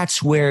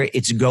 that's where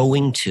it's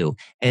going to.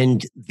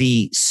 And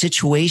the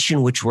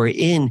situation which we're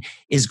in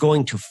is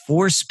going to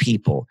force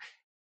people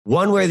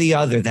one way or the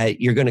other,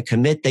 that you're going to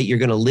commit, that you're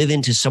going to live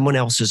into someone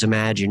else's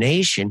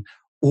imagination,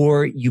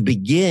 or you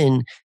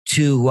begin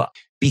to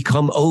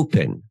become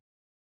open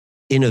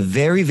in a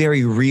very,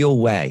 very real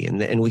way.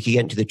 And we can get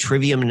into the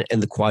trivium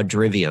and the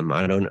quadrivium.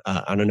 I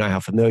don't know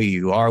how familiar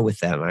you are with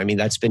them. I mean,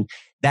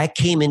 that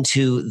came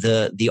into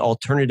the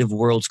alternative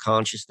world's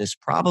consciousness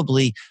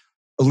probably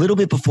a little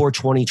bit before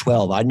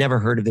 2012. I'd never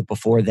heard of it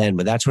before then,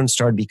 but that's when it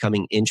started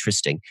becoming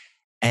interesting.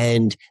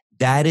 And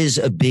that is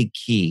a big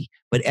key.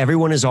 But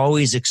everyone has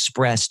always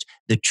expressed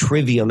the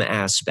trivium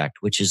aspect,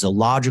 which is the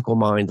logical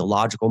mind,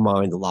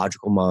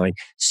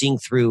 seeing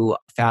through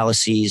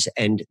fallacies.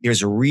 And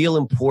there's a real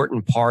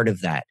important part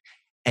of that.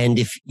 And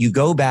if you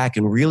go back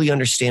and really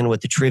understand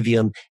what the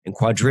trivium and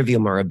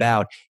quadrivium are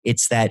about,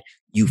 it's that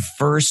you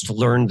first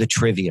learn the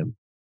trivium.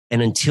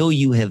 And until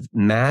you have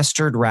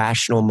mastered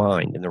rational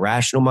mind, and the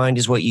rational mind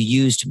is what you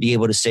use to be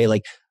able to say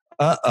like,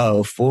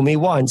 uh-oh, fool me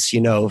once,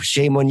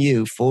 shame on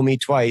you, fool me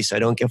twice, I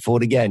don't get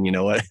fooled again, you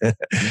know what?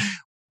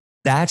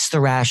 That's the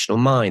rational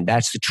mind.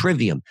 That's the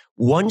trivium.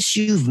 Once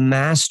you've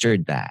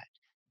mastered that,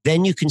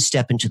 then you can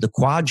step into the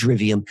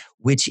quadrivium,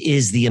 which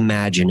is the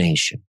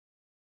imagination,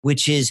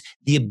 which is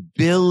the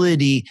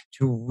ability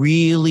to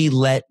really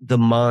let the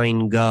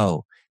mind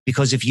go.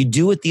 Because if you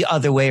do it the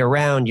other way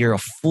around, you're a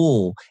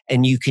fool,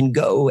 and you can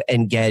go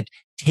and get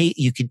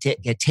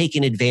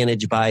taken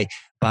advantage by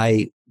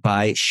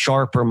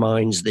sharper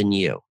minds than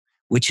you,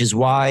 which is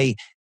why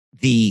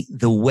the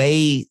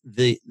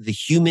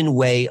human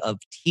way of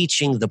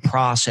teaching the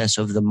process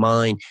of the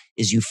mind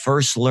is you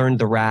first learn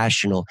the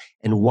rational,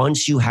 and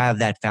once you have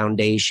that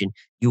foundation,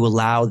 you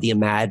allow the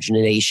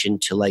imagination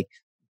to like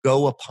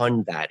go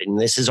upon that. And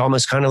this is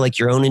almost kind of like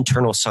your own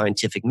internal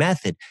scientific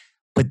method.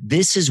 But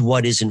this is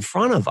what is in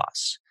front of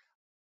us,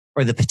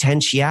 or the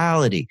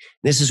potentiality.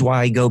 This is why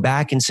I go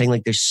back and saying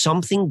like there's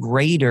something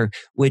greater,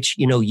 which,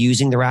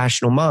 using the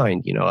rational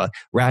mind, a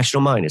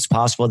rational mind. It's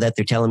possible that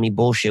they're telling me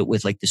bullshit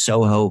with like the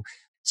Soho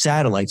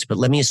satellites, but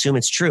let me assume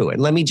it's true. And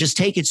let me just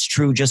take it's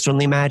true just on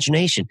the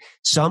imagination.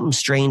 Something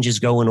strange is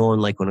going on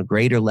like on a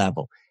greater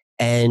level.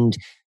 And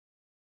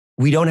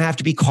we don't have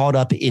to be caught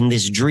up in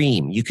this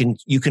dream. You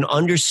can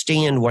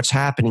understand what's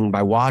happening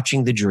by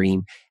watching the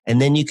dream.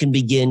 And then you can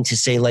begin to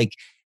say like,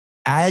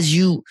 as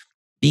you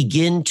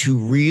begin to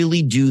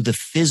really do the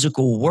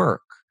physical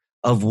work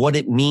of what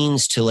it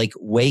means to like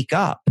wake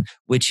up,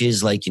 which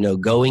is like,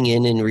 going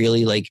in and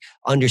really like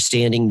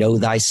understanding, know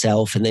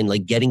thyself, and then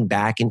like getting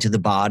back into the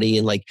body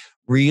and like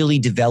really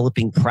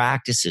developing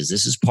practices.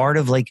 This is part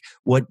of like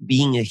what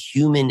being a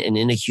human and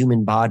in a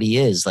human body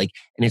is like,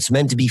 and it's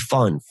meant to be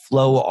fun,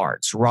 flow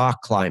arts,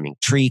 rock climbing,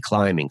 tree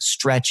climbing,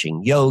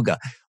 stretching, yoga.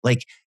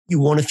 Like you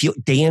want to feel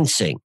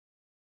dancing.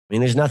 I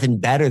mean, there's nothing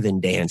better than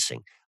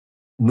dancing.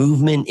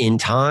 Movement in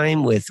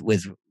time with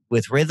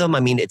rhythm. I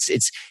mean, it's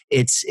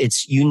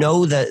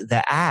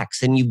the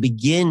acts, and you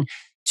begin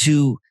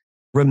to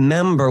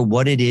remember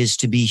what it is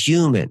to be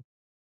human,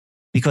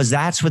 because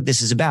that's what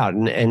this is about.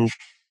 And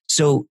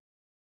so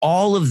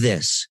all of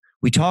this,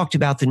 we talked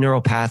about the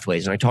neural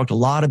pathways, and I talked a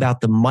lot about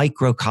the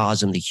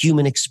microcosm, the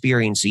human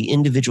experience, the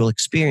individual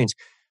experience.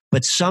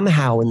 But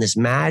somehow in this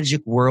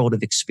magic world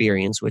of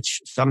experience,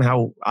 which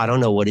somehow, I don't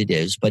know what it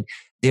is, but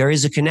there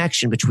is a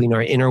connection between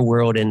our inner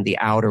world and the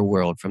outer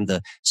world, from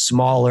the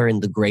smaller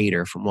and the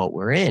greater from what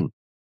we're in.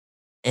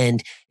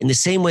 And in the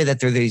same way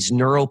that there are these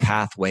neural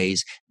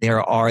pathways,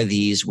 there are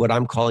these, what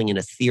I'm calling an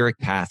etheric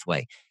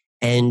pathway.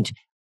 And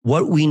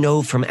what we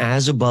know from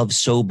as above,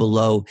 so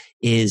below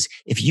is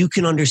if you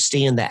can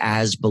understand the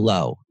as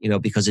below,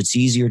 because it's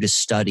easier to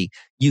study,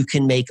 you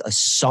can make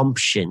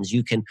assumptions.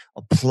 You can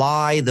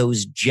apply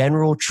those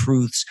general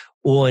truths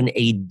on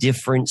a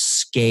different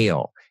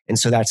scale. And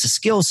so that's a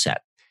skill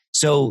set.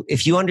 So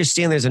if you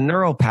understand there's a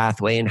neural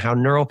pathway and how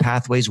neural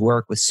pathways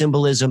work with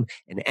symbolism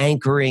and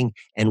anchoring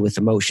and with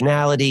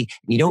emotionality,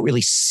 and you don't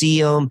really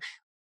see them,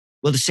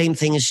 well, the same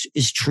thing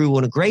is true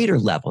on a greater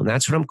level. And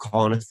that's what I'm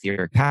calling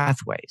etheric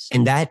pathways.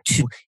 And that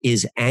too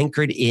is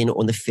anchored in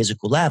on the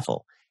physical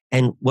level.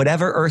 And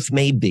whatever Earth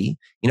may be,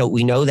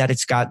 we know that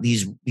it's got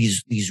these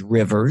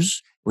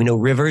rivers. We know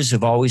rivers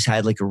have always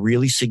had like a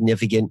really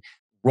significant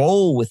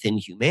role within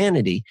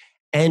humanity.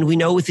 And we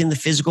know within the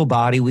physical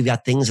body, we've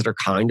got things that are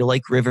kind of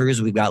like rivers.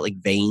 We've got like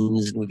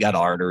veins and we've got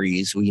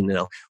arteries. We've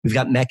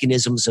got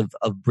mechanisms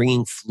of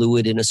bringing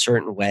fluid in a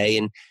certain way.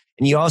 And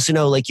you also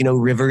know,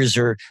 rivers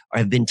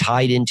have been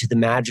tied into the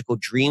magical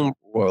dream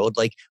world,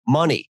 like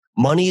money.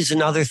 Money is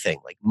another thing.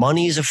 Like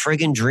money is a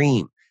friggin'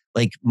 dream.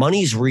 Like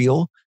money's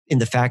real in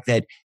the fact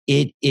that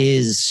it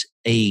is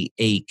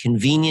a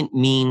convenient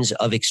means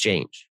of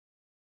exchange.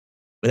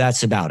 But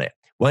that's about it.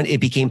 When it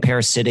became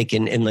parasitic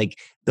and like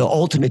the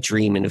ultimate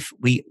dream, and if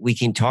we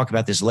can talk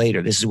about this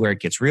later, this is where it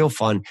gets real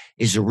fun,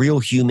 is the real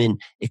human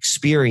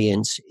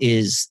experience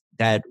is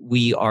that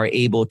we are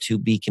able to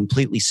be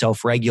completely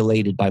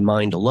self-regulated by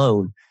mind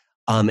alone.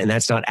 And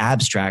that's not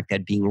abstract,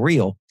 that being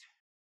real.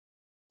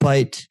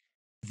 But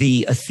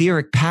the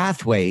etheric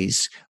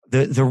pathways,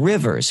 the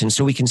rivers, and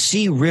so we can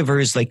see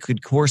rivers like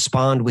could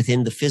correspond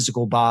within the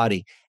physical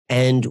body.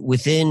 And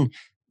within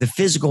the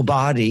physical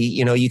body,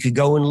 you could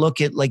go and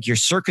look at like your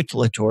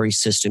circulatory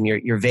system,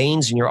 your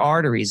veins and your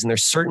arteries. And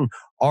there's certain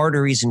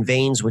arteries and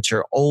veins which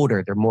are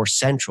older. They're more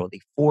central. They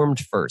formed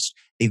first.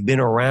 They've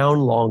been around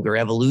longer,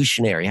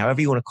 evolutionary,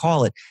 however you want to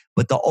call it.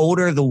 But the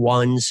older the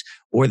ones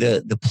or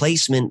the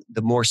placement,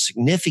 the more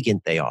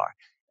significant they are.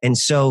 And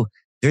so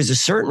there's a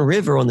certain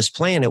river on this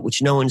planet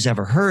which no one's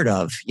ever heard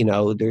of.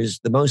 There's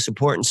the most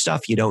important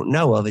stuff you don't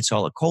know of. It's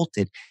all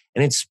occulted.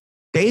 And it's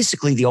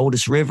basically the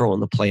oldest river on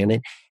the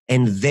planet.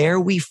 And there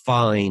we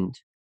find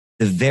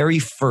the very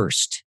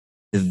first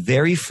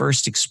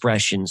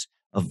expressions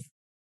of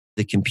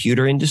the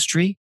computer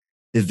industry,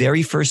 the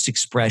very first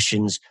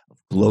expressions of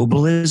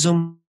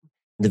globalism,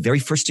 the very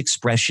first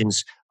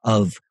expressions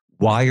of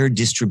wire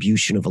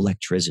distribution of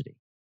electricity.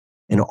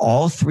 And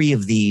all three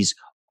of these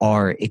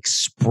are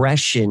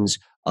expressions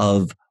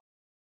of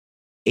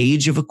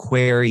Age of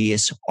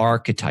Aquarius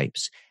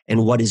archetypes.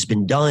 And what has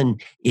been done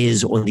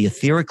is on the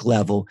etheric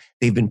level,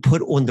 they've been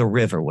put on the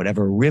river,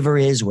 whatever a river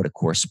is, what it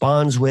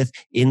corresponds with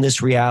in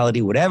this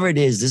reality, whatever it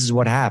is, this is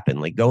what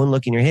happened. Like go and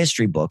look in your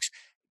history books,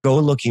 go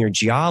and look in your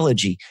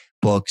geology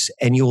books,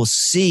 and you'll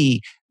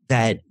see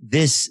that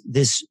this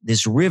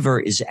river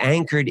is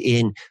anchored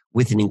in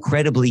with an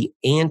incredibly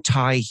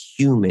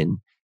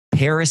anti-human,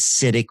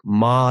 parasitic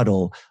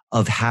model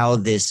of how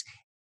this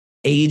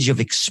age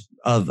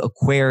of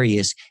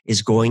Aquarius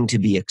is going to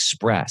be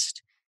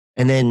expressed.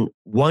 And then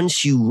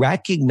once you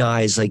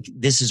recognize like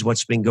this is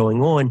what's been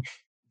going on,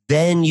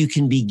 then you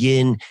can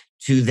begin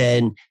to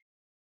then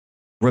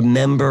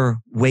remember,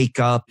 wake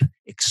up,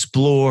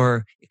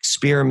 explore,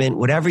 experiment,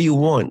 whatever you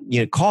want,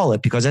 call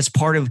it, because that's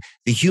part of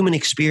the human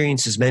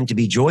experience is meant to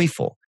be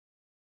joyful.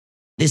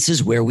 This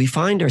is where we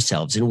find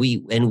ourselves. And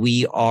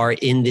we are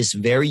in this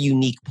very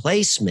unique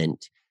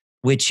placement,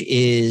 which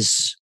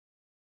is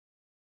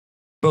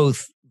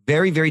both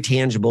very, very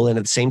tangible and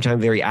at the same time,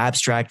 very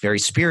abstract, very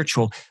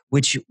spiritual,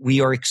 which we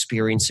are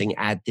experiencing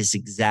at this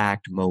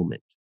exact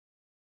moment.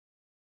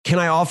 Can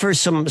I offer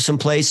some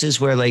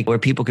places where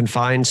people can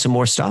find some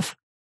more stuff?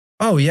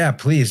 Oh yeah,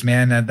 please,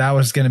 man. That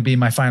was going to be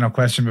my final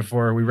question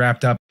before we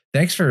wrapped up.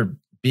 Thanks for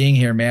being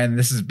here, man.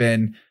 This has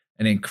been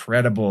an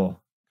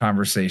incredible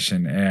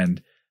conversation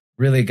and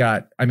really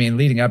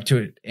leading up to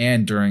it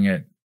and during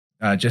it,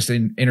 just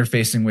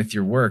interfacing with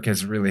your work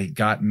has really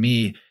got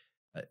me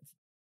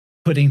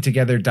putting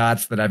together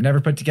dots that I've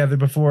never put together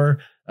before,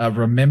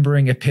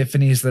 remembering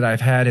epiphanies that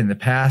I've had in the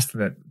past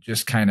that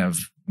just kind of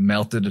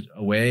melted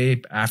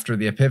away after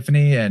the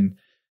epiphany, and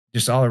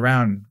just all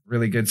around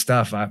really good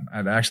stuff.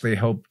 I'd actually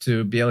hope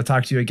to be able to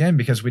talk to you again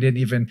because we didn't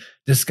even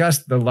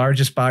discuss the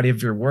largest body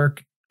of your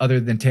work other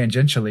than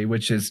tangentially,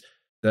 which is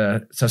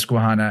the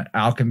Susquehanna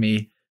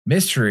alchemy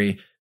mystery.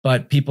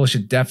 But people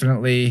should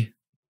definitely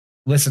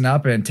listen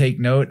up and take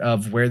note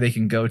of where they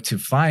can go to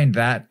find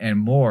that and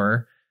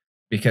more,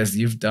 because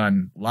you've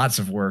done lots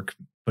of work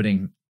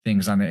putting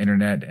things on the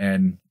internet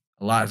and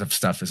a lot of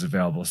stuff is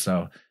available.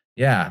 So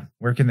yeah,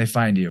 where can they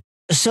find you?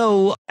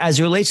 So as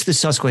it relates to the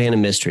Susquehanna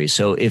mystery,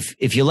 so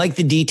if you like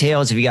the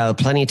details, if you got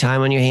plenty of time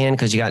on your hand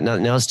because you got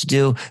nothing else to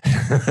do,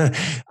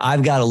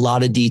 I've got a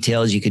lot of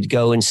details. You could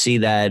go and see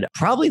that.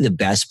 Probably the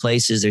best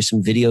place is there's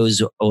some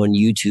videos on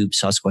YouTube,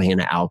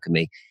 Susquehanna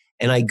Alchemy.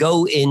 And I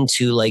go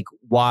into like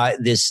why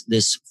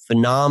this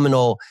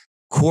phenomenal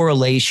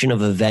correlation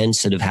of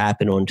events that have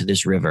happened onto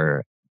this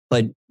river.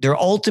 But they're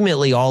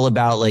ultimately all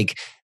about like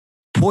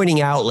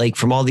pointing out like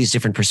from all these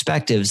different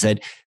perspectives that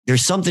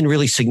there's something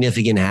really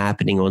significant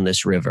happening on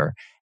this river.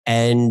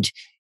 And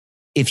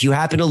if you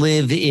happen to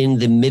live in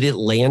the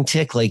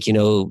mid-Atlantic, like,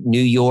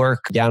 New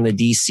York down to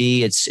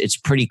DC, it's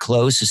pretty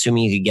close,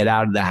 assuming you could get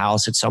out of the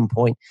house at some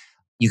point.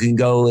 You can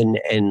go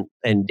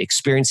and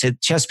experience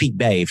it. Chesapeake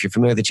Bay, if you're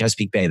familiar with the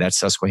Chesapeake Bay, that's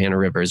Susquehanna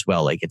River as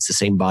well. Like it's the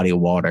same body of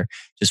water,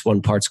 just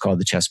one part's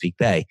called the Chesapeake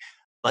Bay.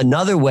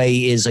 Another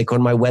way is like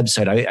on my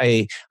website.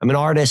 I'm an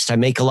artist. I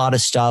make a lot of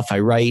stuff. I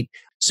write.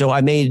 So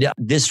I made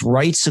this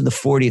Rights of the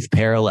 40th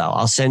Parallel.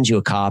 I'll send you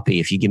a copy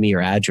if you give me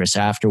your address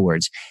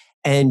afterwards.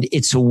 And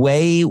it's a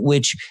way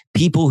which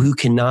people who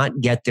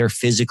cannot get there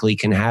physically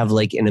can have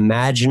like an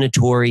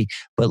imaginatory,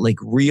 but like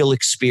real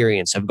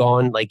experience. I've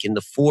gone like in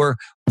the 4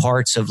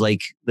 parts of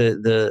like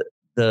the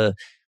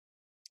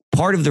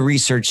part of the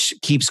research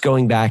keeps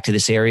going back to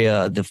this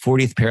area, the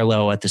 40th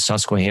parallel at the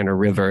Susquehanna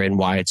River and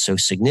why it's so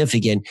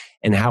significant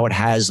and how it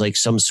has like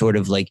some sort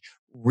of like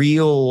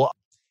real,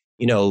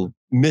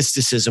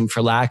 mysticism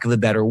for lack of a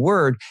better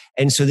word.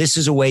 And so this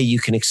is a way you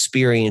can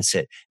experience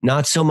it.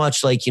 Not so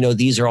much like,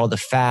 these are all the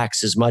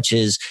facts as much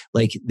as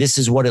like, this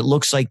is what it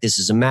looks like. This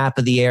is a map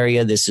of the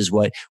area. This is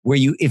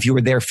if you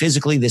were there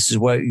physically, this is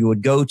what you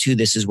would go to.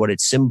 This is what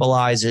it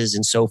symbolizes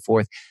and so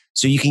forth.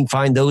 So you can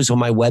find those on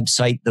my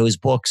website, those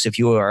books, if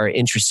you are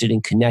interested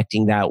in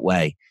connecting that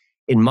way.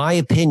 In my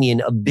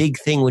opinion, a big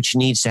thing which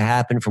needs to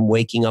happen from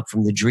waking up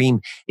from the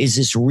dream is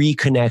this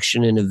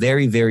reconnection in a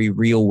very, very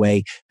real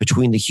way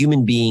between the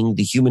human being,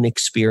 the human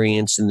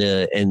experience, and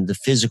the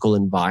physical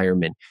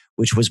environment,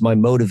 which was my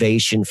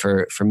motivation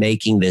for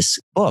making this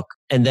book.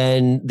 And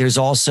then there's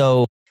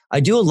also, I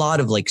do a lot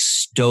of like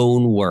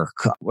stone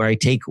work where I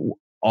take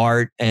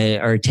art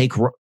or take,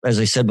 as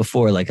I said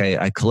before, like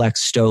I collect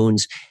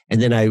stones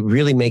and then I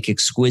really make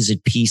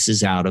exquisite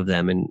pieces out of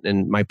them.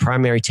 And my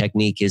primary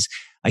technique is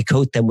I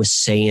coat them with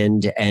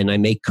sand and I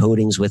make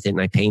coatings with it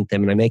and I paint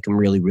them and I make them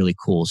really, really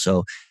cool.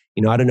 So,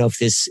 I don't know if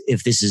this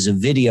is a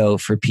video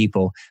for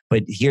people,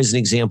 but here's an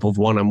example of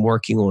one I'm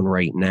working on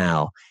right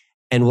now.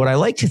 And what I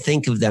like to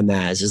think of them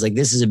as is like,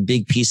 this is a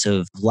big piece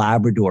of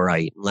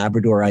labradorite.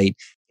 Labradorite,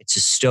 it's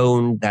a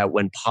stone that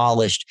when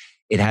polished,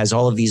 it has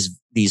all of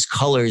these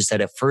colors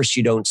that at first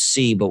you don't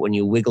see, but when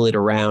you wiggle it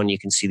around, you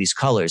can see these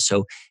colors.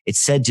 So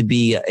it's said to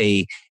be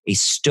a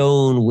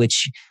stone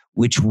which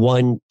which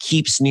one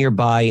keeps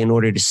nearby in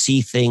order to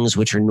see things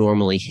which are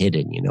normally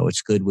hidden.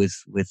 It's good with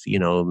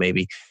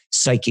maybe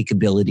psychic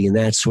ability and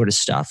that sort of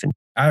stuff. And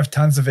I have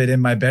tons of it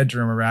in my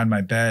bedroom around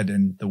my bed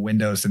and the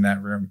windows in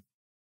that room.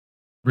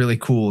 Really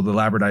cool, the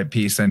labradorite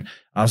piece. And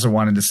I also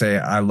wanted to say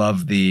I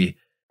love the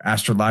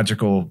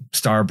astrological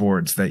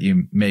starboards that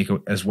you make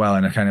as well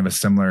in a kind of a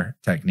similar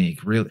technique.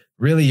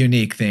 Really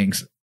unique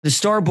things. The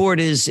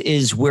starboard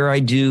is where I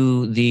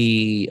do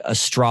the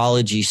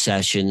astrology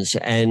sessions.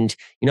 And,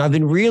 I've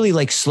been really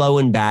like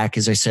slowing back,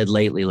 as I said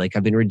lately. Like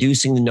I've been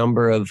reducing the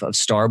number of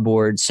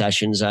starboard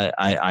sessions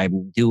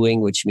I'm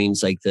doing, which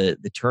means like the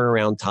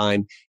turnaround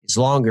time is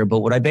longer. But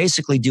what I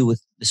basically do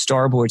with the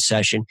starboard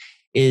session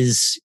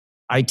is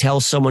I tell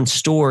someone's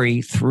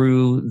story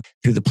through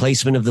the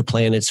placement of the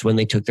planets when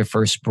they took their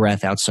first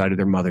breath outside of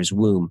their mother's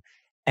womb.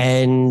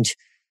 And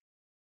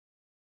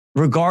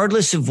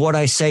regardless of what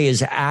I say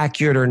is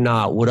accurate or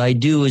not, what I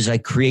do is I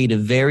create a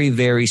very,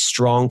 very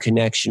strong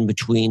connection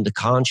between the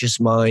conscious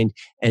mind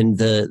and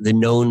the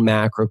known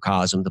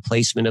macrocosm, the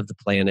placement of the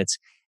planets.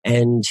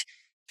 And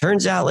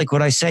turns out like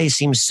what I say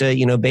seems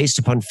to, based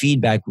upon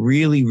feedback,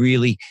 really,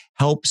 really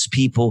helps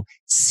people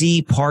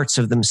see parts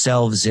of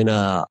themselves in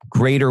a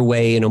greater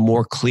way, in a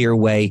more clear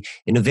way,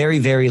 in a very,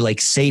 very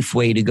like safe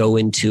way to go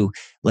into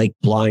like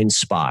blind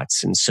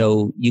spots. And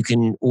so you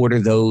can order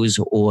those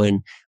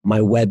on my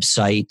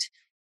website.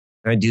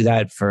 I do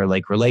that for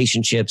like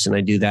relationships, and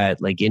I do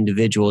that like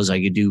individuals.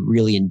 I could do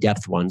really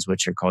in-depth ones,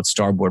 which are called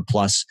Starboard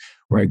Plus,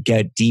 where I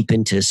get deep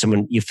into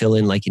someone. You fill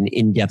in like an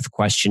in-depth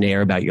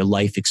questionnaire about your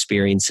life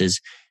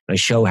experiences. And I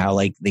show how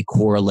like they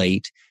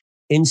correlate.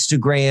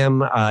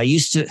 Instagram, I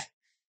used to,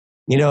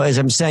 as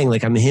I'm saying,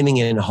 like I'm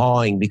hemming and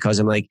hawing because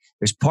I'm like,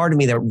 there's part of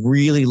me that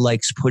really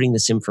likes putting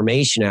this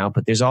information out,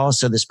 but there's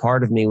also this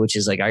part of me which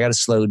is like, I got to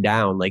slow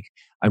down. Like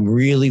I'm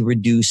really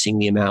reducing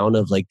the amount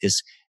of like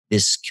this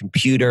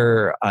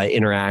computer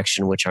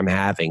interaction which I'm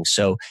having.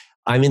 So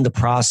I'm in the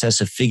process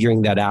of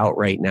figuring that out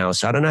right now.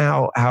 So I don't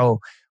know how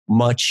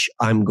much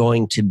I'm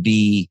going to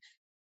be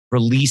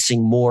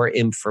releasing more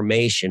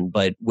information,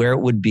 but where it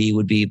would be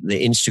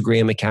the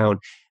Instagram account,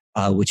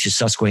 which is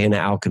Susquehanna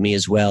Alchemy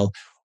as well.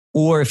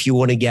 Or if you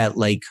want to get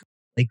like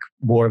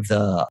more of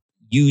the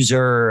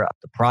user,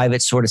 the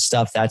private sort of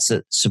stuff, that's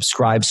at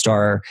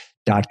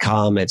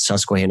subscribestar.com at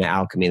Susquehanna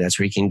Alchemy. That's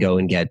where you can go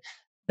and get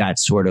that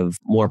sort of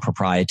more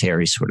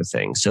proprietary sort of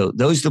thing. So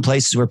those are the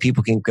places where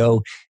people can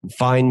go and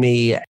find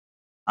me.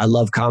 I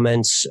love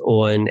comments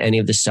on any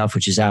of the stuff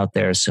which is out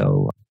there.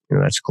 So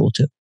that's cool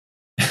too.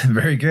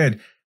 Very good.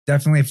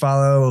 Definitely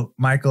follow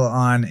Michael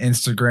on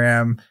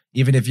Instagram.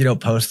 Even if you don't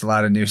post a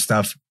lot of new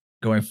stuff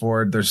going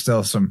forward, there's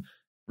still some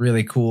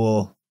really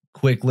cool,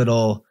 quick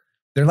little,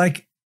 they're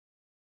like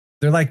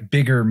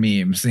bigger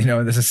memes.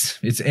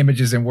 It's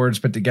images and words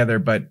put together,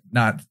 but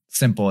not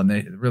simple, and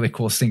they really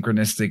cool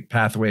synchronistic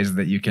pathways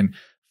that you can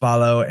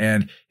follow.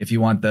 And if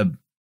you want the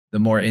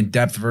more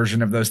in-depth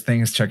version of those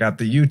things, check out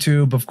the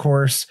YouTube, of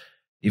course.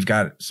 You've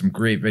got some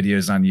great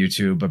videos on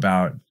YouTube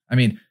about,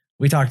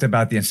 we talked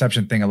about the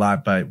Inception thing a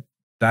lot, but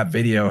that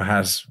video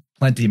has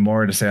plenty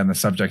more to say on the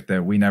subject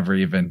that we never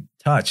even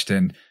touched.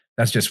 And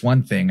that's just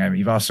one thing.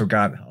 You've also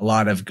got a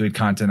lot of good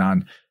content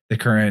on the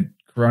current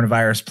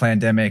coronavirus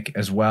pandemic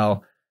as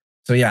well.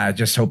 So yeah, I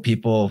just hope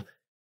people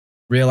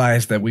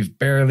realize that we've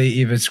barely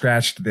even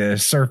scratched the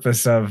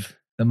surface of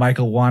the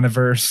Michael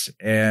Wanniverse.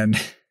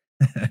 And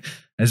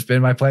it's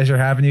been my pleasure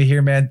having you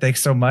here, man.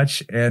 Thanks so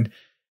much, and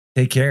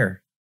take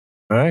care.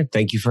 All right.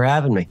 Thank you for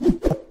having me.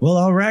 Well,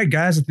 all right,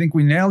 guys. I think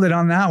we nailed it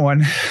on that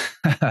one.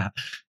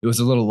 It was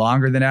a little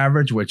longer than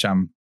average, which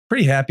I'm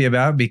pretty happy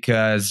about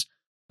because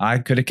I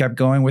could have kept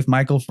going with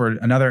Michael for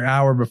another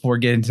hour before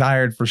getting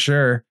tired for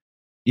sure.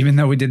 Even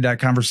though we did that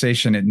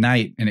conversation at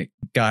night and it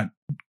got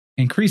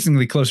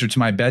increasingly closer to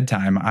my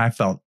bedtime, I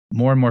felt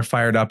more and more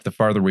fired up the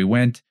farther we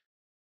went.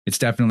 It's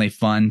definitely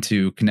fun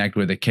to connect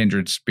with a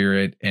kindred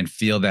spirit and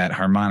feel that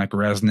harmonic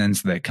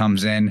resonance that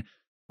comes in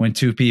when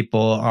two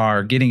people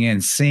are getting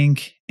in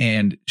sync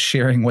and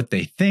sharing what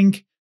they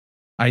think.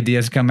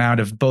 Ideas come out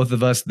of both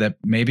of us that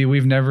maybe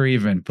we've never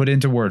even put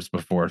into words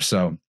before.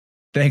 So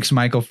thanks,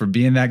 Michael, for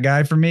being that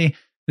guy for me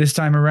this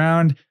time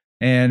around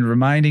and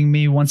reminding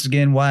me once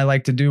again why I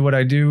like to do what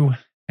I do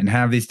and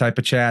have these type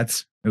of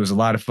chats. It was a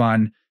lot of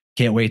fun.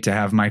 Can't wait to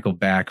have Michael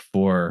back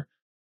for,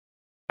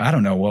 I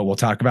don't know what we'll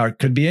talk about.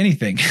 Could be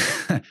anything.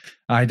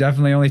 I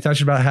definitely only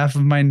touched about half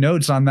of my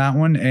notes on that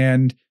one.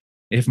 And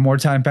if more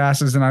time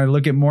passes and I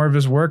look at more of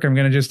his work, I'm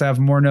going to just have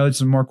more notes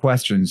and more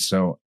questions.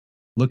 So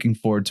looking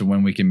forward to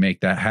when we can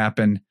make that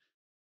happen.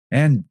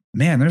 And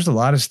man, there's a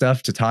lot of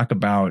stuff to talk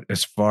about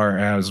as far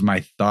as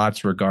my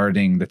thoughts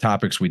regarding the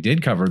topics we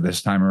did cover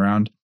this time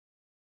around.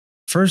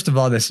 First of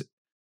all,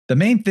 the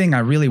main thing I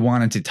really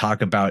wanted to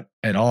talk about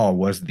at all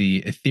was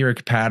the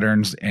etheric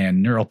patterns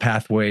and neural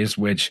pathways,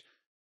 which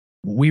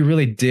we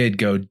really did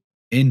go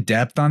in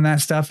depth on that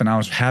stuff, and I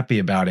was happy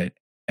about it.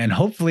 And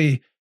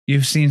hopefully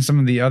you've seen some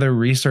of the other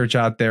research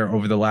out there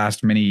over the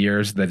last many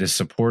years that is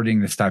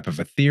supporting this type of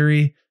a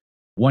theory.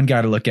 One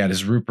guy to look at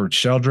is Rupert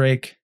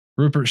Sheldrake.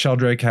 Rupert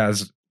Sheldrake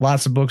has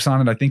lots of books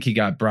on it. I think he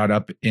got brought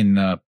up in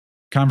the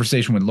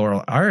conversation with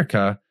Laurel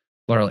Erica.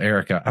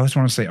 I always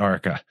want to say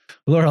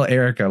Laurel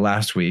Erica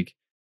last week.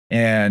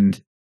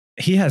 And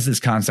he has this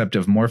concept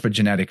of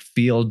morphogenetic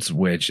fields,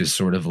 which is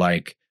sort of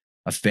like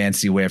a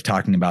fancy way of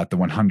talking about the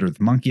 100th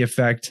monkey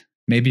effect.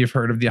 Maybe you've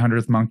heard of the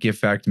 100th monkey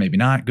effect, maybe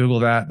not. Google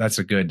that. That's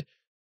a good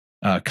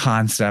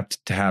concept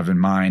to have in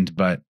mind.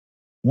 But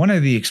one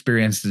of the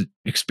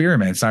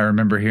experiments I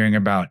remember hearing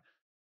about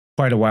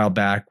quite a while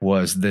back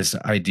was this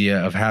idea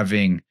of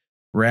having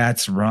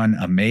rats run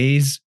a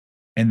maze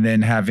and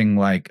then having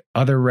like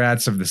other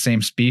rats of the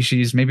same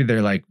species. Maybe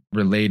they're like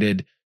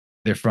related.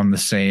 They're from the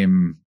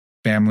same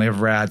family of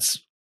rats.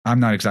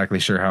 I'm not exactly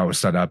sure how it was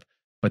set up,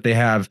 but they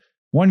have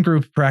one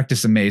group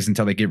practice a maze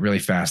until they get really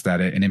fast at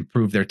it and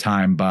improve their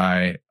time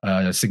by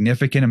a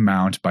significant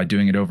amount by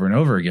doing it over and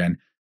over again.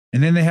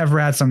 And then they have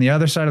rats on the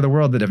other side of the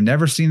world that have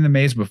never seen the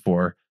maze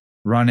before,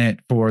 run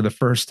it for the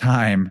first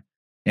time,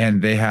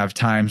 and they have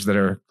times that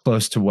are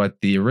close to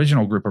what the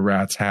original group of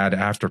rats had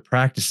after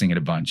practicing it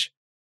a bunch.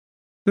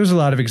 There's a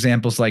lot of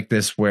examples like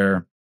this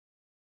where,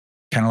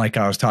 kind of like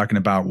I was talking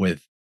about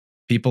with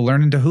people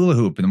learning to hula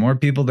hoop, and the more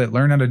people that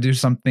learn how to do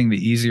something, the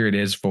easier it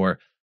is for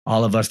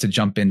all of us to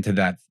jump into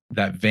that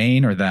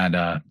vein or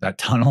that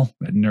tunnel,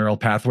 that neural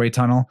pathway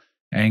tunnel,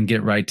 and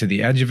get right to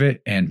the edge of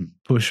it and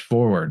push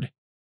forward.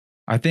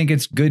 I think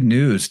it's good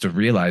news to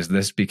realize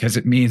this, because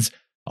it means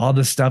all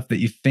the stuff that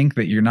you think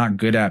that you're not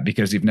good at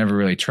because you've never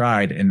really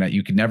tried and that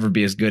you could never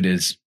be as good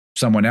as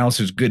someone else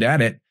who's good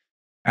at it.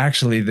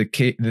 Actually,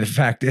 the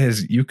fact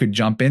is you could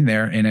jump in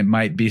there and it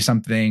might be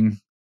something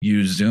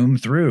you zoom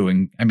through.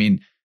 And I mean,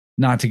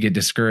 not to get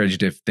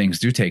discouraged if things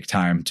do take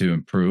time to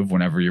improve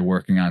whenever you're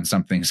working on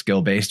something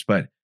skill-based.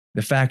 But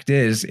the fact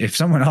is, if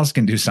someone else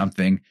can do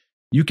something,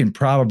 you can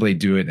probably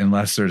do it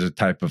unless there's a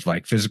type of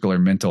like physical or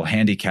mental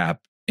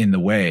handicap in the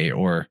way,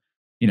 or,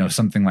 you know,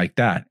 something like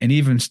that. And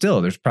even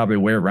still, there's probably a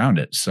way around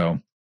it.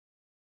 So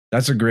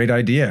that's a great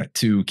idea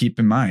to keep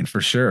in mind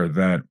for sure,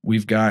 that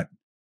we've got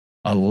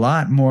a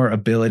lot more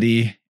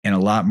ability and a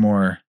lot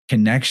more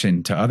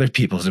connection to other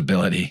people's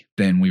ability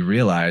than we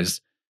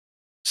realize.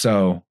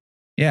 So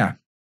yeah,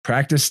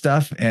 practice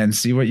stuff and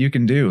see what you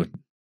can do.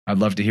 I'd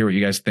love to hear what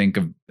you guys think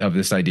of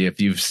this idea,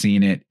 if you've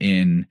seen it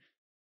in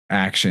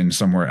action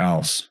somewhere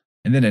else.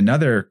 And then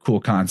another cool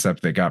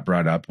concept that got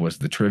brought up was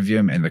the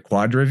trivium and the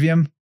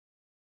quadrivium.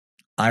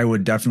 I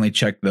would definitely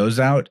check those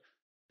out.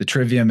 The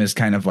trivium is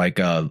kind of like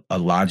a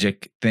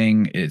logic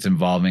thing. It's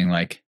involving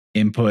like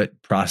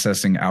input,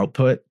 processing,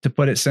 output, to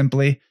put it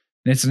simply.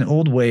 And it's an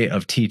old way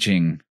of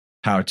teaching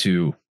how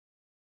to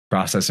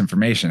process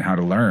information, how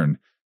to learn,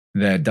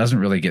 that doesn't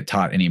really get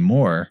taught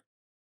anymore.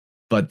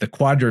 But the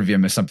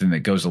quadrivium is something that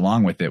goes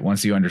along with it.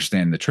 Once you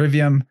understand the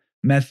trivium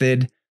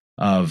method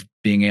of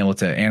being able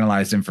to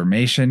analyze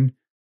information,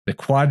 the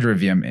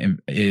quadrivium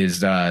is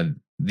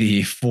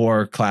the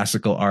four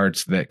classical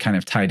arts that kind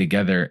of tie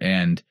together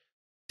and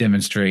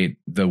demonstrate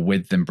the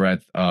width and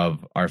breadth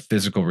of our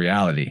physical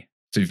reality.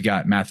 So you've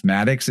got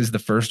mathematics is the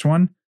first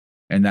one,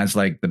 and that's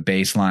like the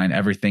baseline.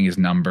 Everything is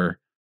number.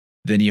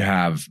 Then you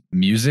have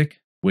music,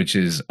 which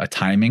is a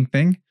timing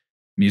thing.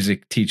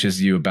 Music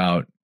teaches you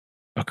about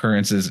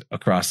occurrences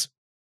across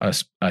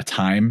a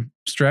time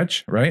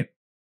stretch, right?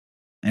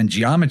 And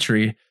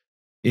geometry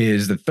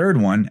is the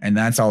third one, and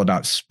that's all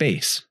about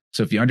space.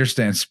 So if you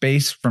understand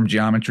space from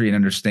geometry and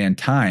understand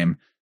time,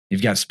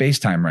 you've got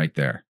space-time right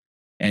there.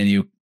 And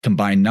you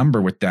combine number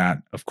with that.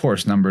 Of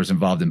course, number is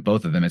involved in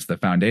both of them. It's the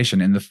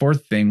foundation. And the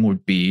fourth thing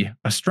would be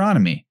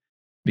astronomy,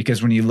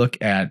 because when you look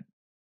at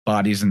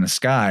bodies in the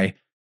sky,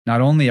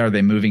 not only are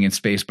they moving in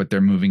space, but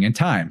they're moving in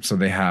time. So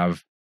they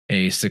have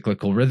a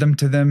cyclical rhythm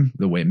to them,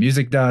 the way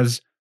music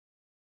does.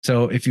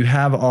 So if you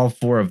have all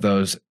four of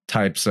those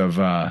types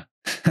of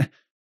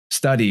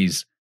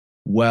studies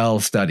well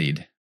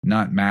studied,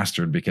 not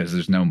mastered, because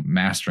there's no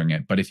mastering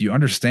it, but if you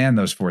understand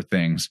those four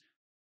things,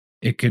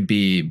 it could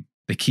be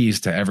the keys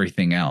to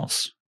everything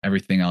else.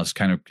 Everything else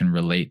kind of can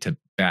relate to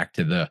back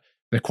to the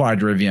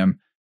quadrivium.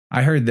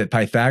 I heard that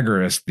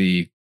Pythagoras,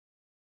 the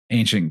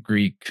ancient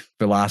Greek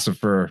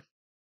philosopher,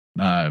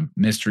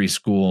 mystery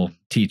school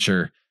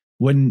teacher,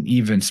 wouldn't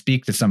even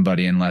speak to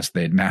somebody unless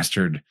they'd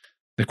mastered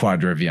the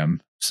quadrivium.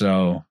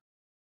 So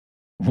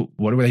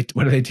what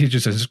do they teach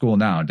us in school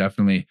now?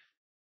 Definitely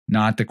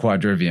not the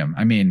quadrivium.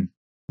 I mean,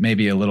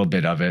 maybe a little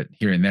bit of it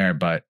here and there,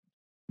 but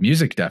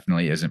music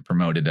definitely isn't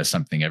promoted as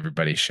something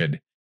everybody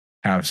should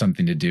have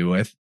something to do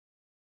with.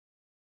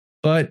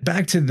 But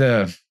back to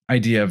the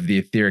idea of the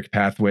etheric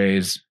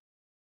pathways,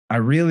 I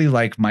really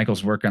like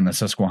Michael's work on the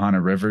Susquehanna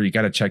River. You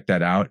got to check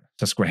that out.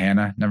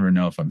 Susquehanna. Never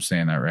know if I'm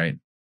saying that right.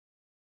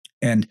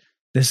 And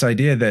this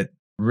idea that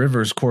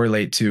rivers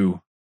correlate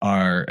to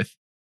our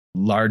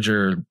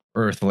larger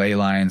earth ley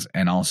lines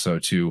and also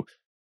to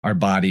our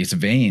body's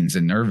veins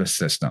and nervous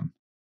system.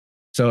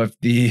 So if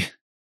the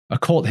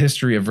occult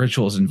history of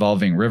rituals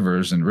involving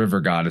rivers and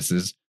river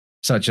goddesses,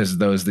 such as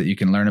those that you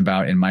can learn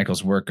about in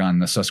Michael's work on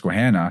the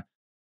Susquehanna,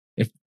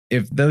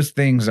 if those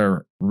things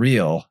are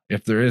real,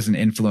 if there is an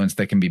influence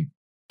that can be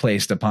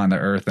placed upon the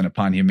earth and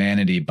upon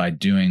humanity by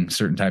doing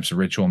certain types of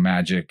ritual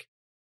magic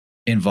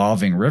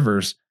involving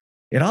rivers,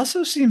 it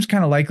also seems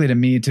kind of likely to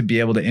me to be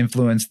able to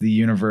influence the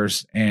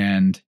universe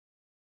and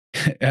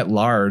at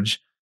large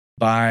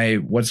by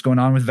what's going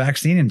on with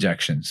vaccine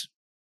injections,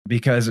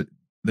 because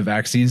the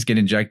vaccines get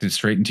injected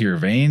straight into your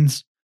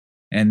veins,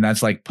 and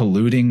that's like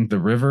polluting the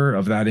river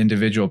of that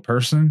individual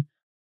person.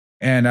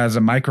 And as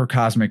a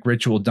microcosmic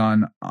ritual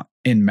done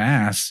in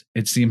mass,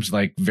 it seems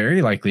like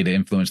very likely to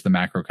influence the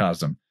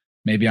macrocosm,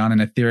 maybe on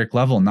an etheric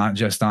level, not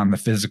just on the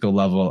physical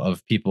level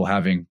of people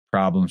having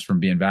problems from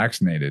being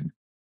vaccinated.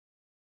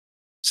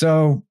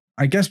 So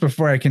I guess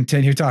before I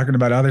continue talking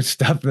about other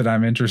stuff that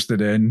I'm interested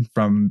in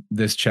from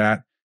this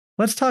chat,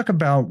 let's talk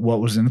about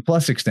what was in the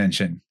Plus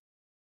extension.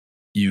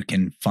 You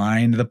can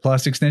find the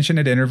Plus extension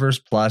at InnerVerse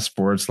Plus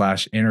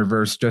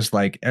 /InnerVerse, just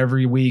like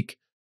every week.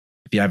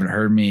 If you haven't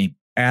heard me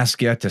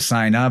ask you to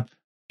sign up,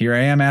 here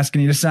I am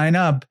asking you to sign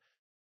up.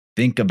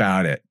 Think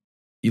about it.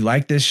 You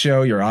like this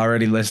show, you're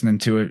already listening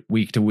to it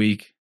week to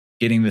week,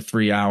 getting the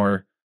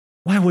 3-hour.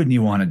 Why wouldn't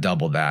you want to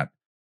double that?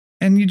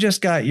 And you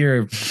just got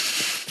your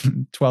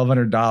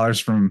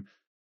 $1,200 from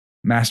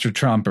Master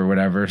Trump or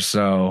whatever.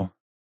 So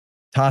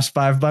toss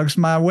 $5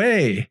 my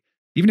way.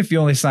 Even if you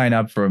only sign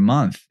up for a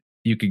month,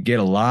 you could get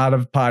a lot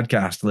of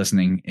podcast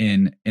listening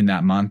in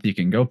that month. You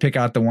can go pick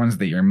out the ones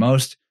that you're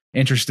most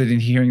interested in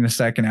hearing the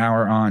second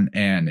hour on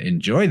and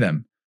enjoy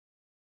them.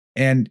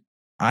 And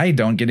I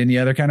don't get any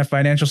other kind of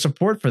financial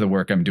support for the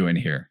work I'm doing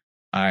here.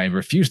 I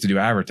refuse to do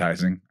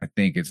advertising. I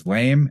think it's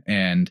lame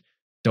and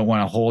don't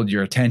want to hold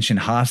your attention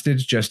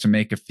hostage just to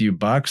make a few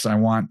bucks. I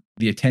want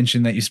the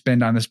attention that you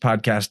spend on this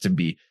podcast to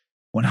be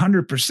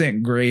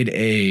 100% grade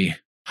A,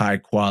 high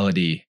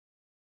quality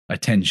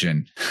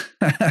attention.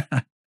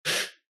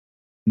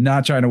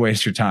 Not trying to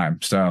waste your time.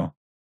 So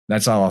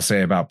that's all I'll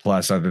say about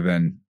Plus, other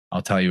than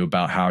I'll tell you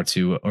about how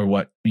to, or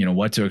what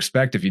to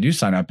expect if you do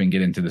sign up and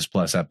get into this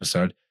Plus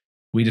episode.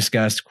 We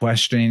discussed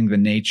questioning the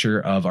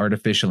nature of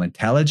artificial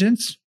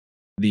intelligence,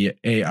 the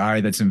AI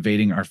that's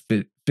invading our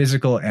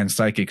physical and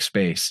psychic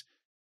space,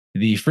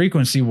 the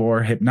frequency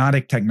war,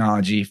 hypnotic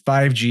technology,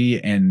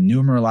 5G, and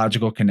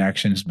numerological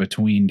connections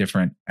between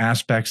different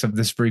aspects of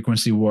this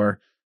frequency war.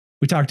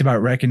 We talked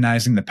about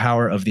recognizing the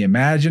power of the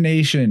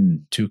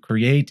imagination to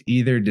create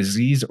either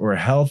disease or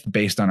health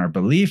based on our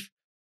belief,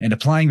 and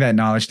applying that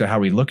knowledge to how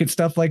we look at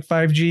stuff like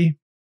 5G.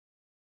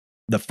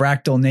 The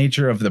fractal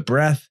nature of the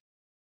breath.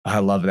 I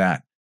love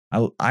that.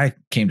 I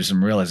came to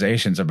some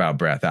realizations about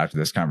breath after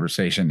this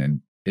conversation,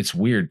 and it's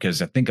weird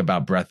because I think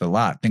about breath a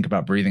lot, think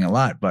about breathing a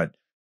lot, but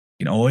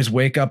you can always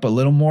wake up a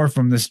little more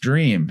from this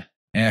dream.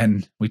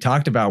 And we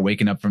talked about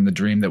waking up from the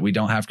dream that we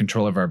don't have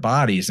control of our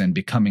bodies and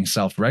becoming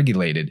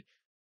self-regulated,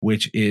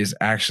 which is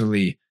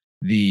actually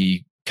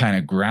the kind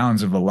of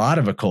grounds of a lot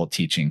of occult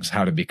teachings,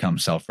 how to become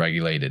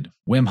self-regulated.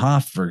 Wim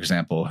Hof, for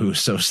example, who's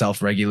so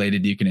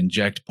self-regulated you can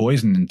inject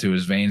poison into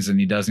his veins and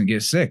he doesn't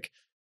get sick.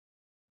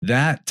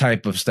 That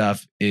type of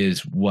stuff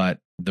is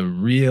what the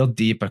real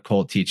deep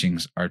occult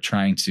teachings are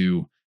trying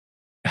to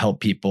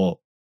help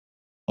people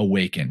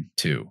awaken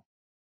to.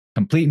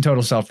 Complete and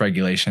total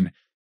self-regulation.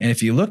 And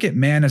if you look at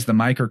man as the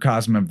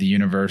microcosm of the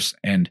universe,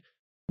 and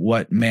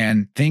what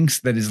man thinks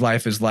that his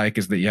life is like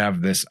is that you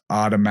have this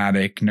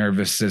automatic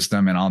nervous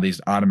system and all these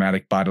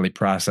automatic bodily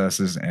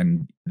processes,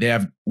 and we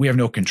have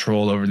no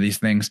control over these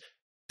things.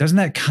 Doesn't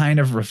that kind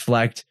of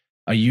reflect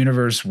a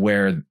universe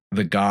where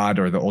the God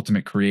or the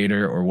ultimate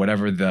creator or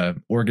whatever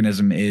the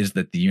organism is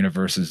that the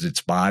universe is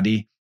its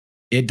body,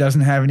 it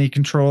doesn't have any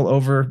control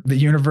over the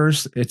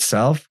universe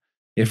itself?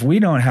 If we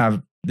don't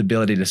have the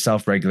ability to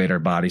self-regulate our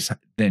bodies,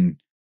 then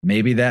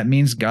maybe that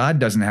means God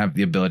doesn't have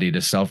the ability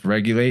to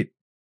self-regulate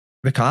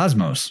the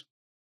cosmos.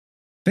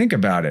 Think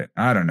about it.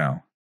 I don't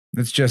know.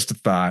 It's just a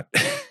thought.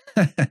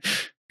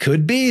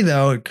 Could be,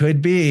 though. It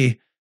could be.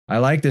 I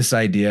like this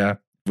idea.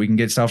 If we can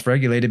get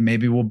self-regulated,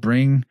 maybe we'll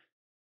bring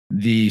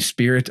the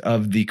spirit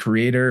of the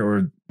creator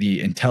or the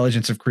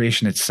intelligence of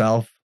creation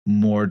itself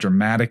more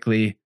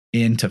dramatically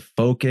into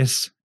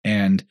focus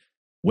and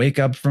wake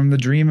up from the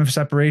dream of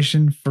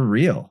separation for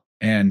real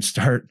and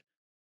start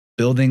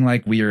building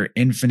like we are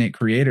infinite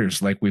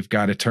creators, like we've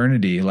got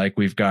eternity, like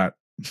we've got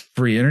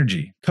free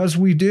energy, because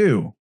we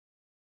do.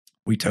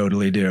 We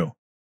totally do.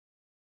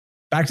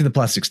 Back to the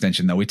Plus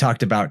extension, though. We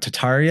talked about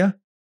Tartaria.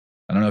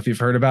 I don't know if you've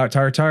heard about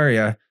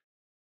Tartaria.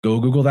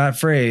 Go Google that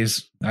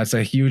phrase. That's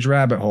a huge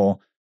rabbit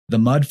hole. The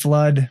mud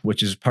flood,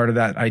 which is part of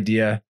that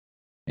idea.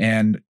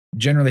 And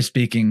generally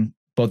speaking,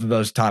 both of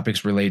those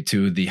topics relate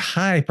to the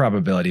high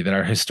probability that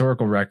our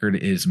historical record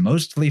is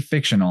mostly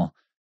fictional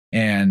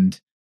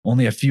and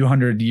only a few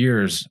hundred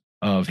years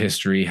of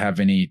history have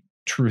any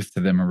truth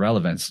to them or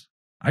relevance.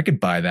 I could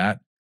buy that.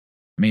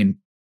 I mean,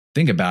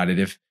 think about it.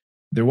 If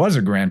there was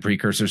a grand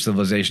precursor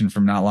civilization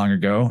from not long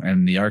ago,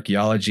 and the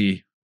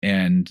archaeology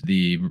and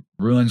the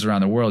ruins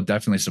around the world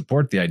definitely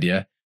support the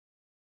idea,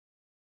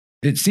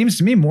 it seems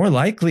to me more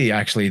likely,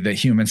 actually, that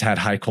humans had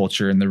high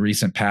culture in the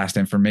recent past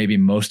and for maybe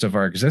most of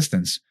our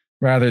existence,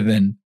 rather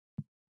than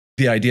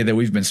the idea that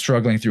we've been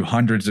struggling through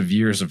hundreds of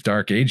years of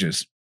dark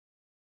ages.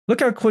 Look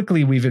how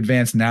quickly we've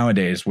advanced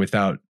nowadays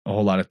without a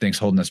whole lot of things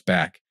holding us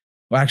back.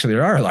 Well, actually,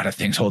 there are a lot of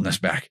things holding us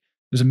back.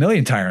 There's a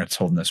million tyrants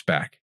holding us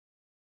back.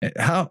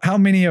 How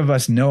many of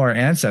us know our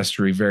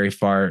ancestry very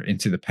far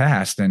into the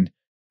past, and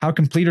how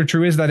complete or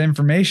true is that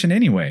information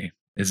anyway?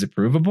 Is it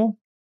provable?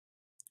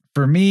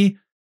 For me,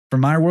 from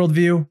my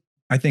worldview,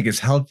 I think it's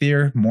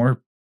healthier,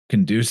 more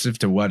conducive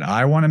to what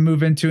I want to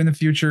move into in the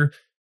future,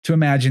 to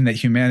imagine that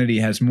humanity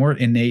has more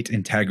innate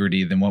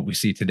integrity than what we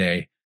see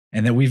today,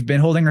 and that we've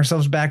been holding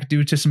ourselves back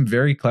due to some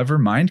very clever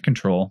mind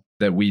control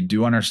that we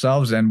do on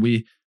ourselves and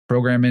we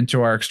program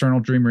into our external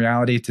dream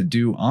reality to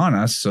do on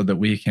us so that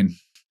we can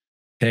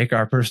take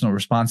our personal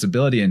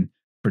responsibility and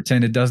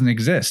pretend it doesn't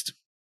exist.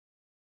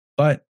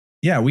 But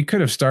yeah, we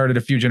could have started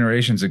a few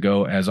generations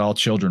ago as all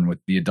children with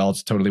the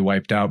adults totally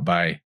wiped out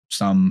by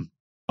some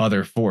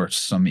other force,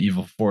 some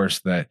evil force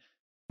that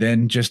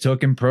then just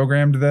took and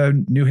programmed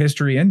the new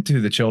history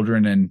into the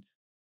children. And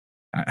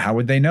how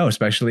would they know,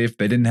 especially if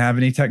they didn't have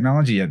any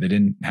technology yet? They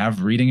didn't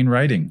have reading and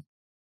writing.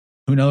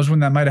 Who knows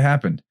when that might have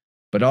happened?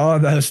 But all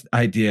of those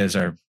ideas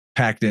are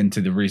packed into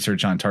the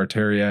research on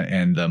Tartaria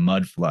and the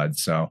mud flood.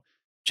 So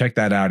check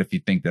that out if you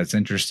think that's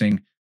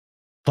interesting.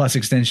 Plus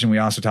extension, we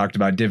also talked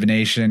about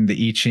divination,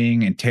 the I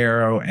Ching, and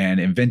tarot, and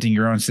inventing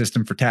your own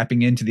system for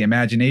tapping into the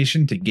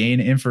imagination to gain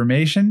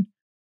information.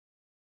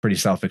 Pretty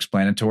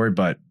self-explanatory,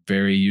 but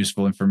very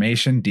useful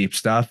information, deep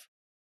stuff.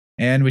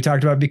 And we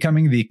talked about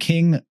becoming the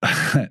king,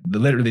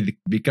 literally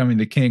becoming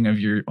the king of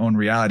your own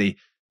reality,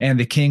 and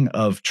the king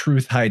of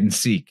truth, hide, and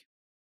seek,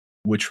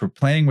 which we're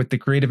playing with the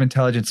creative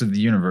intelligence of the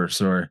universe,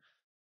 or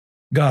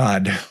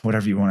God,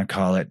 whatever you want to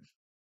call it,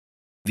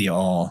 the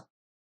all.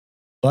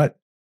 But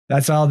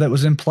that's all that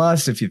was in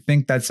Plus. If you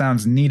think that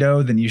sounds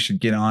neato, then you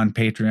should get on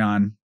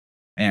Patreon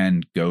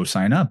and go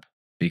sign up,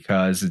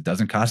 because it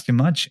doesn't cost you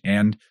much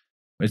and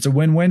it's a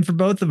win-win for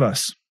both of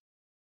us.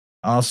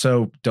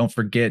 Also, don't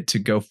forget to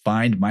go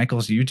find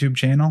Michael's YouTube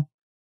channel.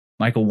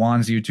 Michael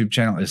Wann's YouTube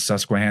channel is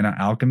Susquehanna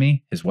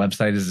Alchemy. His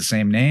website is the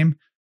same name.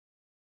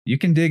 You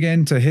can dig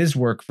into his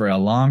work for a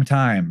long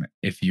time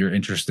if you're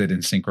interested in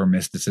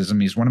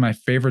synchromysticism. He's one of my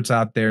favorites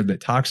out there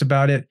that talks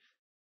about it.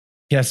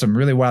 He has some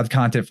really wild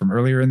content from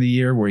earlier in the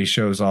year where he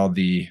shows all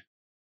the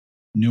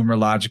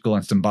numerological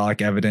and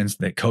symbolic evidence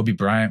that Kobe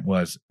Bryant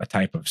was a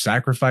type of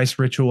sacrifice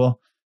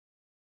ritual.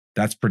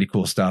 That's pretty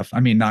cool stuff.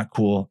 I mean, not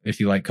cool if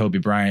you like Kobe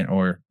Bryant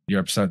or you're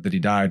upset that he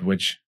died,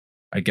 which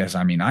I guess,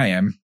 I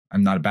am.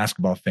 I'm not a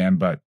basketball fan,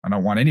 but I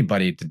don't want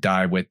anybody to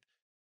die with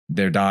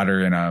their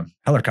daughter in a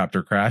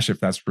helicopter crash if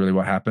that's really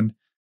what happened.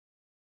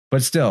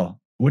 But still,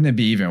 wouldn't it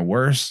be even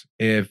worse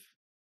if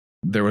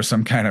there was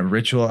some kind of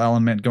ritual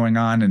element going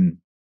on and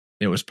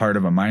it was part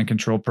of a mind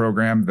control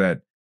program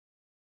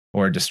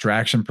or a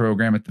distraction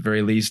program at the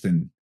very least?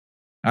 And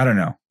I don't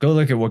know. Go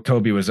look at what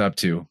Kobe was up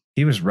to.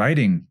 He was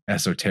writing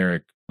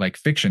esoteric, like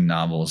fiction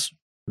novels,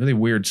 really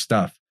weird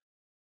stuff.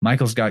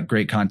 Michael's got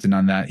great content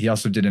on that. He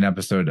also did an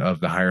episode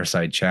of the Higher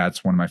Side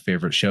Chats, one of my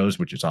favorite shows,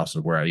 which is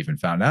also where I even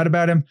found out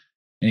about him.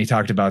 And he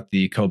talked about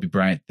the Kobe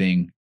Bryant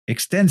thing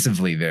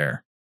extensively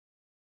there.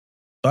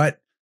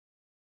 But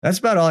that's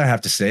about all I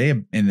have to say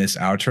in this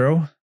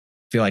outro. I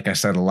feel like I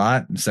said a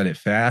lot and said it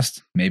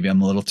fast. Maybe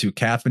I'm a little too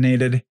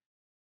caffeinated,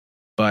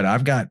 but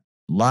I've got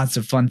lots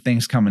of fun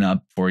things coming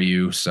up for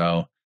you.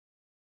 So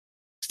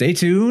stay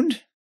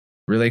tuned.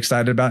 Really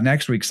excited about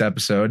next week's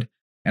episode.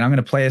 And I'm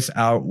going to play us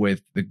out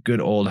with the good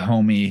old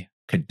homie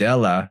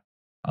Kadela.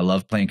 I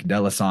love playing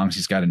Kadela songs.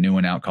 He's got a new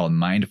one out called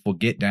Mindful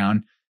Get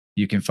Down.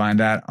 You can find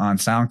that on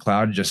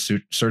SoundCloud. Just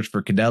search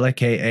for Kadela,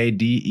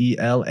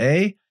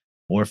 Kadela,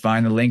 or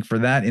find the link for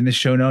that in the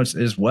show notes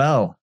as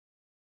well.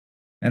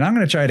 And I'm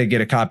going to try to get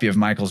a copy of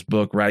Michael's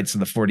book, Rights of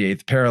the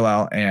 48th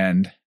Parallel,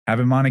 and have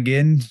him on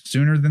again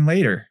sooner than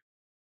later.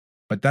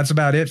 But that's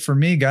about it for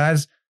me,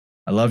 guys.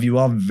 I love you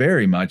all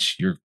very much.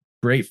 You're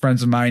great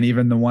friends of mine,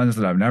 even the ones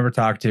that I've never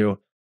talked to.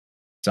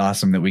 It's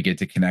awesome that we get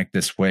to connect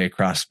this way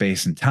across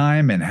space and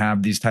time and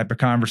have these type of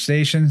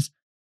conversations.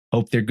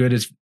 Hope they're good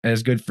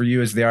as good for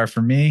you as they are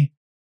for me.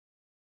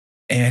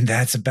 And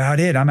that's about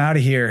it. I'm out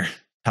of here.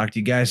 Talk to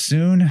you guys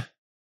soon.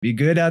 Be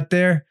good out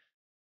there.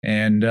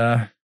 And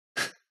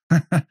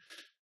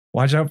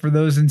watch out for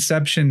those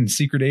Inception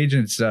secret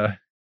agents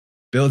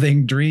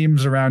building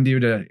dreams around you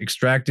to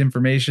extract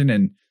information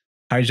and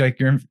hijack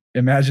your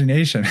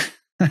imagination.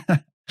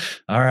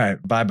 All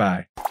right.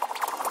 Bye-bye.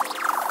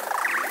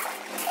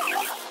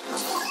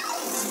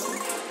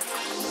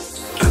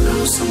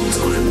 Allow some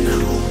time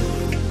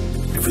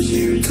now for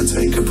you to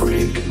take a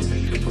break.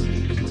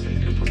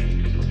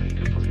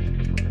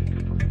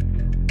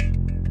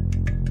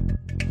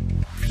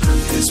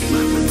 At this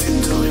moment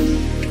in time,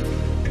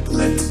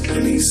 let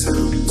any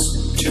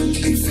sounds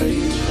gently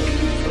fade.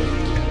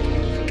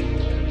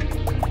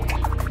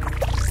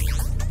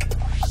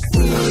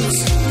 Relax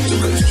the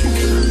best you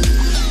can.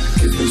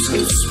 Give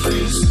yourself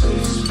space.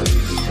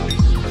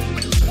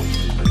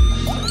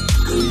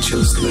 And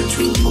just let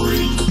your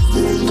mind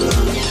wander.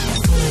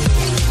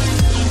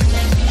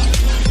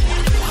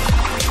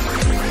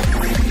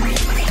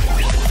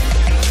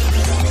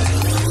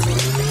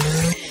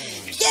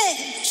 Yeah,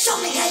 show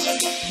me how you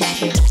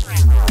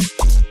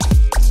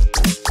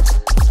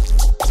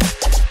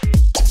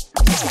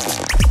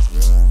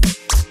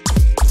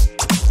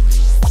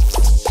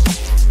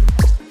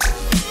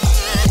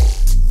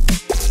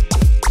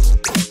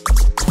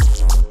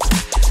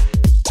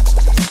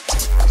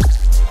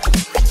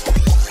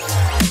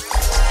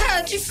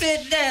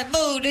Fit that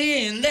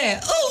booty in there.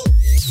 Ooh.